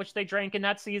kava, which they drank in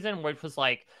that season, which was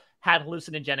like, had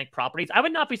hallucinogenic properties. I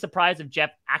would not be surprised if Jeff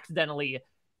accidentally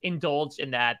indulged in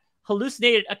that,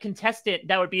 hallucinated a contestant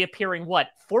that would be appearing,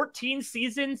 14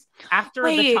 seasons after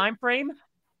the time frame?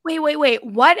 Wait.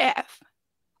 What if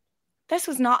this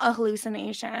was not a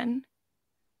hallucination,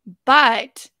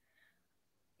 but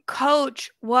Coach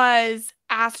was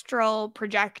astral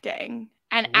projecting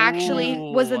and actually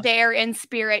was there in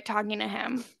spirit talking to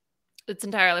him? It's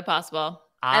entirely possible.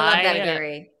 I love that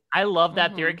theory. I love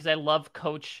that theory because I love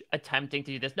Coach attempting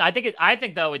to do this. No, I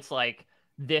think though it's like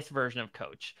this version of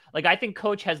Coach. Like I think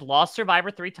Coach has lost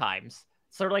Survivor 3 times.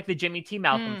 Sort of like the Jimmy T.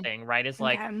 Malcolm thing, right? It's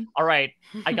like, all right,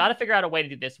 I got to figure out a way to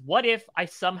do this. What if I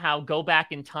somehow go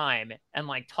back in time and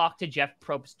like talk to Jeff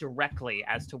Probst directly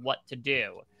as to what to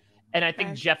do? And I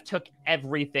think Jeff took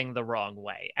everything the wrong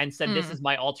way and said, this is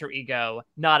my alter ego,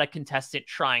 not a contestant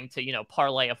trying to,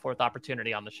 parlay a 4th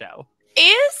opportunity on the show.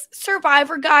 Is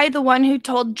Survivor Guy the one who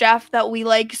told Jeff that we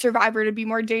like Survivor to be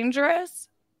more dangerous?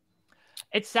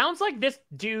 It sounds like this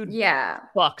dude Yeah.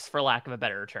 fucks, for lack of a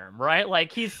better term, right?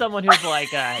 Like he's someone who's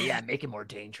like, yeah, make it more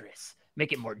dangerous,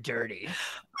 make it more dirty.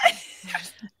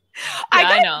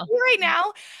 I know. tell you right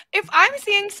now, if I'm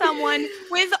seeing someone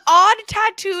with odd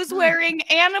tattoos wearing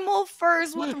animal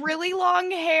furs with really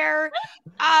long hair,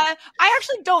 I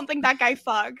actually don't think that guy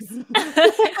fucks.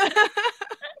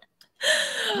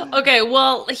 Okay,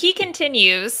 well, he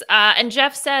continues, and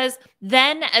Jeff says,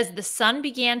 then as the sun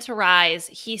began to rise,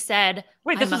 he said,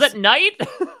 Wait, this was at night?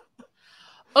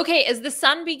 Okay, as the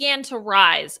sun began to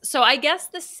rise. So I guess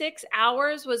the 6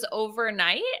 hours was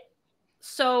overnight.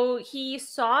 So he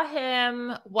saw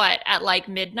him, at like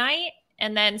midnight?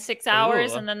 And then 6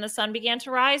 hours, and then the sun began to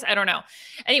rise? I don't know.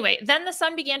 Anyway, then the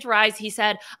sun began to rise. He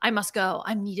said, I must go.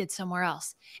 I'm needed somewhere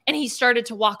else. And he started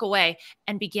to walk away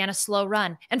and began a slow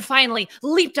run, and finally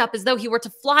leaped up as though he were to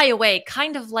fly away,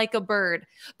 kind of like a bird.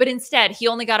 But instead, he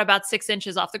only got about 6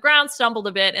 inches off the ground, stumbled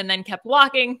a bit, and then kept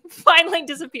walking, finally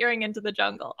disappearing into the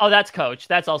jungle. Oh, that's Coach.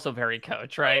 That's also very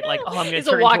Coach, right? Like, oh, I'm going to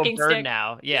turn into a bird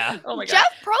now. Yeah. Oh my God.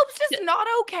 Jeff Probst is not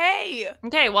okay.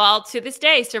 Okay, well, to this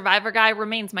day, Survivor Guy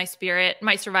remains my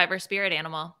Survivor spirit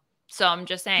animal. So I'm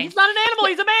just saying. He's not an animal.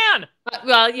 He's a man.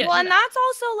 Well, yeah. Well, and that's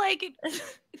also like,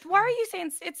 why are you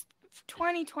saying it's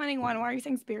 2021? Why are you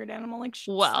saying spirit animal? Like,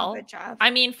 stop it, Jeff.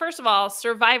 I mean, first of all,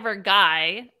 Survivor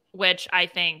Guy, which I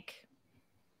think.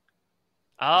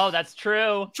 Oh, that's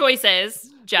true.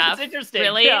 Choices, Jeff. That's interesting.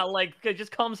 Really? Yeah, like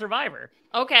just call him Survivor.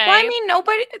 Okay. Well, I mean,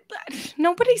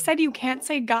 nobody said you can't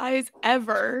say guys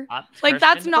ever. Like, Kirsten,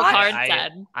 that's not.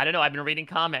 said. I don't know. I've been reading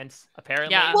comments.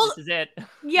 Apparently, Well, this is it.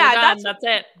 Yeah, that's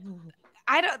it.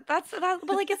 I don't. But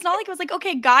like, it's not like it was like,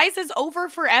 okay, guys is over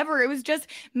forever. It was just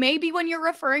maybe when you're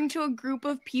referring to a group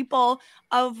of people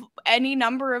of any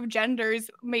number of genders,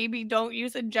 maybe don't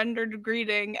use a gendered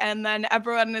greeting, and then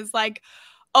everyone is like,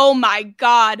 oh my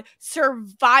God,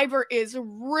 Survivor is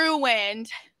ruined.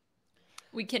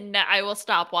 I will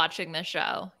stop watching this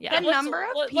show. Yeah. The number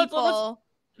of people.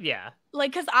 Yeah.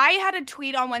 Like, because I had a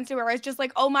tweet on Wednesday where I was just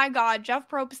like, oh my God, Jeff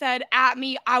Probst said, at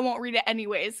me, I won't read it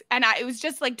anyways. And it was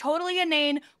just like totally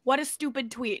inane. What a stupid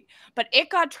tweet. But it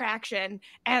got traction.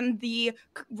 And the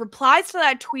replies to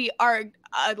that tweet are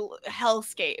a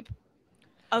hellscape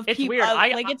of It's people.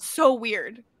 weird. It's so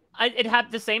weird. It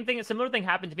had the same thing. A similar thing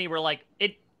happened to me where like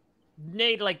it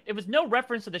was no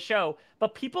reference to the show,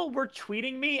 but people were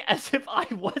tweeting me as if I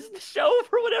was the show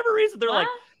for whatever reason. They're like,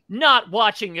 not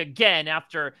watching again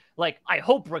after like, I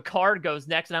hope Ricard goes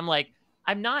next. And I'm like,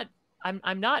 I'm not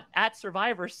at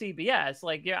Survivor CBS.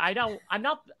 Like, yeah, I am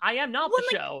not the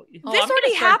show. This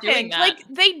already happened. Like,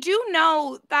 they do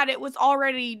know that it was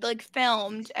already like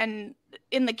filmed and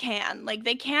in the can. Like,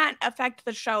 they can't affect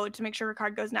the show to make sure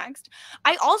Ricard goes next.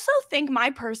 I also think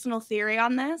my personal theory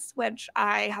on this, which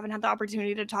I haven't had the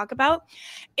opportunity to talk about,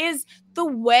 is the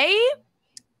way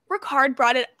Ricard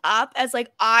brought it up as like,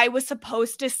 I was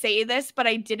supposed to say this, but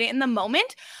I didn't in the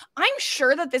moment. I'm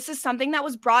sure that this is something that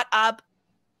was brought up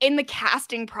in the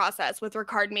casting process with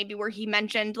Ricard, maybe where he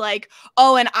mentioned like,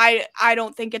 oh, and I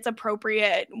don't think it's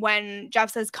appropriate when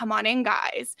Jeff says, come on in,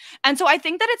 guys. And so I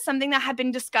think that it's something that had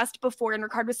been discussed before, and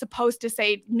Ricard was supposed to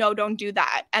say, no, don't do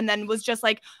that. And then was just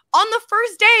like, on the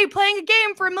first day playing a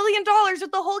game for $1 million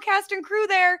with the whole cast and crew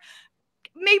there,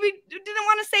 maybe didn't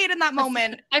want to say it in that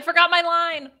moment. I forgot my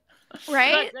line.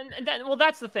 Right? Well,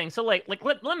 that's the thing. So like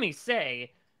let me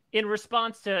say, in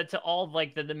response to all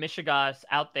like the Michigas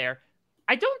out there,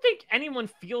 I don't think anyone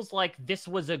feels like this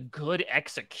was a good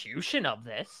execution of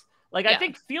this. Like, I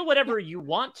think feel whatever you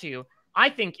want to. I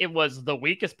think it was the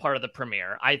weakest part of the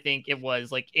premiere. I think it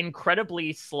was like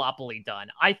incredibly sloppily done.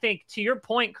 I think, to your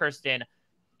point, Kirsten,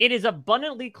 it is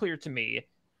abundantly clear to me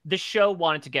the show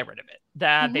wanted to get rid of it.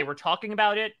 That they were talking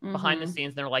about it behind the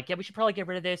scenes. They're like, yeah, we should probably get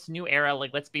rid of this new era.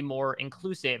 Like, let's be more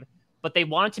inclusive. But they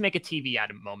wanted to make a TV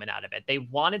moment out of it. They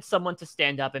wanted someone to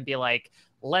stand up and be like,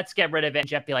 let's get rid of it. And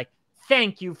Jeff be like,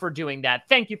 thank you for doing that.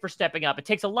 Thank you for stepping up. It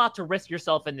takes a lot to risk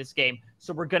yourself in this game.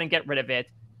 So we're going to get rid of it.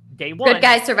 Day one. Good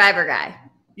guy, Survivor Guy.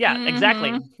 Yeah,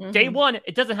 exactly. Day one,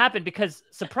 it doesn't happen because,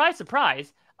 surprise,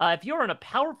 surprise, if you're in a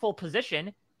powerful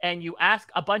position and you ask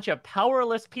a bunch of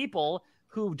powerless people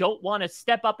who don't want to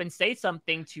step up and say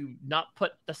something to not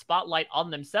put the spotlight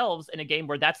on themselves in a game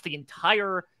where that's the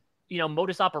entire,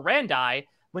 modus operandi,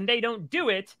 when they don't do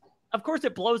it, of course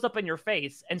it blows up in your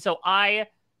face. And so I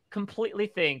completely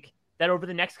think that over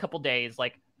the next couple days,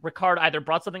 like, Ricard either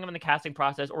brought something up in the casting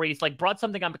process or he's like brought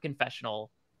something up a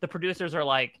confessional. The producers are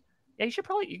like, yeah, you should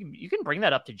probably, you can bring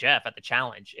that up to Jeff at the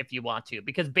challenge if you want to,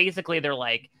 because basically they're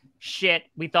like, shit,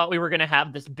 we thought we were going to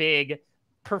have this big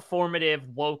performative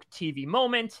woke TV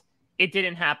moment. It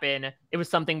didn't happen. It was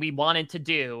something we wanted to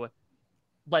do.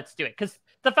 Let's do it. Because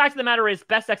the fact of the matter is,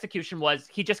 best execution was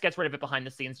he just gets rid of it behind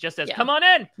the scenes, just says, "Come on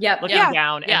in," looking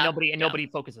down, and nobody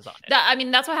focuses on it. I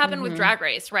mean, that's what happened with Drag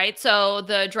Race, right? So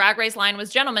the Drag Race line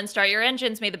was, "Gentlemen, start your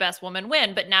engines, may the best woman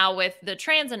win." But now with the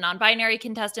trans and non-binary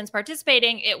contestants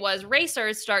participating, it was,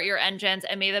 "Racers, start your engines,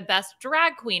 and may the best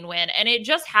drag queen win." And it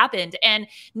just happened, and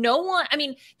no one. I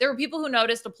mean, there were people who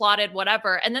noticed, applauded,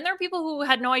 whatever, and then there were people who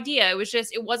had no idea.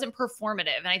 It wasn't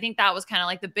performative, and I think that was kind of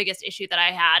like the biggest issue that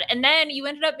I had. And then you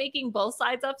ended up making both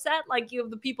sides upset. Like, you have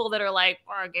the people that are like,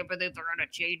 "Oh, okay, but they're gonna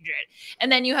change it,"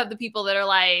 and then you have the people that are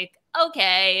like,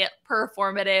 "Okay,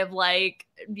 performative, like,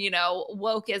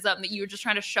 wokeism, that you're just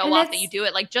trying to show off that you do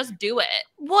it. Like, just do it."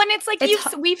 Well, and it's like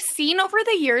we've seen over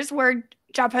the years where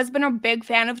Jeff has been a big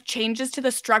fan of changes to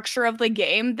the structure of the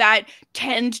game that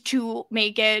tend to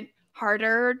make it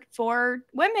harder for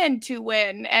women to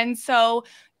win. And so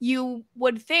you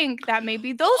would think that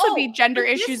maybe those would be gender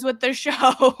issues with the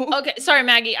show. Okay, sorry,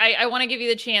 Maggie. I want to give you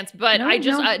the chance, but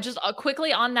just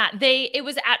quickly on that. It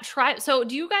was at Tribe. So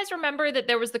do you guys remember that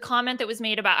there was the comment that was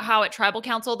made about how at Tribal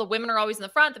Council, the women are always in the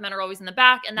front, the men are always in the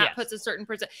back, and that puts a certain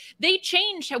person. They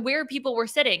changed where people were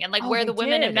sitting and like where the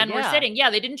women and men were sitting. Yeah,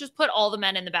 they didn't just put all the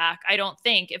men in the back. I don't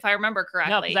think, if I remember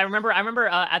correctly. No, because I remember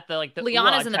at the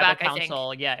Liana's in the back. Council,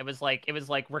 I think. Yeah, it was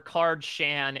like Ricard,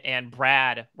 Shan, and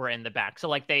Brad were in the back. So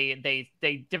like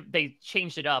they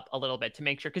changed it up a little bit to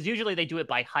make sure, because usually they do it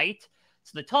by height.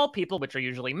 So the tall people, which are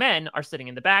usually men, are sitting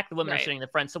in the back. The women are sitting in the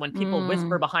front. So when people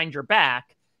whisper behind your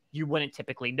back, you wouldn't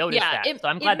typically notice that. So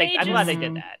I'm glad they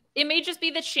did that. It may just be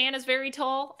that Shan is very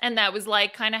tall, and that was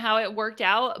like kind of how it worked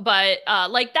out. But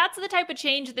like, that's the type of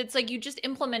change that's like, you just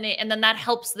implement it, and then that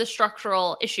helps the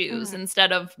structural issues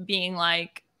instead of being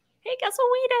like, "Hey, guess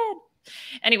what we did?"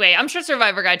 Anyway, I'm sure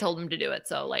Survivor Guy told him to do it.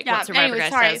 So like, what Survivor Guy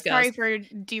says goes. Sorry for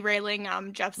derailing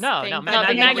Jeff's thing. No,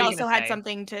 Maggie also had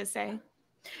something to say.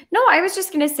 No, I was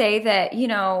just going to say that,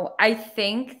 I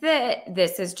think that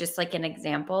this is just like an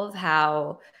example of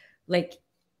how, like,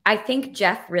 I think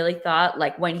Jeff really thought,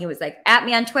 like, when he was like, "At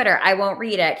me on Twitter, I won't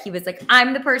read it." He was like,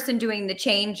 "I'm the person doing the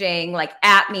changing, like,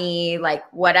 at me, like,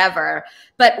 whatever."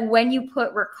 But when you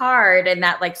put Ricard in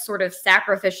that, like, sort of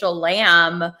sacrificial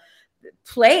lamb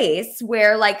place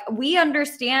where, like, we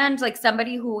understand, like,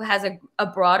 somebody who has a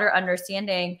broader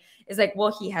understanding is like,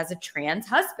 well, he has a trans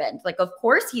husband. Like, of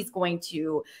course he's going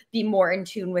to be more in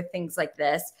tune with things like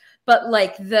this. But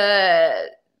like the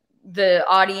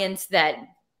audience that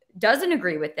doesn't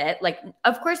agree with it, like,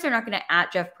 of course they're not going to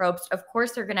at Jeff Probst. Of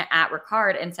course they're going to at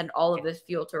Ricard and send all of this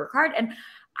fuel to Ricard. And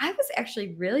I was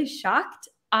actually really shocked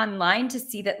online to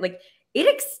see that, like, it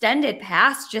extended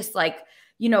past just like,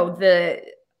 the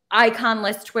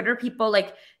icon-less Twitter people,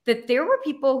 like, that there were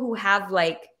people who have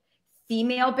like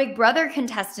female Big Brother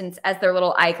contestants as their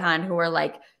little icon who were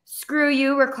like, "Screw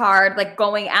you, Ricard," like,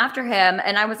 going after him.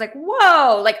 And I was like,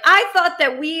 whoa, like, I thought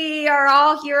that we are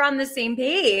all here on the same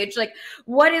page. Like,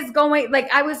 what is going, like,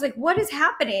 I was like, what is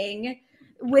happening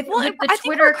with the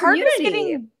Twitter community?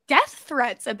 Getting death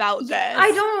threats about this.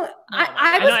 I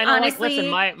was honestly,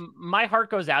 like, listen, my heart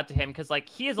goes out to him, because like,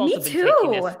 he has also been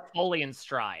taking this fully in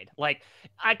stride. Like,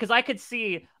 because I could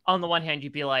see on the one hand,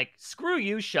 you'd be like, "Screw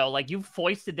you, show. Like, you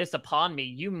foisted this upon me.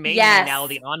 You made me now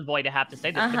the envoy to have to say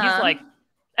this." But he's like,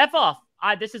 "F off.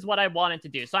 This is what I wanted to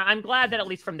do." So I'm glad that, at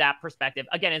least from that perspective,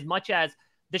 again, as much as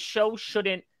the show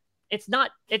shouldn't, it's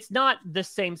not the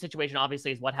same situation,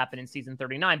 obviously, as what happened in season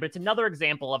 39, but it's another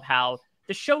example of how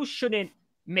the show shouldn't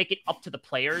make it up to the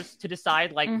players to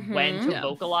decide, like, when to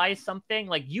vocalize something.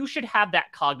 Like, you should have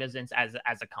that cognizance as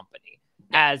a company,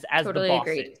 as totally the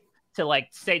bosses, to like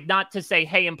say, not to say,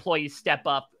 "Hey, employees, step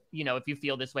up, if you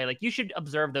feel this way." Like, you should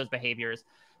observe those behaviors.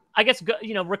 I guess,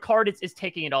 Ricard is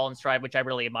taking it all in stride, which I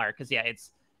really admire, because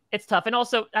it's tough. And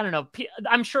also, I don't know,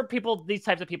 I'm sure these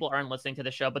types of people aren't listening to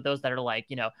the show, but those that are like,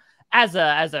 as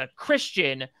a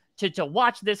Christian, to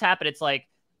watch this happen, it's like,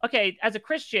 okay, as a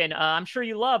Christian, I'm sure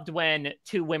you loved when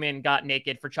two women got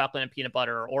naked for chocolate and peanut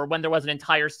butter, or when there was an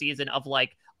entire season of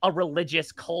like a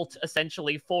religious cult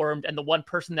essentially formed, and the one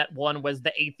person that won was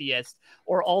the atheist,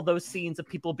 or all those scenes of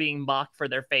people being mocked for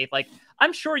their faith. Like,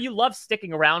 I'm sure you love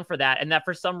sticking around for that, and that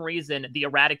for some reason, the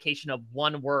eradication of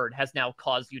one word has now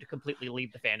caused you to completely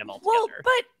leave the fandom altogether.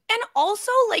 Well, and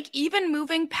also, like, even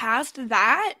moving past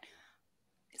that,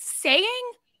 saying,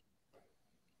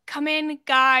 "Come in,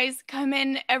 guys, come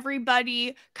in,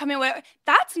 everybody, come in,"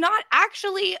 that's not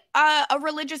actually a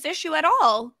religious issue at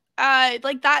all.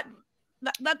 Like,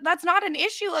 that's not an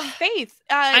issue of faith.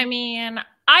 I mean,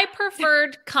 I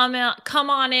preferred "come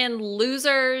on in,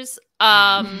 losers."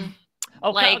 Kyle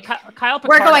Picard,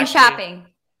 we're going shopping.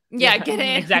 Yeah, get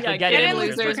in. Exactly. Yeah, get in,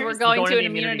 losers. We're going to an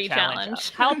immunity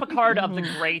challenge. Kyle Picard of the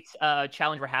great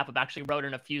Challenge RHAP actually wrote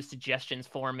in a few suggestions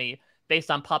for me based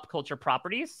on pop culture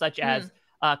properties, such as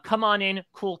come on in,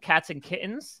 cool cats and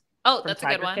kittens. Oh, that's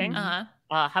Tiger a good one. King. How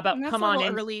about come on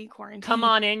in, early quarantine. Come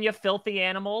on in, you filthy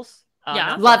animals.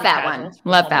 Love that one.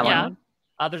 Love that one.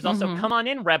 There's also Come On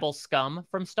In, Rebel Scum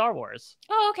from Star Wars.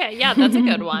 Oh, okay. Yeah, that's a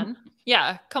good one.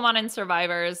 Yeah, come on in,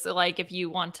 survivors. Like, if you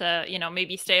want to,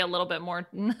 maybe stay a little bit more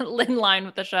in line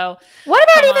with the show. What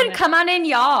about come on in,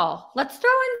 y'all? Let's throw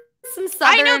in some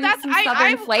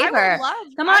southern flavor.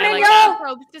 Come on in,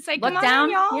 y'all. To say, Look come down,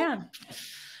 on, y'all. yeah.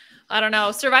 I don't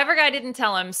know. Survivor Guy didn't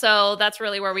tell him, so that's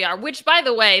really where we are. Which, by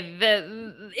the way,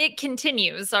 it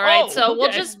continues. All right, so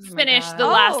we'll just finish the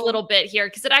last little bit here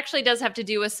because it actually does have to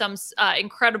do with some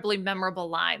incredibly memorable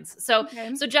lines. So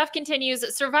Jeff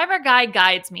continues. Survivor Guy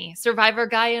guides me. Survivor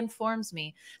Guy informs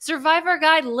me. Survivor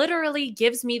Guy literally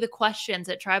gives me the questions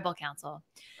at Tribal Council.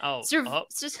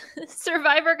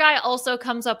 Survivor Guy also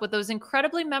comes up with those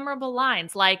incredibly memorable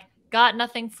lines like "Got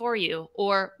nothing for you"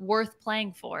 or "Worth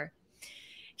playing for."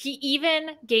 He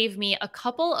even gave me a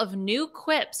couple of new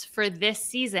quips for this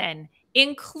season,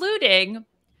 including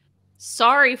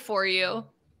 "Sorry for you."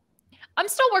 I'm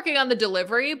still working on the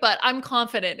delivery, but I'm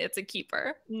confident it's a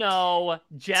keeper. No,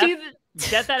 Jeff,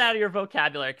 get that out of your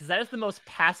vocabulary because that is the most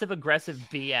passive-aggressive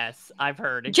BS I've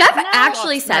heard. Jeff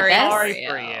actually said this. Sorry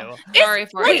for you. Sorry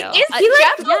for you. Is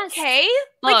Jeff okay?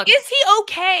 Look, is he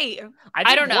okay?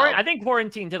 I don't know. I think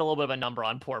quarantine did a little bit of a number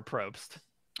on poor Probst.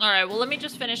 All right, well, let me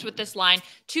just finish with this line.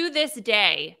 To this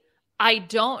day, I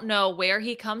don't know where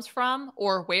he comes from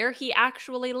or where he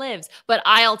actually lives, but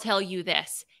I'll tell you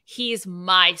this. He's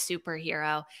my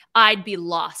superhero. I'd be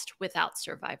lost without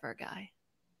Survivor Guy.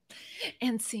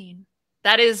 And scene.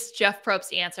 That is Jeff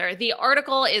Probst's answer. The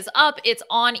article is up. It's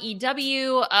on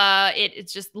EW.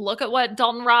 It's just look at what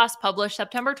Dalton Ross published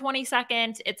September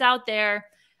 22nd. It's out there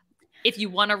if you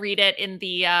want to read it in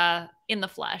the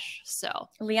flesh. So,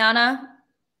 Liana,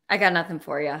 I got nothing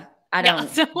for you. I don't.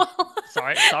 Sorry for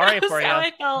you. That's how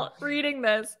I felt reading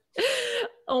this.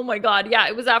 Oh my God. Yeah.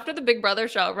 It was after the Big Brother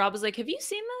show. Rob was like, have you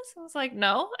seen this? I was like,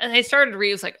 no. And I started to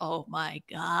read. I was like, oh my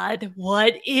God,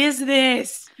 what is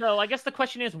this? So I guess the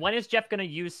question is, when is Jeff going to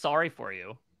use "Sorry for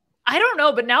you"? I don't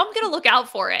know, but now I'm going to look out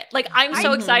for it. Like, I'm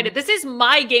so excited. This is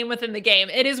my game within the game.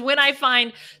 It is when I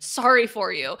find "Sorry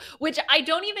for you," which I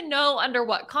don't even know under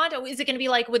what context. Is it going to be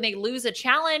like when they lose a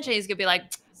challenge and he's going to be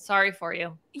like, "Sorry for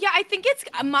you"? Yeah, I think it's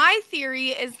my theory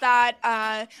is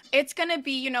that it's gonna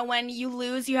be when you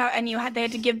lose they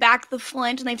had to give back the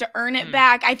flint and they have to earn it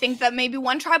back. I think that maybe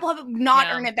one tribe will have not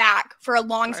earn it back for a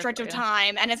long stretch of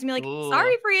time, and it's gonna be like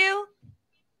sorry for you.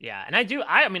 Yeah, and I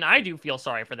do feel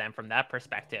sorry for them from that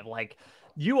perspective. Like,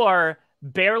 you are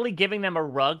barely giving them a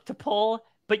rug to pull,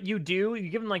 but you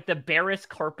give them like the barest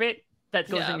carpet that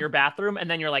goes in your bathroom,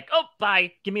 and then you're like, oh,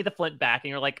 bye, give me the flint back, and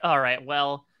you're like, all right,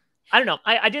 well. I don't know.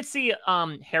 I did see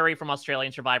Harry from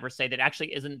Australian Survivor say that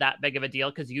actually isn't that big of a deal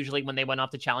because usually when they went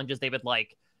off to challenges, they would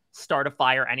like start a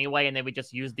fire anyway, and they would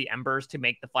just use the embers to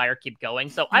make the fire keep going.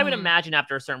 So I would imagine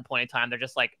after a certain point in time, they're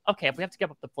just like, okay, if we have to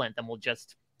give up the flint, then we'll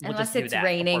just unless it's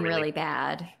raining really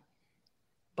bad.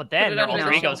 But then their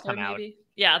alter egos come out.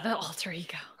 Yeah, the alter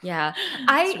ego. Yeah.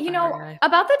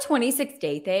 About the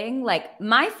 26-day thing, like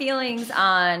my feelings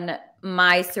on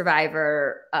my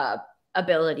Survivor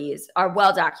abilities are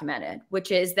well documented,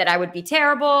 which is that I would be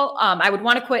terrible. I would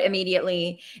want to quit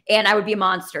immediately, and I would be a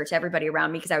monster to everybody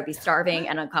around me because I would be starving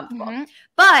and uncomfortable.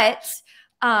 But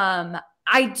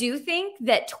I do think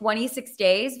that 26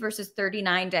 days versus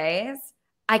 39 days,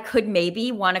 I could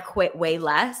maybe want to quit way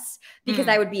less because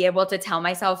I would be able to tell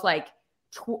myself like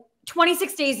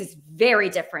 26 days is very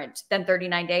different than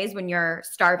 39 days when you're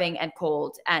starving and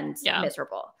cold and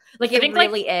miserable. Like it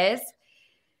really is.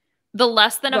 The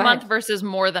less than a month versus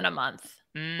more than a month.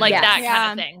 Like that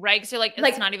kind of thing, right? So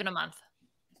it's not even a month.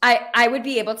 I would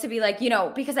be able to be like,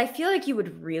 because I feel like you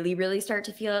would really, really start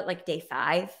to feel it like day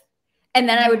 5. And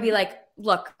then I would be like,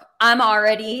 look,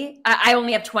 I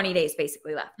only have 20 days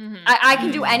basically left. I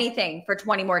can do anything for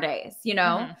 20 more days,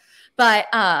 But,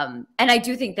 and I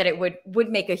do think that it would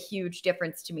make a huge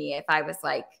difference to me if I was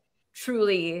like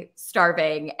truly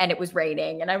starving and it was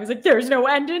raining and I was like, there's no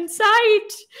end in sight,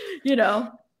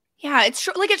 Yeah, it's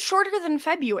shorter than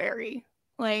February.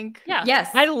 Yes.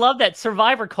 I love that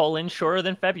Survivor : shorter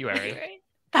than February.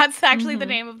 That's actually the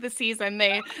name of the season.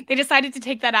 They decided to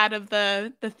take that out of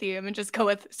the theme and just go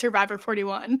with Survivor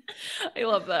 41. I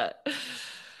love that.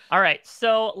 All right,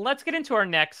 so let's get into our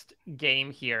next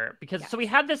game here so we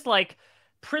have this like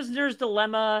prisoner's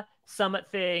dilemma,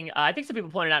 something. I think some people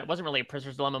pointed out it wasn't really a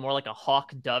prisoner's dilemma, more like a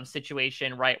hawk-dove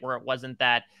situation, right? Where it wasn't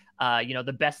that,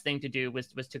 the best thing to do was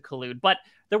to collude. But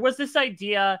there was this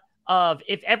idea of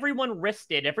if everyone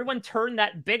risked it, everyone turned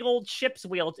that big old ship's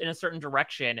wheel in a certain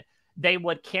direction, they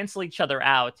would cancel each other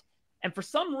out. And for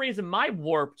some reason, my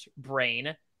warped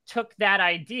brain took that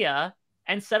idea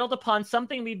and settled upon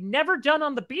something we've never done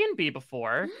on the B&B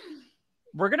before.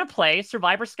 We're going to play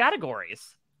Survivor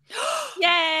categories.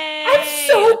 Yay! I'm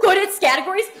so good at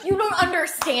categories. You don't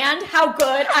understand how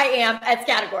good I am at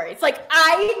categories. Like,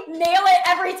 I nail it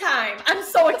every time. I'm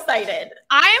so excited.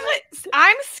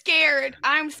 I'm scared.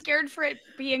 I'm scared for it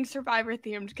being Survivor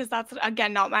themed because that's,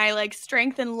 again, not my like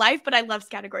strength in life, but I love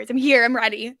categories. I'm here. I'm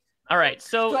ready. All right.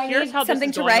 So here's how this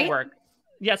is going to work.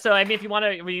 Yeah, so I mean, if you want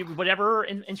to, whatever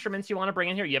instruments you want to bring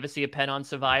in here, you obviously a pen on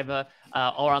Survivor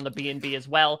or on the B&B as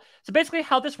well. So basically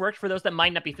how this works for those that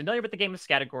might not be familiar with the game of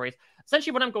categories,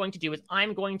 essentially what I'm going to do is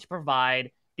I'm going to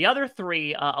provide the other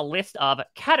three a list of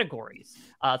categories,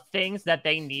 things that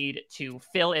they need to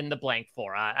fill in the blank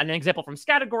for. An example from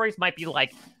categories might be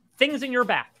like things in your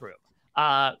bathroom,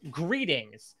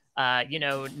 greetings,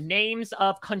 names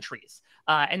of countries.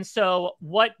 And so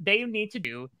what they need to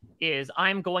do is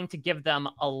I'm going to give them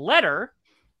a letter,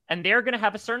 and they're going to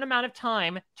have a certain amount of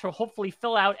time to hopefully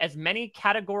fill out as many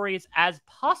categories as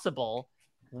possible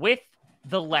with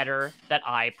the letter that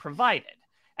I provided.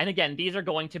 And again, these are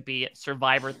going to be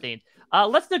Survivor themed.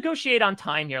 Let's negotiate on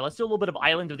time here. Let's do a little bit of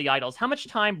Island of the Idols. How much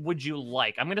time would you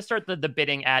like? I'm going to start the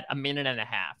bidding at 1.5 minutes.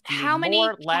 How many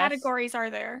categories are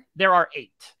there? There are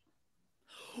 8.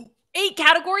 8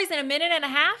 categories in 1.5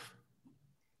 minutes?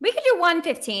 We could do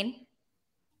 1:15.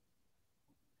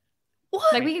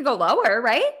 What? Like we could go lower,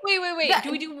 right? Wait.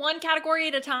 Do we do one category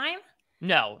at a time?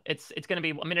 No, it's going to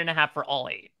be 1.5 minutes for all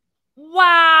 8.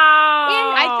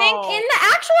 Wow. I think in the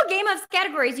actual game of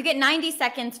categories, you get 90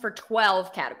 seconds for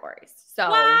 12 categories. So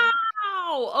wow.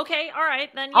 Okay. All right.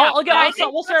 Then yeah.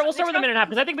 We'll start with 1.5 minutes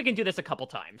because I think we can do this a couple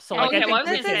times. So okay, I was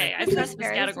going to say I trust this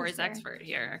categories expert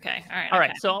here. Okay. All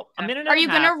right. So 1.5 minutes. Are you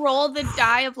going to roll the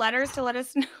die of letters to let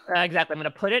us know? Exactly. I'm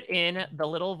going to put it in the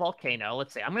little volcano.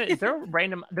 Let's see. There's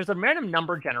a random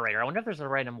number generator. I wonder if there's a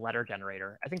random letter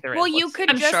generator. I think there is. Well, you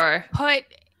could just put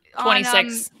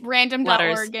 26 on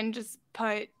random.org and just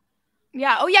put,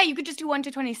 you could just do 1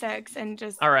 to 26 and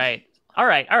just. All right.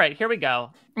 Here we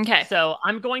go. Okay. So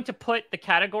I'm going to put the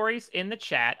categories in the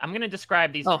chat. I'm going to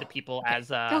describe these to the people as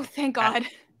thank God.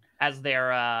 As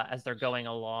they're going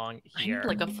along here. I need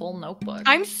like a full notebook.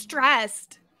 I'm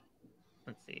stressed.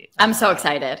 Let's see. I'm so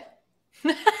excited.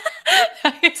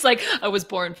 It's like I was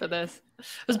born for this. I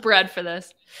was bred for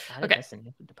this. Okay. Listen,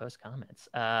 you have to post comments.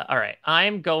 All right.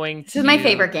 I'm going to. This is my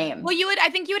favorite game. Well, I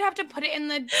think you would have to put it in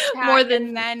the chat more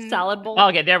than salad bowl.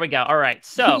 Okay, there we go. All right.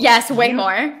 So yes, way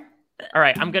more. All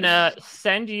right, I'm going to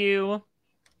send you...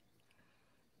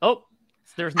 Oh,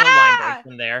 there's no line breaks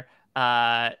in there.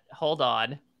 Hold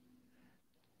on.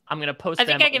 I'm going to post them...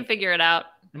 I think I can figure it out.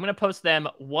 I'm going to post them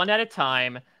one at a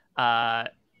time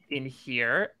in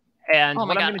here. And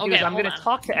what I'm going to do is I'm going to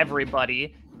talk to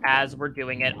everybody as we're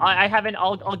doing it.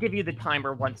 I'll give you the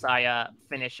timer once I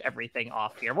finish everything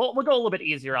off here. We'll go a little bit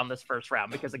easier on this first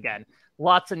round because, again,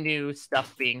 lots of new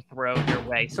stuff being thrown your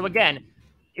way. So, again...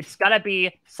 It's got to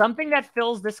be something that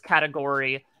fills this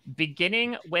category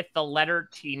beginning with the letter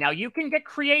T. Now, you can get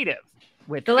creative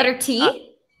with the letter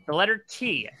T? The letter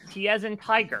T. T as in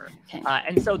tiger. Okay.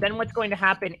 And so then what's going to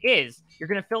happen is you're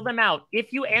going to fill them out.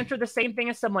 If you answer the same thing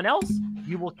as someone else,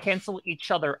 you will cancel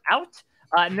each other out.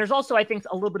 And there's also, I think,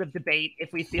 a little bit of debate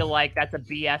if we feel like that's a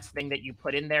BS thing that you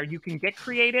put in there. You can get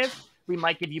creative. We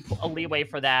might give you a leeway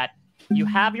for that. You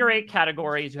have your 8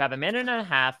 categories. You have 1.5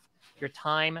 minutes. Your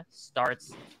time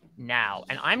starts now.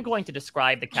 And I'm going to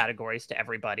describe the categories to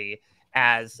everybody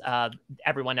as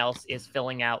everyone else is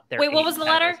filling out their Wait, what was the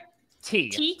letter? T.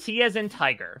 T as in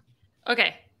tiger.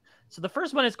 Okay. So the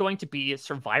first one is going to be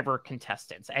Survivor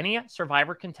contestants. Any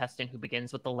Survivor contestant who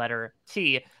begins with the letter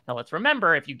T. Now let's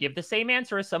remember, if you give the same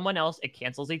answer as someone else, it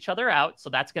cancels each other out. So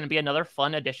that's going to be another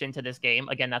fun addition to this game.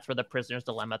 Again, that's where the prisoner's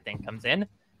dilemma thing comes in.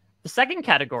 The second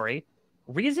category,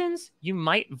 reasons you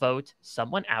might vote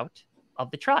someone out of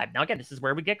the tribe. Now, again, this is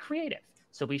where we get creative.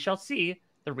 So we shall see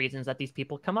the reasons that these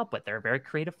people come up with. They're very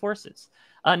creative forces.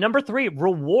 Number 3,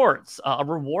 rewards. A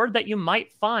reward that you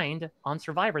might find on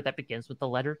Survivor that begins with the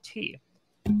letter T.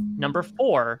 Number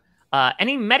 4,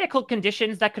 any medical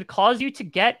conditions that could cause you to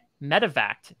get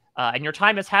medevaced. And your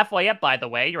time is halfway up, by the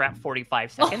way. You're at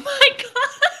 45 seconds. Oh my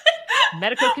God.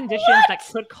 Medical conditions that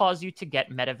could cause you to get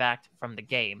medevaced from the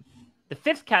game. The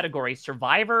 5th category,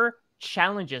 Survivor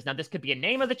challenges. Now, this could be a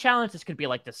name of the challenge. This could be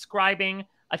like describing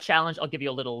a challenge, I'll give you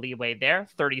a little leeway there,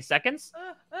 30 seconds.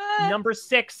 Number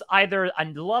 6, either a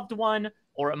loved one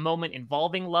or a moment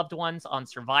involving loved ones on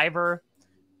Survivor.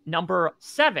 Number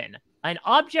 7, an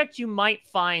object you might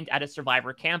find at a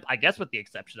Survivor camp, I guess with the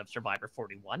exception of Survivor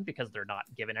 41, because they're not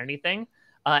given anything.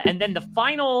 And then the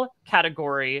final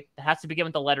category that has to begin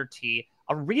with the letter T,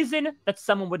 a reason that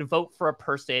someone would vote for a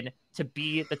person to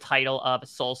be the title of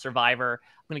Sole Survivor.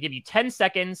 I'm going to give you 10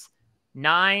 seconds.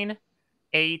 9,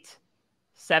 8,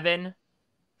 7,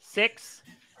 6,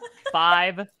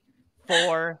 5,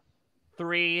 4,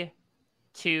 3,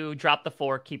 2, drop the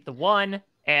 4, keep the 1,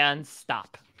 and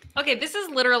stop. Okay, this is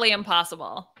literally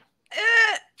impossible.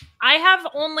 I have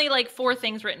only like 4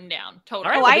 things written down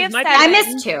total. All right, I have 7. I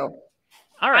missed 2.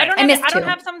 All right. I missed don't 2.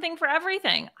 have something for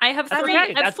everything. I have That's 3.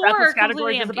 okay. That's 4 what are category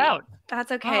completely is empty. about.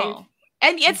 That's okay. Oh.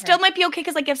 And it still might be okay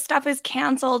because like if stuff is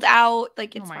canceled out,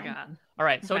 like it's Oh my fine. god. All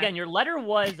right. So Okay. again, your letter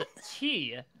was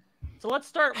T. So let's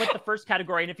start with the first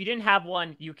category. And if you didn't have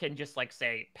one, you can just like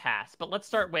say pass. But let's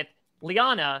start with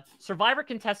Liana, Survivor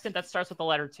contestant that starts with the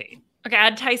letter T. Okay, I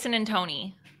had Tyson and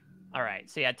Tony. All right.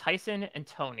 So you had Tyson and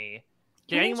Tony.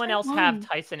 Did Yeah, anyone that's else right. have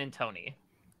Tyson and Tony?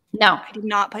 No. I did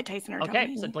not put Tyson or Okay.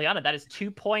 Tony. So Liana, that is 2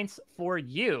 points for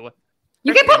you.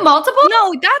 You can put multiple?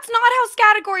 No, that's not how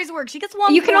categories work. She gets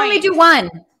 1 You can only do 1.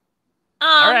 Oh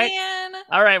All right. man.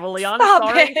 All right. Well, Liana, Stop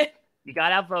sorry. it. You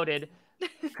got outvoted.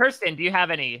 Kirsten, do you have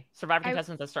any Survivor I-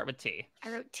 contestants that start with T?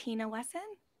 I wrote Tina Wesson.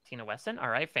 Tina Wesson. All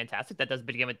right. Fantastic. That does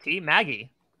begin with T.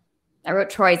 Maggie. I wrote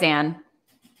Troyzan.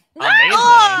 Amazing.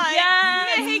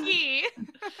 Yes. Maggie.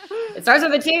 It starts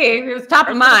with a T. It was top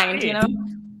of mind, you know?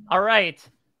 All right.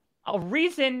 A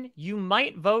reason you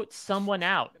might vote someone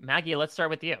out. Maggie, let's start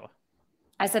with you.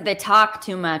 I said they talk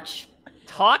too much.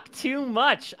 Talk too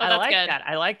much. Oh, I that's like good. that.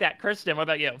 I like that. Kirsten, what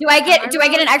about you? Do I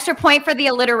get an extra point for the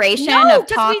alliteration No, of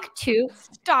 'cause talk too?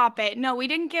 Stop it. No, we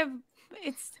didn't give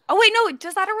it's oh wait, no,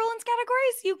 does that a rule in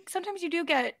categories? Sometimes you do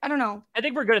get I don't know. I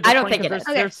think we're good at this I don't point think it because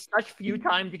is. there's such few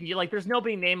times you can like there's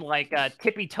nobody named like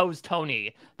Tippy Toes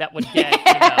Tony that would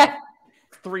get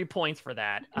 3 points for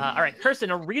that. All right,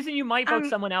 Kirsten, a reason you might vote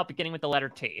someone out beginning with the letter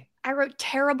T. I wrote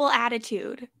terrible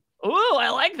attitude. Ooh, I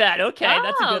like that. Okay,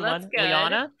 that's a Oh, good that's one. good.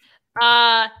 Liana?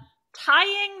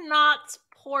 Tying knots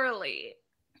poorly.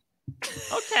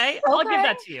 Okay, I'll give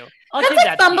that to you. I'll That's give like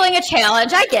that to you. fumbling a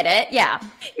challenge. I get it. Yeah.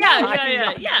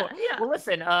 Yeah. Well,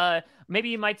 listen, maybe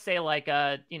you might say like,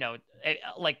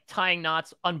 like tying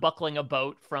knots, unbuckling a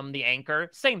boat from the anchor.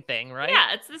 Same thing, right?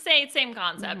 Yeah, it's the same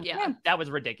concept. Yeah. That was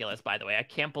ridiculous, by the way. I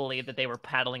can't believe that they were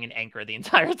paddling an anchor the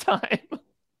entire time.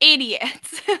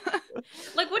 Idiots.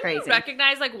 Like, wouldn't Crazy. you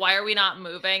recognize like why are we not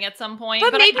moving at some point?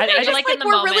 But maybe I they're feel just like like in the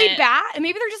we're really moment- bad. And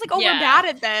maybe they're just like, oh, Yeah. we're bad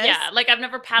at this. Yeah, like I've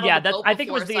never paddled Yeah, a boat I think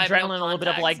it was before, the so I have no adrenaline a little bit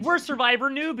of like, context. we're Survivor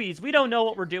newbies. We don't know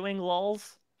what we're doing,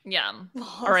 lulz. Yeah.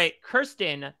 All right,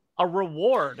 Kirsten, a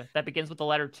reward that begins with the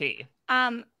letter T.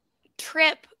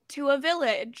 Trip to a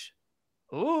village.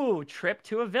 Ooh, trip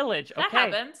to a village. That Okay.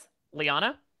 happens.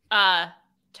 Liana?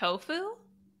 Tofu?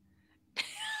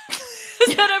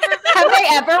 Has that ever been? Have they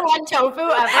ever won tofu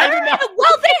ever?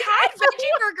 Well, they had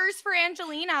veggie burgers for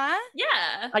Angelina.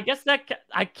 Yeah. I guess that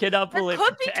I cannot believe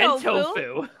could be and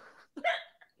tofu.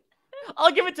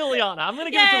 I'll give it to Liana. I'm going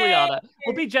to give it to Yay. Liana.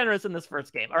 We'll be generous in this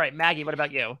first game. All right, Maggie, what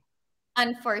about you?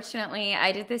 Unfortunately,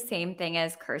 I did the same thing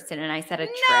as Kirsten and I said a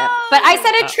No. trip. But I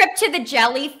said a trip to the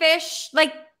jellyfish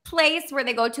like place where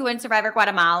they go to in Survivor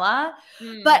Guatemala.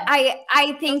 Hmm. But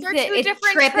I think Those are that two it's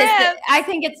different trip trips. I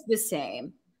think it's the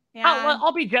same.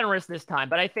 I'll be generous this time,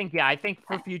 but I think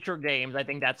for future games, I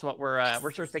think that's what we're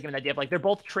sort of thinking an idea of like they're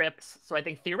both trips, so I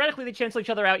think theoretically they cancel each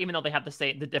other out, even though they have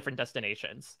the different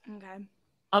destinations. Okay.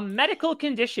 A medical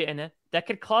condition that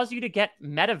could cause you to get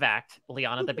medevaced,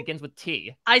 Liana, that begins with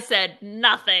T. I said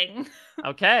nothing.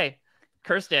 Okay,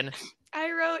 Kirsten.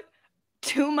 I wrote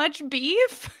too much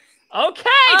beef. Okay,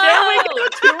 there we go.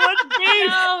 Too much beef.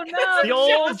 No. The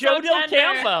old So Joe Del tender.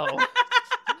 Campo.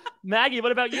 Maggie,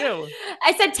 what about you?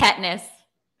 I said tetanus.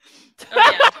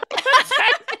 Oh,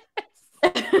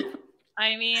 yeah.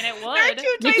 I mean, it There are would. two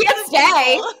You types can't of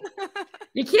stay. people.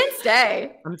 You can't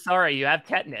stay. I'm sorry, you have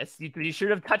tetanus. You should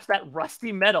have touched that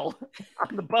rusty metal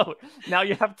on the boat. Now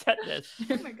you have tetanus.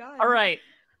 Oh my god. All right,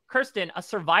 Kirsten, a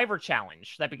Survivor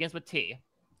challenge that begins with T.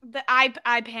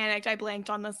 I panicked. I blanked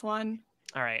on this one.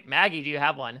 All right, Maggie, do you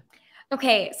have one?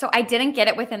 Okay, so I didn't get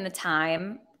it within the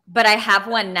time, but I have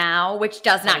one now, which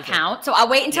does What not is it? count. So I'll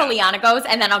wait until Yeah. Liana goes,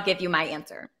 and then I'll give you my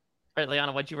answer. All right,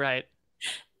 Liana, what'd you write?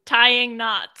 Tying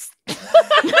knots. But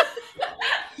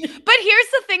But here's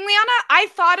the thing, Liana. I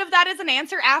thought of that as an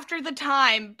answer after the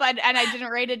time, and I didn't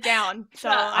write it down. So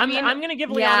I'm going to give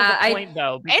Liana the point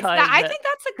though, because I think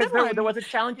that's a good one. There was a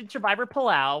challenge in Survivor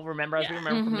Palau. Remember, as we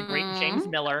remember from the great James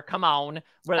Miller. Come on,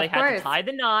 where they had to tie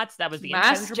the knots. That was the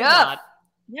impenetrable knot.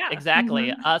 Yeah,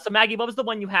 exactly. So Maggie, what was the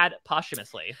one you had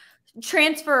posthumously?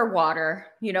 Transfer water.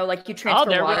 You know, like you transfer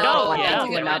there water we go. from one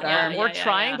thing to another. We're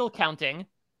triangle counting.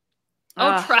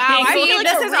 Triangle. I feel like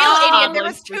this a is real idiot. There really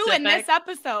was two in this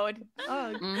episode.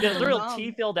 This is a real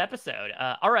tea-filled episode.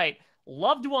 All right,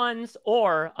 loved ones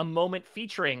or a moment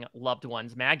featuring loved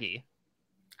ones. Maggie,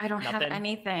 I don't have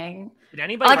anything. Did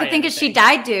anybody? All I could think is she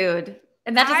died, dude,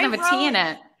 and that doesn't have a T in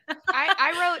it.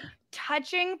 I wrote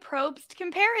touching Probst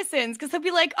comparisons because he'll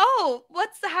be like, "Oh,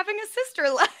 what's having a sister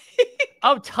like?"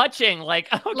 Oh, touching,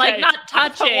 like okay. Like not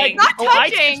touching, not touching. I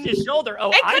touched his shoulder.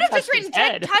 Oh, I could have just written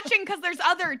touching because there's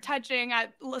other touching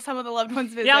at some of the loved ones'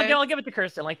 visits. Yeah, I'll give it to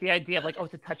Kirsten. Like the idea of like, oh,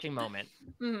 it's a touching moment.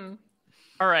 Mm-hmm.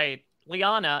 All right,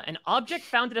 Liana, an object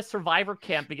found at a survivor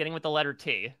camp beginning with the letter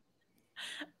T.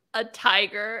 A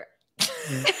tiger.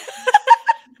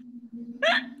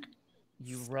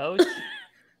 You wrote.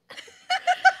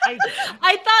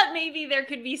 I thought maybe there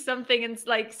could be something in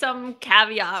like some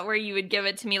caveat where you would give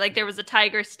it to me, like there was a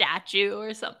tiger statue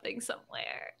or something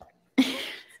somewhere.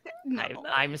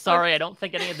 I'm sorry, I don't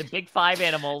think any of the big five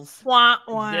animals exist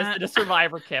at a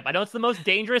survivor camp. I know it's the most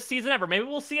dangerous season ever. Maybe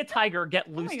we'll see a tiger get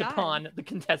loosed upon the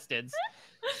contestants.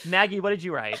 Maggie, what did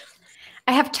you write?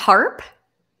 I have tarp.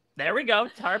 There we go.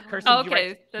 Tarp. Kirsten,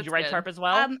 did you write tarp as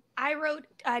well? I wrote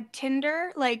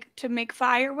Tinder, like to make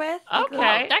fire with. Okay.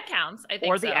 Like, that counts. I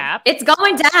think or the app. It's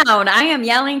going down. I am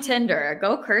yelling Tinder.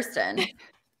 Go, Kirsten.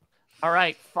 All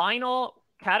right. Final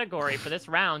category for this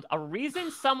round. A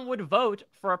reason some would vote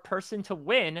for a person to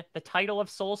win the title of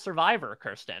sole survivor,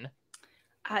 Kirsten.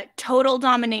 Total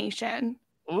domination.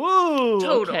 Ooh.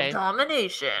 Total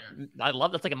domination. I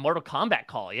love that's like a Mortal Kombat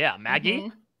call. Yeah. Maggie?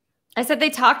 Mm-hmm. I said they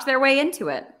talked their way into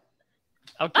it.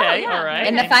 Okay, all right.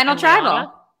 In the final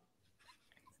tribal.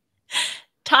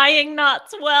 Tying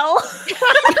knots well.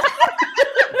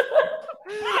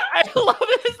 I love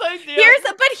this idea. Here's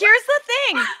the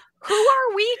thing. Who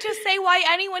are we to say why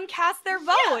anyone cast their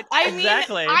vote? Yeah, I mean,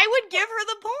 I would give her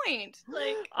the point.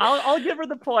 Like, I'll give her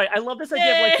the point. I love this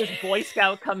idea of like this Boy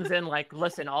Scout comes in like,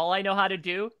 listen, all I know how to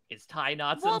do is tie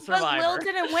knots and Survivor. But Lil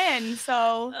didn't win,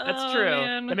 so that's true.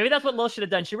 And maybe that's what Lil should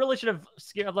have done. She really should have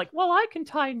scared like, well, I can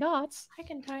tie knots. I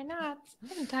can tie knots.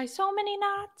 I can tie so many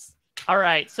knots. All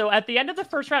right, so at the end of the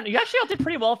first round, you actually all did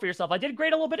pretty well for yourself. I did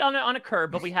grade a little bit on a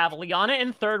curve, but we have Liana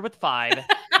in third with 5,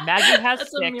 Maggie has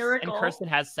 6, and Kirsten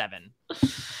has 7.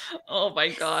 Oh my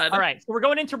god! All right, so we're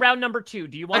going into round number 2.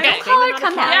 Do you want the same amount of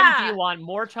time? Yeah. Do you want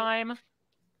more time?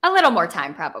 A little more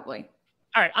time, probably.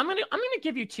 All right, I'm gonna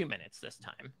give you 2 minutes this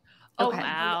time. Okay. Oh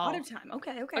wow! A lot of time.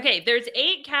 Okay. Okay, there's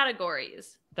 8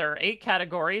 categories. There are 8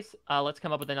 categories. Let's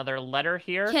come up with another letter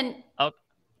here.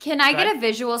 Can I get a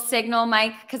visual signal,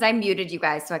 Mike? Because I muted you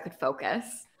guys so I could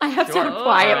focus. I have to be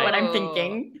quiet when I'm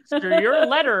thinking. So your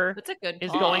letter That's a good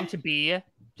is going to be,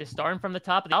 just starting from the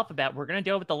top of the alphabet, we're going to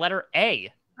go with the letter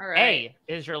A. All right. A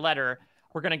is your letter.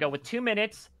 We're going to go with 2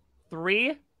 minutes,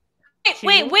 3, 2.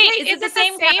 Wait. Is it the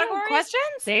same questions?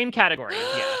 Same category,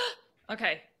 yeah.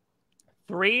 Okay.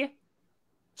 3,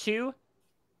 2,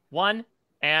 1,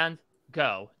 and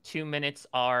go. 2 minutes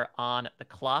are on the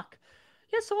clock.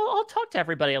 Yeah, so I'll talk to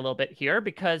everybody a little bit here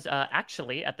because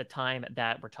actually at the time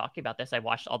that we're talking about this, I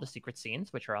watched all the secret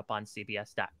scenes, which are up on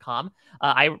CBS.com.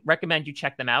 I recommend you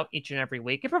check them out each and every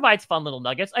week. It provides fun little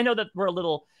nuggets. I know that we're a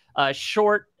little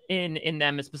short in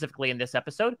them, specifically in this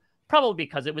episode, probably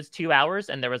because it was 2 hours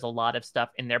and there was a lot of stuff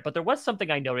in there. But there was something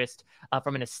I noticed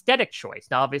from an aesthetic choice.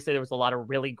 Now, obviously, there was a lot of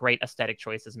really great aesthetic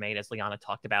choices made, as Liana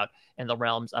talked about, in the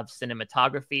realms of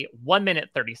cinematography. 1 minute,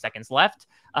 30 seconds left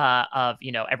of,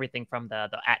 everything from the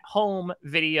at-home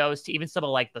videos to even some of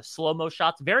like the slow-mo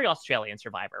shots. Very Australian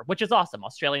Survivor, which is awesome.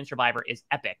 Australian Survivor is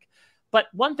epic. But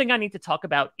one thing I need to talk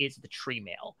about is the tree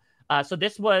mail. So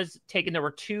this was taken. There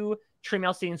were 2 tree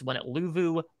mail scenes, one at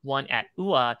Luvu, one at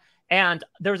Ua. And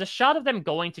there was a shot of them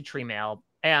going to tree mail,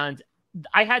 and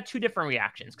I had 2 different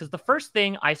reactions because the first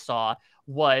thing I saw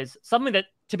was something that,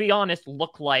 to be honest,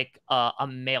 looked like a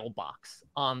mailbox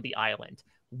on the island.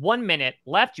 1 minute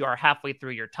left. You are halfway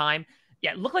through your time.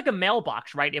 Yeah, it looked like a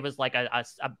mailbox, right? It was like a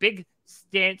big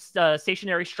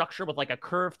stationary structure with like a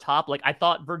curved top. Like I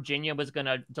thought Virginia was going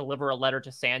to deliver a letter to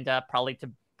Sanda, probably to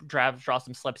draw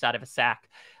some slips out of a sack.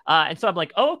 And so I'm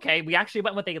like, oh, okay, we actually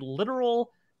went with a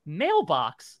literal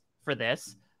mailbox for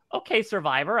this. Okay,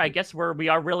 Survivor, I guess we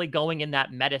are really going in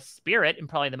that meta spirit and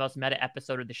probably the most meta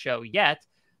episode of the show yet.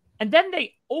 And then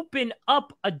they open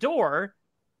up a door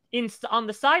on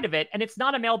the side of it, and it's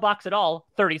not a mailbox at all.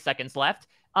 30 seconds left.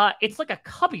 It's like a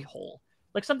cubby hole,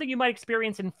 like something you might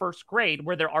experience in first grade,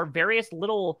 where there are various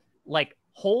little like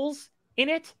holes in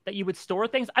it that you would store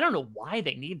things. I don't know why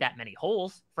they need that many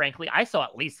holes. Frankly, I saw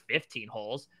at least 15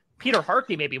 holes. Peter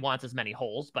Harkey maybe wants as many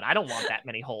holes, but I don't want that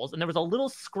many holes. And there was a little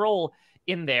scroll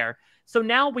in there. So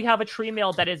now we have a tree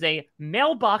mail that is a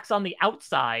mailbox on the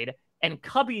outside and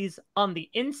cubbies on the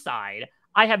inside.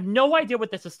 I have no idea what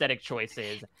this aesthetic choice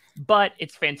is, but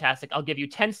it's fantastic. I'll give you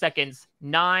 10 seconds.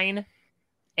 9,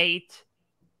 8,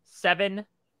 7,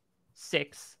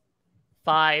 6,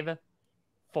 5,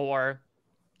 4,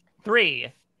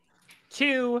 3,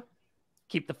 2,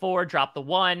 keep the 4, drop the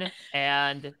 1,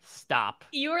 and stop.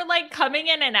 You were like coming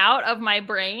in and out of my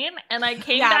brain, and I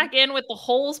came back in with the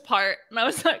holes part, and I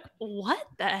was like, "What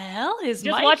the hell is?"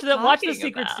 Just Mike watch the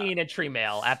secret about? scene at Tree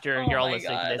Mail after you're all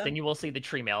listening to this, and you will see the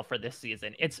Tree Mail for this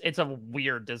season. It's a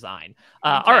weird design.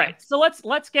 All right, so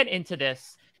let's get into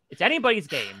this. It's anybody's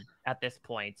game at this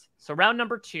point. So round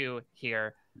number 2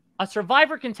 here, a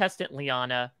Survivor contestant,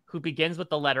 Liana, who begins with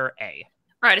the letter A.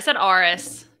 All right, I said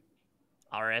Aris.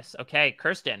 Aris. Okay,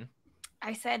 Kirsten.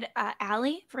 I said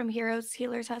Allie from Heroes,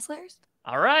 Healers, Hustlers.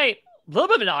 All right. A little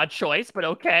bit of an odd choice, but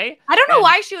okay. I don't know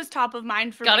why she was top of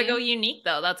mind for Gotta me. go unique,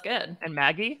 though. That's good. And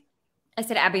Maggie? I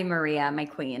said Abby Maria, my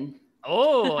queen.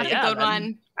 Oh, That's yeah. a good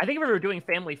one. I think if we were doing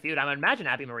Family Feud, I would imagine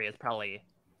Abby Maria is probably...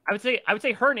 I would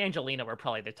say her and Angelina were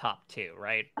probably the top 2,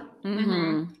 right?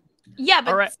 Mm-hmm. Yeah,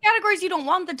 but All right. categories you don't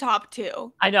want the top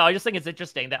 2. I know. I just think it's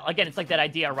interesting that, again, it's like that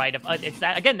idea, right? Of it's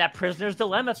that, again, that prisoner's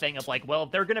dilemma thing of like, well,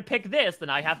 if they're going to pick this, then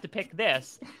I have to pick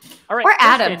this. All right. Or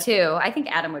Adam, Kirsten. too. I think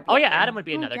Adam would be. Oh, yeah. Adam would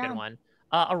be another yeah. good one.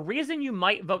 A reason you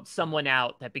might vote someone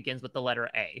out that begins with the letter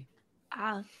A.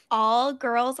 All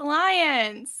Girls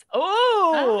Alliance.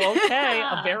 Oh, okay.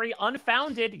 A very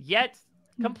unfounded yet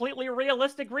completely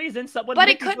realistic reason someone But might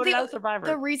it could voted be out of Survivor.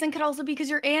 the reason could also be because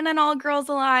you're in an All Girls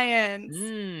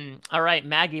Alliance. All right,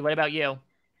 Maggie, what about you?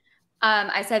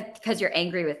 I said because you're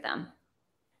angry with them.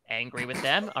 Angry with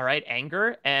them. All right,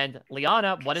 anger. And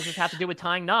Liana, what does this have to do with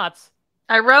tying knots?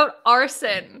 I wrote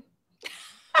arson.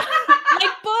 Like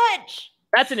Butch.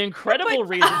 That's an incredible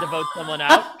reason to vote someone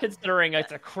out, considering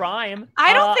it's a crime.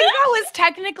 I don't think that was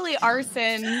technically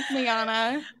arson,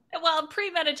 Liana. Well,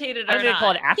 premeditated I or think they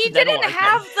call it not. He accidental didn't arson.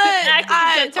 have the.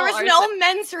 Accidental There was arson. no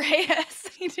mens res.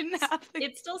 He didn't have the.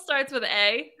 It still starts with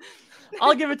A.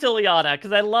 I'll give it to Liana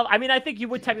because I think you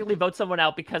would technically vote someone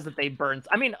out because that they burned.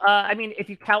 I mean, if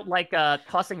you count like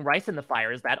tossing rice in the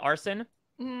fire, is that arson?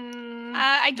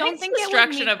 I don't think it would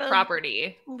destruction meet of the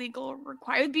property. legal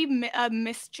require. It would be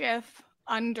mischief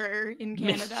under in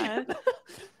Canada.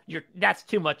 That's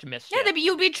too much mischief. Yeah,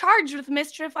 you'd be charged with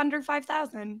mischief under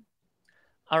 5,000.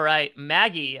 All right,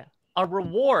 Maggie, a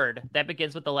reward that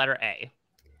begins with the letter A.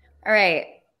 All right.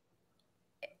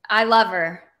 I love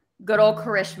her. Good old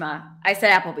Karishma. I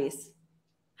said Applebee's.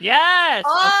 Yes.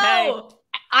 Okay.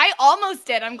 I almost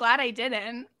did. I'm glad I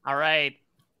didn't. All right,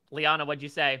 Liana, what'd you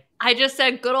say? I just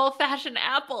said good old fashioned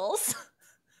apples.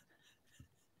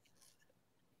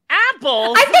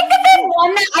 Apples. I think that they've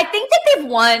won. I think that they've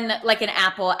won like an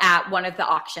apple at one of the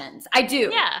auctions. I do.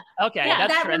 Yeah. Okay, Yeah,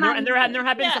 that's that true. And there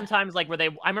have been Yeah. some times like where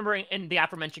I remember in the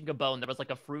aforementioned Gabon, there was like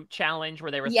a fruit challenge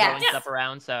where they were Yes. throwing stuff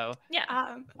around. So, Yeah.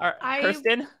 all right,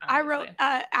 Kirsten. I wrote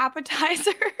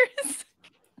appetizers.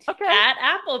 Okay. At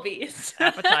Applebee's.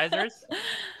 Appetizers.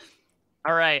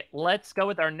 All right, let's go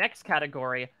with our next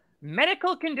category.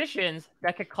 Medical conditions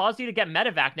that could cause you to get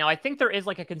medevac. Now, I think there is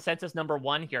like a consensus number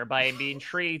 1 here, but I'm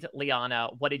intrigued. Liana,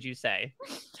 what did you say?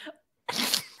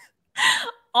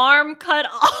 Arm cut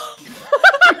off.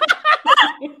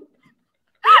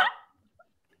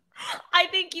 I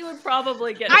think you would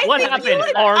probably get it. What happened?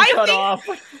 Arm cut off.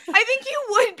 I think you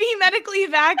would be medically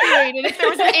evacuated if there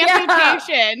was an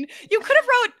amputation. You could have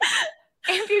wrote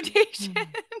amputation.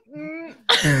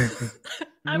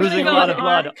 I'm Losing a gonna go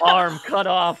lot with of blood. Arm cut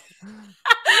off.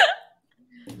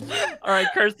 All right,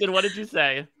 Kirsten, what did you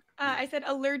say? I said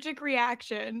allergic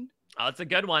reaction. Oh, it's a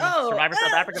good one. Oh. Survivor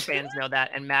South Africa fans know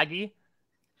that. And Maggie?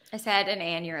 I said an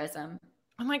aneurysm.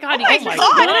 Oh my god, Oh my you guys God.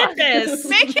 are good at this.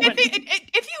 Mick,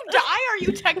 if you die, are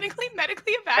you technically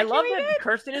medically I love evacuated? that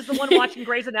Kirsten is the one watching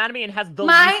Grey's Anatomy and has the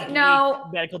My- least no.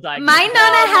 medical diagnosis. My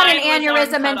Nana had mine an was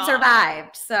arm aneurysm cut and off.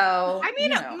 survived. So I mean,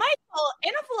 you know. Michael,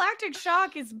 anaphylactic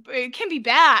shock it can be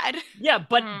bad. Yeah,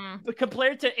 but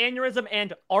compared to aneurysm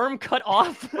and arm cut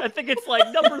off, I think it's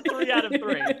like number 3 out of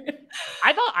 3.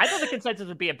 I thought the consensus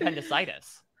would be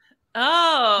appendicitis.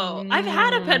 Oh, I've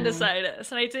had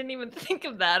appendicitis and I didn't even think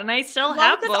of that. And I still Well,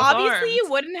 have because both obviously arms. you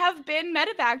wouldn't have been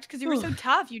medevaced because you were so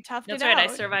tough. You toughed That's it right. out.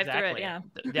 I survived through it. Yeah.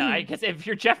 Yeah, because if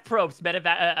you're Jeff Probst,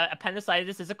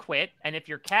 appendicitis is a quit, and if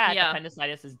you're Kat, Yeah.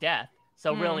 appendicitis is death.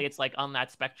 So really, it's like on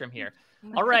that spectrum here.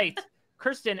 All right,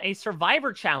 Kirsten, a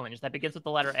survivor challenge that begins with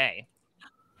the letter A.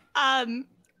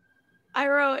 I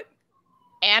wrote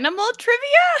animal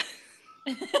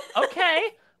trivia.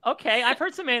 Okay, I've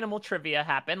heard some animal trivia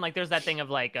happen. Like there's that thing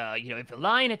of like, if a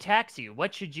lion attacks you,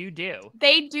 what should you do?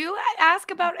 They do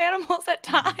ask about animals at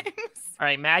times. All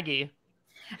right, Maggie.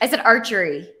 I said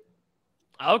archery.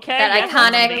 Okay. That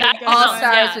iconic All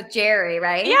Stars with Jerry,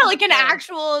 right? Yeah, like an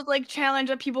actual like challenge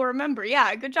that people remember.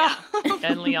 Yeah, good job.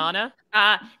 And Liana?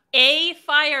 A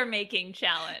fire making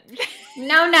challenge.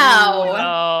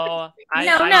 No.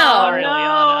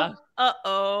 Liana.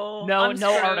 Uh-oh.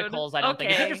 No articles, I don't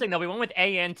think. It's interesting though. We went with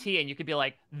A and T, and you could be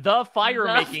like, the fire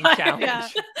making challenge. Yeah.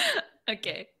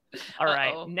 Okay. All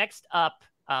right. Next up,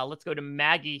 let's go to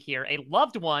Maggie here. A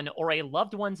loved one or a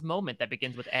loved one's moment that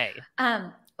begins with A.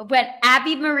 When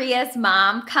Abby Maria's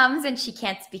mom comes and she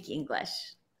can't speak English.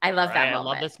 I love that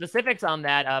moment. I love the specifics on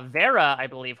that. Vera, I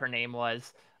believe her name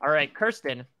was. All right,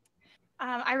 Kirsten.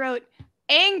 I wrote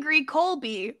angry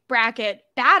Colby bracket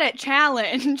bad at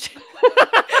challenge.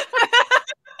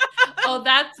 Oh,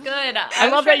 that's good. I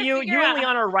love that you and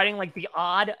Liana are writing like the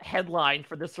odd headline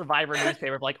for the Survivor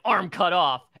newspaper, like arm cut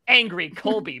off, angry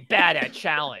Colby, bad at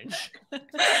challenge. All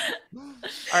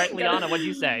right, Liana, what'd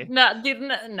you say? No,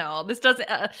 this doesn't.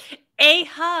 A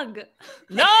hug.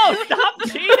 No, stop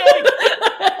cheating.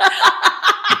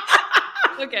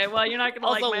 Okay, well, you're not gonna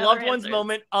also, like my loved other one's answers.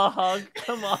 moment, a hug.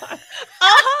 Come on. A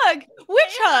hug.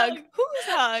 Which hug? Whose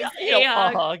hug? A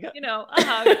hug. A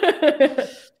hug.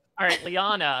 All right,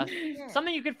 Liana,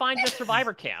 something you could find at a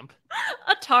Survivor camp.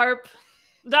 A tarp.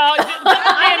 No,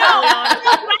 I know.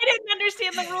 I didn't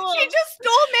understand the rules. She just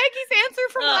stole Maggie's answer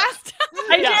from last time.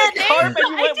 I did. Tarp, and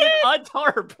you went with a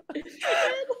tarp.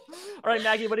 All right,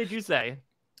 Maggie, what did you say?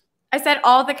 I said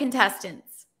all the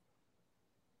contestants.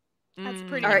 That's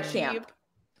pretty Or cheap. camp.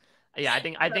 Yeah, I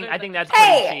think that's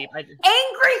Hey, pretty cheap.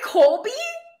 Angry Colby?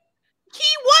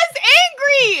 He was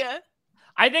angry.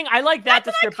 I think I like that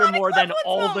That's an descriptor iconic more than loved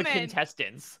all ones the moment.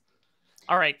 contestants.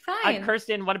 All right, Fine.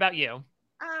 Kirsten, what about you?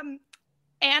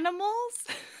 Animals.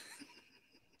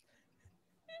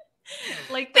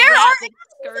 Like There are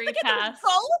scurry Look at the past.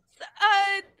 results.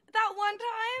 That one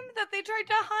time that they tried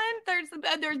to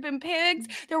hunt, there's been pigs.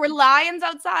 There were lions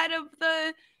outside of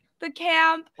the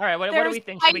camp. All right, what do we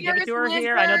think? Should we give it to her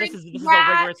here? I know this is a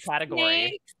rigorous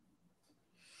category.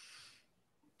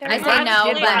 I say no,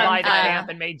 did but by the camp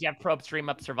and made Jeff Probst stream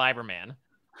up Survivor Man.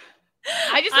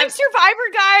 I just think Survivor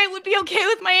guy would be okay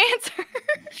with my answer.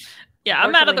 Yeah,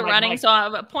 I'm out of the Unfortunately, running, so I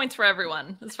have points for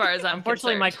everyone as far as I'm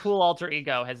Unfortunately, concerned. my cool alter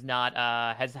ego has not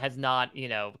has not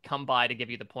come by to give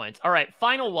you the points. All right,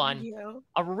 final one.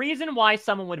 A reason why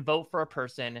someone would vote for a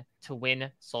person to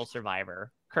win Soul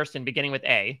Survivor. Kirsten, beginning with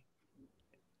A.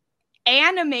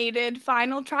 Animated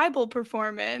final tribal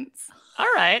performance.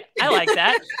 All right, I like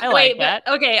that. I like that.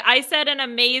 Okay, I said an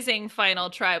amazing final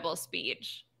tribal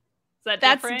speech. Is that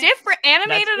different?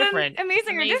 Animated That's different. and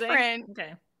amazing are different.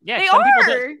 Okay. Yeah, They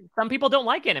some people don't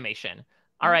like animation.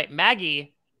 All right,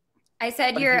 Maggie. I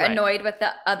said you're annoyed with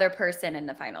the other person in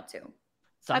the final two.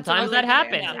 Sometimes that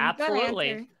happens. Yeah.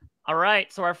 Absolutely. All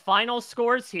right, so our final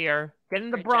scores here.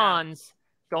 Getting the bronze,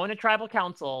 going to Tribal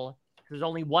Council. There's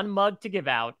only one mug to give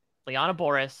out. Liana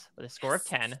Boraas with a score of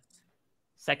 10.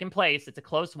 Second place, it's a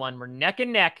close one. We're neck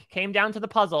and neck. Came down to the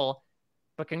puzzle.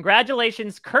 But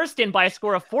congratulations, Kirsten, by a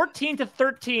score of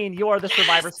 14-13. You are the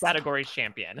Survivor category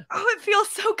champion. Oh, it feels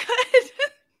so good.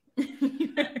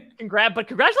 But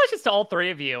congratulations to all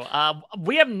three of you.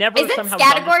 We have never Isn't somehow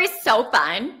category so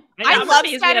fun? I love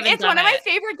Scattergories. Scattergories. It's one of my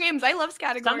favorite games. I love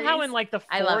Scattergories. Somehow in like the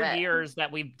 4 it. years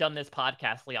that we've done this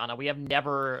podcast, Liana, we have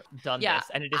never done this,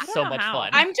 and it is I don't so know much how. fun.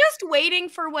 I'm just waiting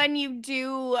for when you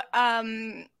do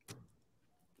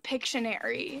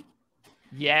Pictionary.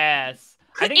 Yes.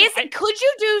 Could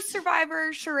you do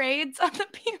Survivor charades on the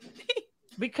B&B?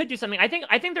 We could do something. I think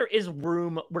there is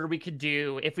room where we could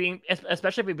do,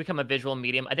 especially if we become a visual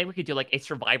medium, I think we could do like a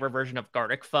Survivor version of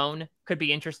Gartic Phone. Could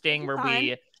be interesting, where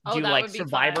we do like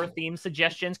Survivor theme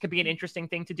suggestions. Could be an interesting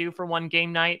thing to do for one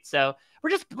game night. So we're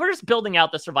just building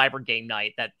out the Survivor game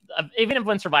night, that even if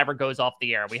when Survivor goes off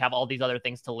the air, we have all these other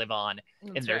things to live on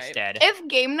in their stead. If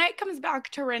game night comes back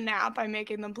to RHAP, I'm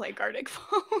making them play Gartic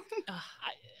Phone.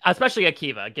 especially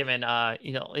Akiva, given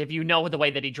if you know the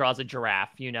way that he draws a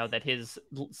giraffe, you know that his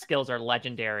skills are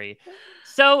legendary.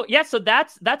 So yeah, so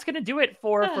that's gonna do it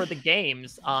for the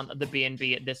games on the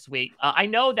B&B this week. I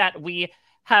know that we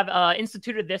have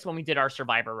instituted this when we did our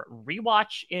Survivor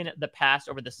rewatch in the past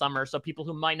over the summer. So people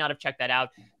who might not have checked that out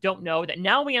don't know that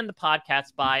now we end the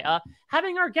podcast by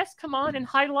having our guests come on and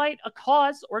highlight a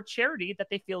cause or charity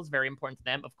that they feel is very important to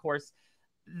them. Of course,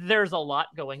 there's a lot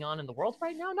going on in the world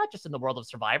right now, not just in the world of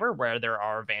Survivor, where there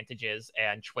are advantages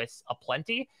and twists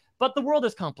aplenty, but the world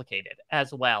is complicated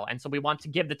as well. And so we want to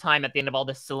give the time at the end of all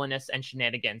this silliness and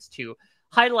shenanigans to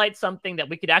highlight something that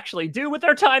we could actually do with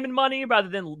our time and money rather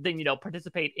than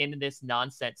participate in this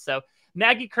nonsense. So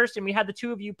Maggie, Kirsten, we had the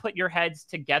two of you put your heads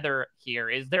together here.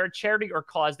 Is there a charity or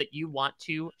cause that you want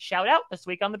to shout out this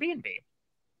week on the B&B?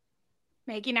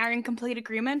 Maggie and I are in complete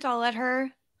agreement. I'll let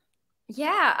her.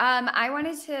 Yeah, I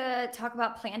wanted to talk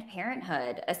about Planned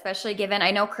Parenthood, especially given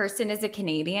I know Kirsten is a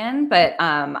Canadian, but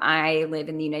I live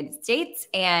in the United States,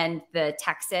 and the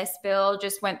Texas bill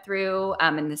just went through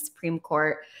and the Supreme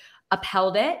Court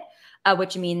upheld it,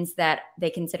 which means that they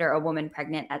consider a woman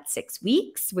pregnant at 6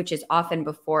 weeks, which is often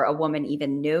before a woman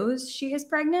even knows she is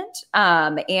pregnant.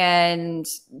 And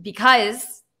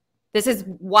because this is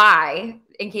why,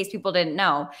 in case people didn't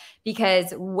know,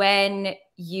 because when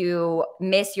you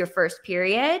miss your first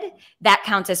period, that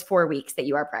counts as 4 weeks that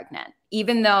you are pregnant,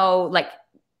 even though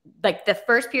like the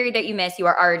first period that you miss, you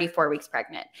are already 4 weeks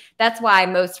pregnant. That's why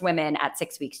most women at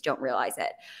 6 weeks don't realize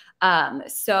it.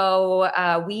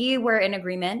 So we were in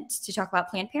agreement to talk about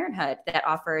Planned Parenthood that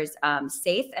offers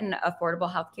safe and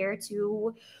affordable healthcare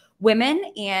to women.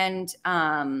 And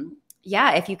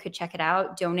yeah, if you could check it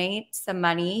out, donate some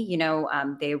money.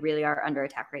 They really are under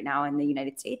attack right now in the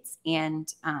United States.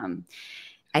 And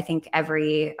I think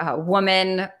every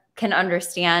woman can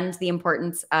understand the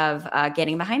importance of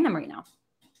getting behind them right now.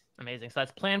 Amazing. So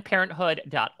that's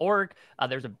PlannedParenthood.org.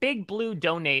 There's a big blue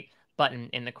donate button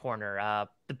in the corner,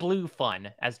 the blue fun,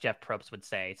 as Jeff Probst would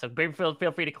say. So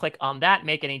feel free to click on that,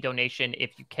 make any donation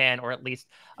if you can, or at least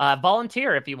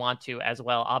volunteer if you want to as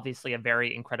well. Obviously a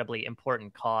very incredibly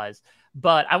important cause.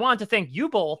 But I wanted to thank you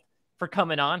both for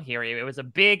coming on here. It was a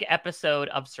big episode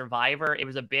of Survivor. It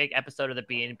was a big episode of the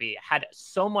B&B. Had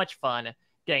so much fun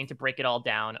getting to break it all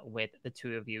down with the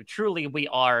two of you. Truly, we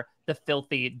are the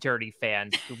filthy, dirty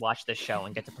fans who watch this show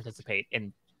and get to participate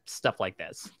in stuff like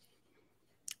this.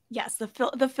 Yes, the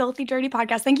Filthy Dirty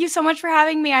Podcast. Thank you so much for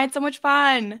having me. I had so much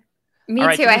fun. Me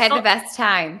too. I had the best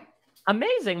time.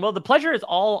 Amazing. Well, the pleasure is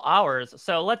all ours.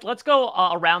 So let's go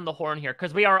around the horn here,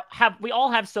 because we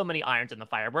all have so many irons in the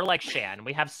fire. We're like Shan.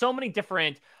 We have so many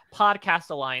different podcast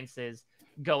alliances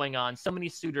going on, so many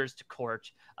suitors to court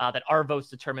that our votes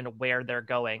determine where they're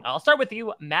going. I'll start with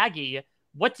you, Maggie.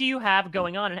 What do you have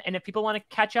going on? And if people want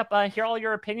to catch up, hear all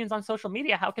your opinions on social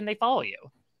media, how can they follow you?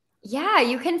 Yeah,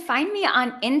 you can find me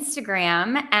on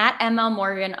Instagram at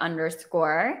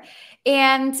MLMorgan_.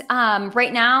 And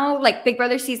right now, like Big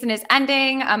Brother season is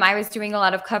ending. I was doing a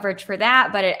lot of coverage for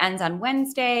that, but it ends on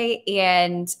Wednesday.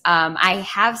 And I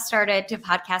have started to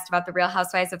podcast about the Real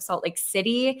Housewives of Salt Lake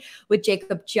City with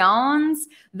Jacob Jones.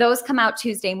 Those come out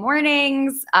Tuesday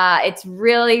mornings. It's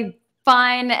really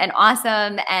fun and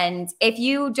awesome. And if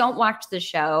you don't watch the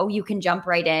show, you can jump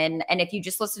right in. And if you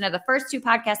just listen to the first two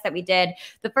podcasts that we did,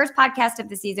 the first podcast of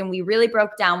the season, we really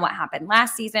broke down what happened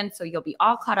last season. So you'll be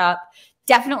all caught up.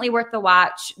 Definitely worth the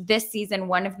watch. This season,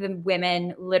 one of the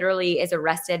women literally is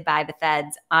arrested by the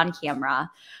feds on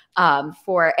camera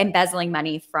for embezzling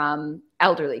money from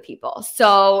elderly people.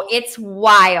 So it's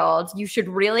wild. You should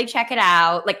really check it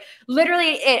out. Like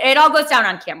literally it all goes down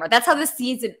on camera. That's how the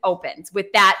season opens,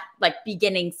 with that like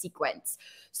beginning sequence.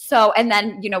 So, and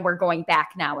then, we're going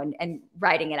back now and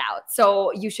writing it out.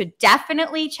 So you should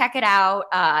definitely check it out.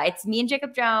 It's me and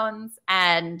Jacob Jones,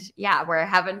 and yeah, we're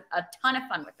having a ton of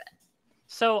fun with it.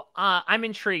 So I'm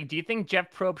intrigued. Do you think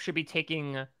Jeff Probst should be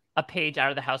taking a page out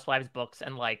of the Housewives books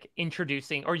and like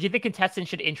introducing, or do you think contestants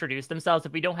should introduce themselves?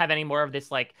 If we don't have any more of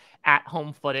this like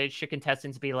at-home footage, should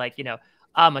contestants be like,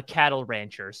 I'm a cattle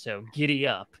rancher, so giddy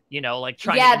up, like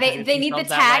trying to they need the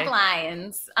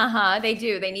taglines. They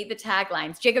do. They need the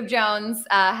taglines. Jacob Jones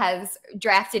has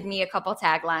drafted me a couple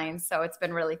taglines, so it's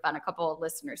been really fun. A couple of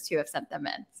listeners too have sent them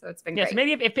in, so it's been great. So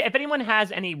maybe if anyone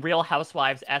has any Real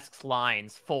Housewives-esque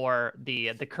lines for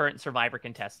the current Survivor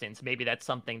contestants, maybe that's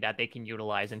something that they can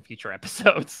utilize in future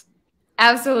episodes.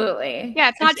 Absolutely. Yeah,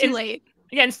 it's not too late.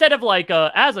 Yeah, instead of like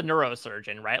as a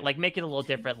neurosurgeon, right? Like make it a little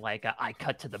different, like I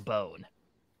cut to the bone.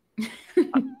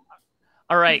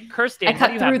 All right, Kirsten, I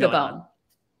cut through the bone.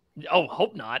 Oh,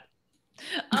 hope not.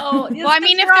 Oh, Well, I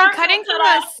mean, if they're cutting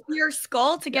through your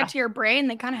skull to get to your brain,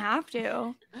 they kind of have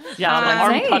to. Yeah, the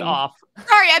arm cut off.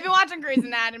 Sorry, I've been watching Grey's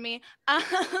Anatomy.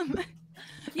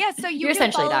 Yeah, so you're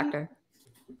essentially a doctor.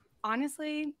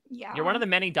 Honestly, yeah. You're one of the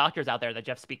many doctors out there that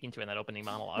Jeff's speaking to in that opening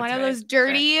monologue. One of those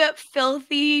dirty,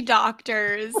 filthy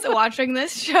doctors watching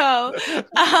this show.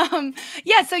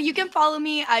 Yeah, so you can follow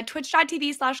me at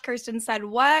twitch.tv/Kirsten said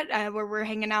what, where we're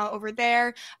hanging out over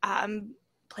there.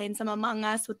 Playing some Among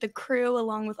Us with the crew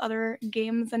along with other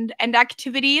games and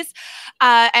activities.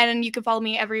 And you can follow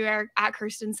me everywhere at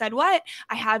Kirsten Said What.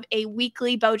 I have a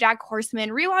weekly BoJack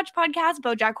Horseman rewatch podcast,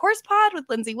 BoJack Horse Pod with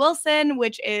Lindsay Wilson,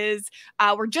 which is,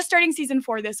 we're just starting season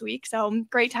 4 this week. So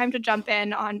great time to jump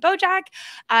in on BoJack.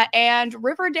 And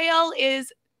Riverdale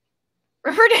is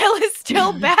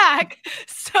still back.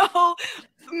 So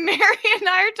Mary and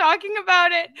I are talking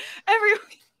about it every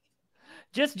week.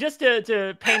 Just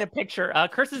to paint a picture,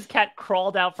 Kirsten's cat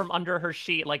crawled out from under her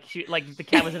sheet like the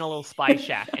cat was in a little spy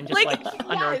shack and just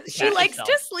under. She likes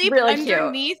to sleep really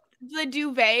underneath the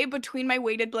duvet between my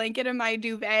weighted blanket and my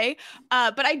duvet.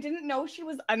 But I didn't know she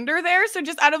was under there, so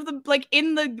just out of the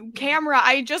in the camera,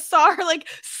 I just saw her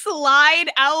slide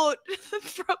out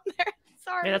from there.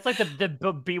 Sorry. Yeah, that's like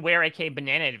the Beware AK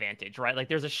banana advantage, right? Like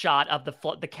there's a shot of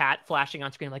the cat flashing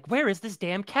on screen, like, where is this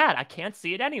damn cat? I can't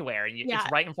see it anywhere. And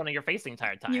it's right in front of your face the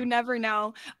entire time. You never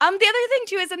know. The other thing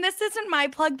too is, and this isn't my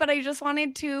plug, but I just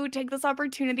wanted to take this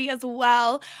opportunity as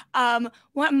well.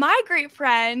 My great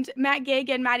friend, Matt Gig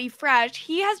and Maddie Fresh,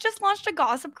 he has just launched a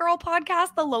Gossip Girl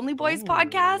podcast, the Lonely Boys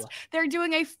podcast. They're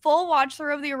doing a full watch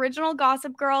through of the original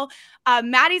Gossip Girl.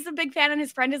 Maddie's a big fan and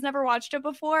his friend has never watched it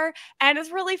before. And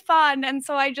it's really fun. And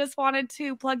so I just wanted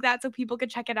to plug that so people could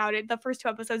check it out. The first 2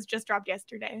 episodes just dropped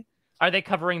yesterday. Are they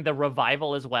covering the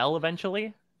revival as well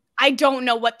eventually? I don't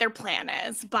know what their plan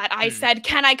is, but I said,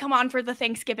 can I come on for the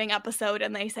Thanksgiving episode?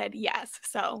 And they said yes.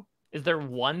 So is there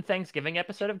one Thanksgiving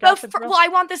episode of Gossip Girl? Well, I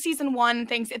want the season 1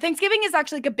 Thanksgiving is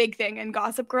actually a big thing in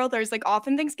Gossip Girl. There's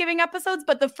often Thanksgiving episodes,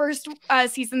 but the first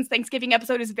season's Thanksgiving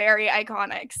episode is very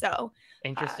iconic. So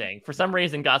interesting. For some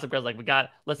reason, Gossip Girl's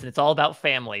listen, it's all about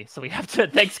family, so we have to.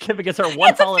 Thanksgiving is our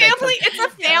one holiday. It's a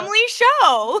family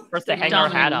show. For us to hang our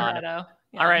hat on. Yeah.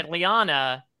 All right,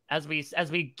 Liana. As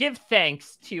we give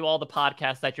thanks to all the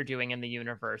podcasts that you're doing in the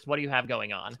universe, what do you have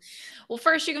going on? Well,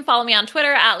 first, you can follow me on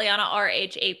Twitter at Liana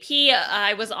RHAP.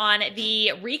 I was on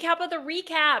the recap of the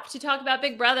recap to talk about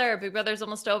Big Brother. Big Brother's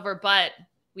almost over, but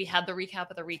we had the recap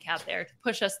of the recap there to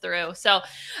push us through. So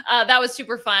that was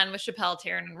super fun with Chappelle,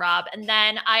 Taryn, and Rob. And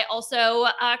then I also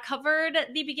covered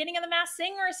the beginning of The Masked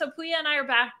Singer. So Puya and I are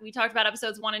back. We talked about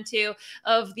episodes 1 and 2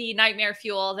 of the nightmare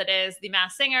fuel that is The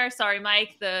Masked Singer. Sorry,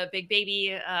 Mike, the big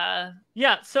baby.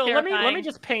 Yeah, so let me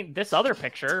just paint this other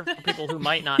picture for people who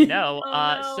might not know.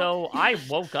 No. So I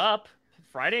woke up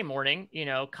Friday morning,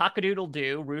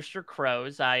 cock-a-doodle-doo, rooster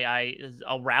crows. I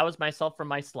arouse myself from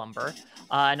my slumber,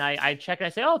 and I check and I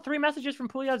say, 3 messages from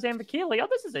Puya Zambakili. Oh,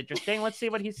 this is interesting. Let's see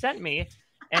what he sent me.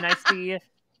 And I see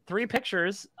 3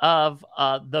 pictures of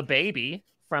the baby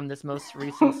from this most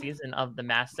recent season of The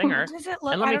Masked Singer.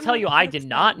 And let me tell you, I did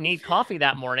not need coffee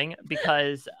that morning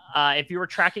because if you were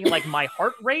tracking my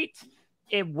heart rate,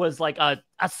 it was like a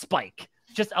spike.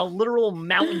 Just a literal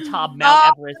mountaintop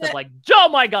Mount Everest of oh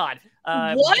my God.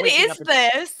 What is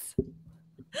this?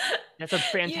 That's a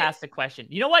fantastic question.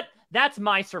 You know what? That's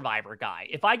my Survivor guy.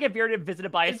 If I get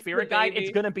visited by a spirit guide,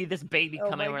 it's going to be this baby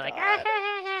coming over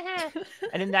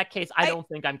and in that case, I don't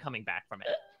think I'm coming back from it.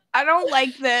 I don't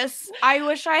like this. I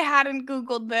wish I hadn't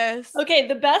Googled this. Okay,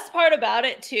 the best part about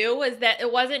it too was that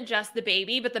it wasn't just the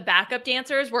baby, but the backup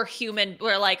dancers were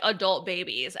adult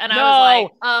babies. And I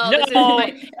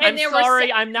was I'm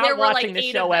sorry, I'm not watching the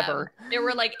show ever. There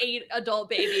were 8 adult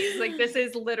babies. This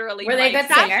is literally were they good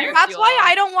singers? That's why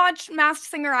I don't watch Masked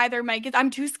Singer either, Mike. I'm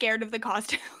too scared of the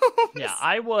costumes. Yeah,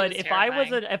 I would if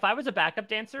I was a backup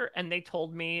dancer and they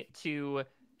told me to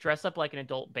dress up like an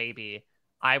adult baby,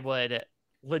 I would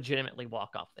legitimately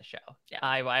walk off the show. Yeah.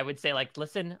 I would say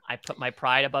listen, I put my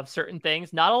pride above certain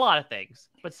things, not a lot of things,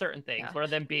 but certain things. One of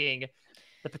them being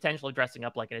the potential of dressing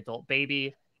up like an adult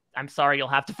baby. I'm sorry, you'll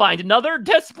have to find another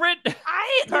desperate.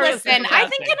 I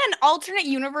think in an alternate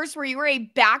universe where you were a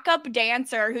backup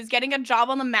dancer who's getting a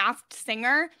job on The Masked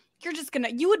Singer,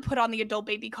 you would put on the adult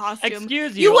baby costume.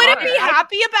 Excuse you. You wouldn't be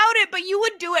happy about it, but you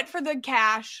would do it for the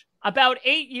cash. About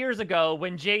 8 years ago,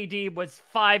 when JD was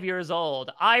 5 years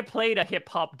old, I played a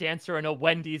hip-hop dancer in a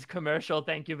Wendy's commercial.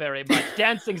 Thank you very much.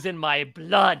 Dancing's in my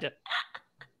blood.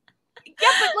 Yeah,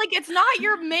 but it's not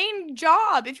your main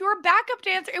job. If you were a backup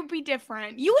dancer, it would be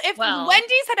different.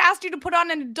 Wendy's had asked you to put on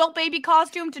an adult baby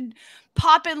costume to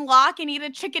pop and lock and eat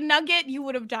a chicken nugget, you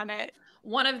would have done it.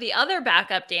 one of the other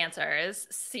backup dancers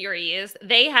series,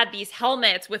 they had these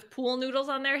helmets with pool noodles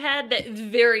on their head that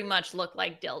very much look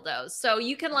like dildos. So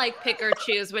you can like pick or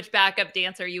choose which backup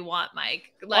dancer you want,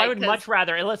 Mike. Like, I would much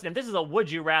rather, and listen, if this is a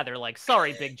would you rather, like,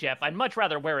 sorry, Big Jeff, I'd much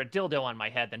rather wear a dildo on my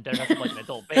head than dress up like an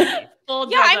adult baby.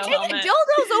 I'm taking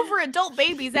dildos over adult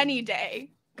babies any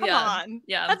day. Come on.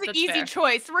 Yeah, that's an easy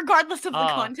choice, regardless of the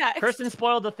context. Kirsten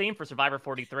spoiled the theme for Survivor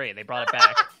 43. They brought it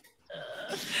back.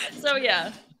 So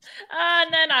yeah.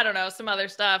 And then I don't know, some other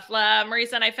stuff.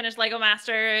 Marisa and I finished Lego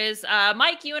Masters.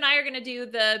 Mike, you and I are going to do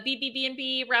the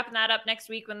B&B, wrapping that up next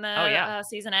week when the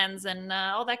season ends and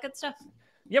all that good stuff.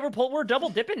 Yeah, we're double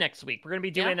dipping next week. We're going to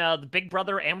be doing the Big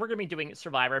Brother and we're going to be doing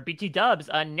Survivor. BT Dubs,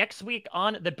 next week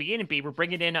on the B&B, we're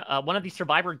bringing in one of the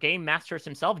Survivor game masters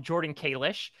himself, Jordan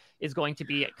Kalish, is going to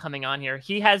be coming on here.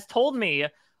 He has told me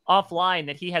offline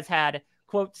that he has had,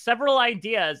 quote, several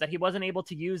ideas that he wasn't able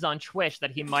to use on Twitch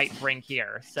that he might bring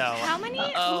here. So how many,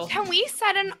 can we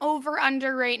set an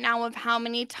over-under right now of how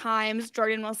many times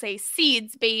Jordan will say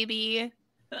seeds, baby?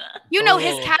 You know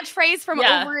his catchphrase from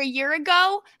over a year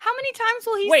ago. How many times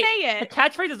will he say it? The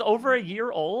catchphrase is over a year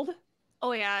old?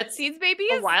 Oh, yeah. Seeds Baby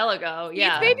is a while ago.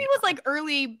 Yeah. Seeds Baby was like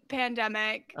early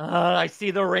pandemic. I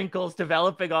see the wrinkles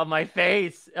developing on my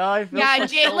face. I feel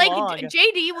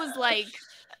JD was like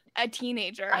a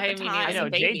teenager at the time. I know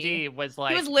JD was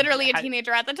like, he was literally a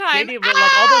teenager at the time. JD,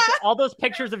 like all those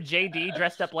pictures of JD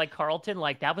dressed up like Carlton,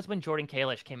 like that was when Jordan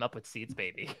Kalish came up with Seeds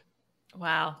Baby.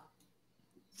 Wow.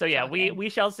 So yeah, we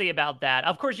shall see about that.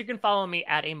 Of course, you can follow me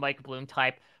at a Mike Bloom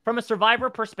type from a Survivor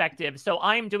perspective. So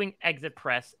I am doing exit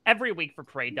press every week for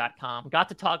Parade.com. Got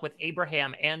to talk with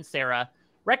Abraham and Sarah.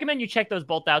 Recommend you check those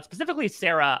both out. Specifically,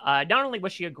 Sarah. Not only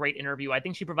was she a great interview, I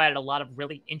think she provided a lot of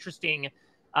really interesting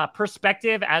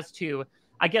perspective as to,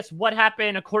 I guess, what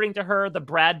happened. According to her, the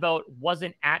Brad vote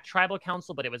wasn't at Tribal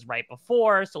Council, but it was right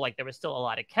before. So like there was still a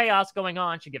lot of chaos going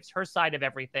on. She gives her side of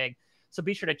everything. So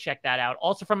be sure to check that out.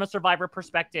 Also, from a Survivor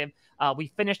perspective,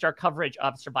 we finished our coverage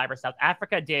of Survivor South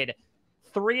Africa, did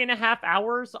 3.5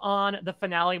 hours on the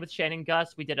finale with Shannon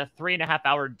Gus. We did a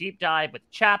 3.5-hour deep dive with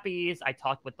Chappies. I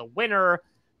talked with the winner.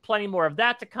 Plenty more of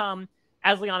that to come.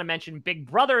 As Liana mentioned, Big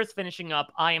Brother is finishing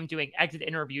up. I am doing exit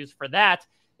interviews for that.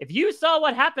 If you saw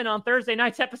what happened on Thursday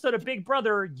night's episode of Big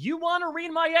Brother, you want to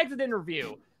read my exit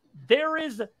interview. There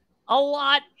is a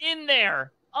lot in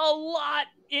there. A lot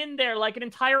in there, like an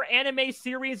entire anime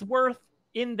series worth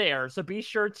in there. So be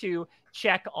sure to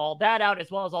check all that out,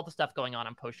 as well as all the stuff going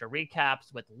on post-show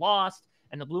recaps with Lost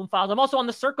and the Bloom Files. I'm also on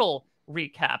the Circle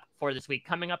recap for this week,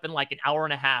 coming up in like an hour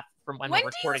and a half from when we're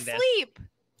recording this. When do you sleep?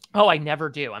 Oh, I never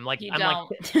do. I'm like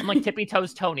Tippy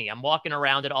Toes Tony. I'm walking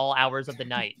around at all hours of the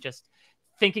night, just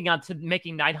thinking on to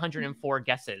making 904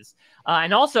 guesses.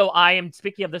 And also, I am,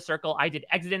 speaking of the Circle, I did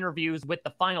exit interviews with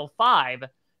the final 5.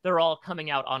 They're all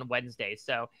coming out on Wednesday.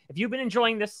 So if you've been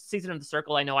enjoying this season of The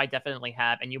Circle, I know I definitely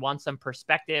have, and you want some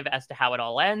perspective as to how it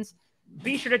all ends,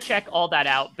 be sure to check all that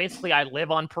out. Basically, I live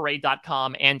on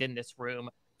Parade.com and in this room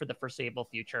for the foreseeable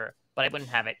future, but I wouldn't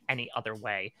have it any other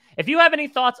way. If you have any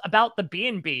thoughts about the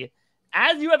B&B,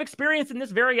 as you have experienced in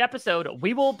this very episode,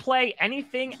 we will play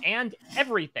anything and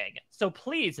everything. So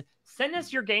please send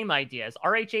us your game ideas,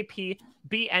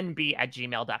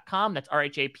 rhapbnb@gmail.com. That's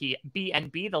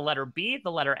rhapbnb, the letter B,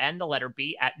 the letter N, the letter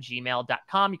B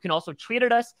 @gmail.com. You can also tweet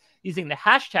at us using the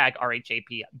hashtag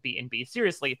RHAPBNB.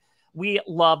 Seriously, we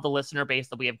love the listener base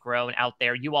that we have grown out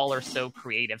there. You all are so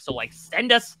creative. So like,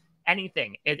 send us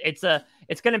anything. It's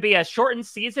going to be a shortened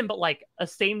season, but like a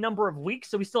same number of weeks.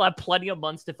 So we still have plenty of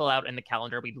months to fill out in the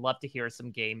calendar. We'd love to hear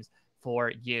some games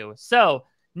for you. So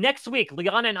next week,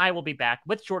 Liana and I will be back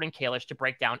with Jordan Kalish to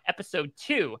break down episode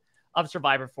 2 of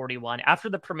Survivor 41. After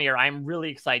the premiere, I'm really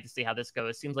excited to see how this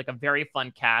goes. Seems like a very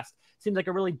fun cast. Seems like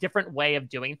a really different way of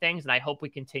doing things. And I hope we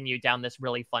continue down this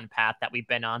really fun path that we've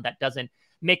been on that doesn't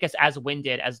make us as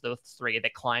winded as those 3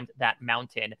 that climbed that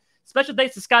mountain. Special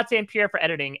thanks to Scott St. Pierre for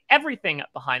editing everything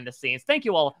behind the scenes. Thank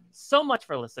you all so much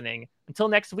for listening. Until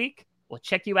next week, we'll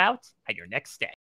check you out at your next stay.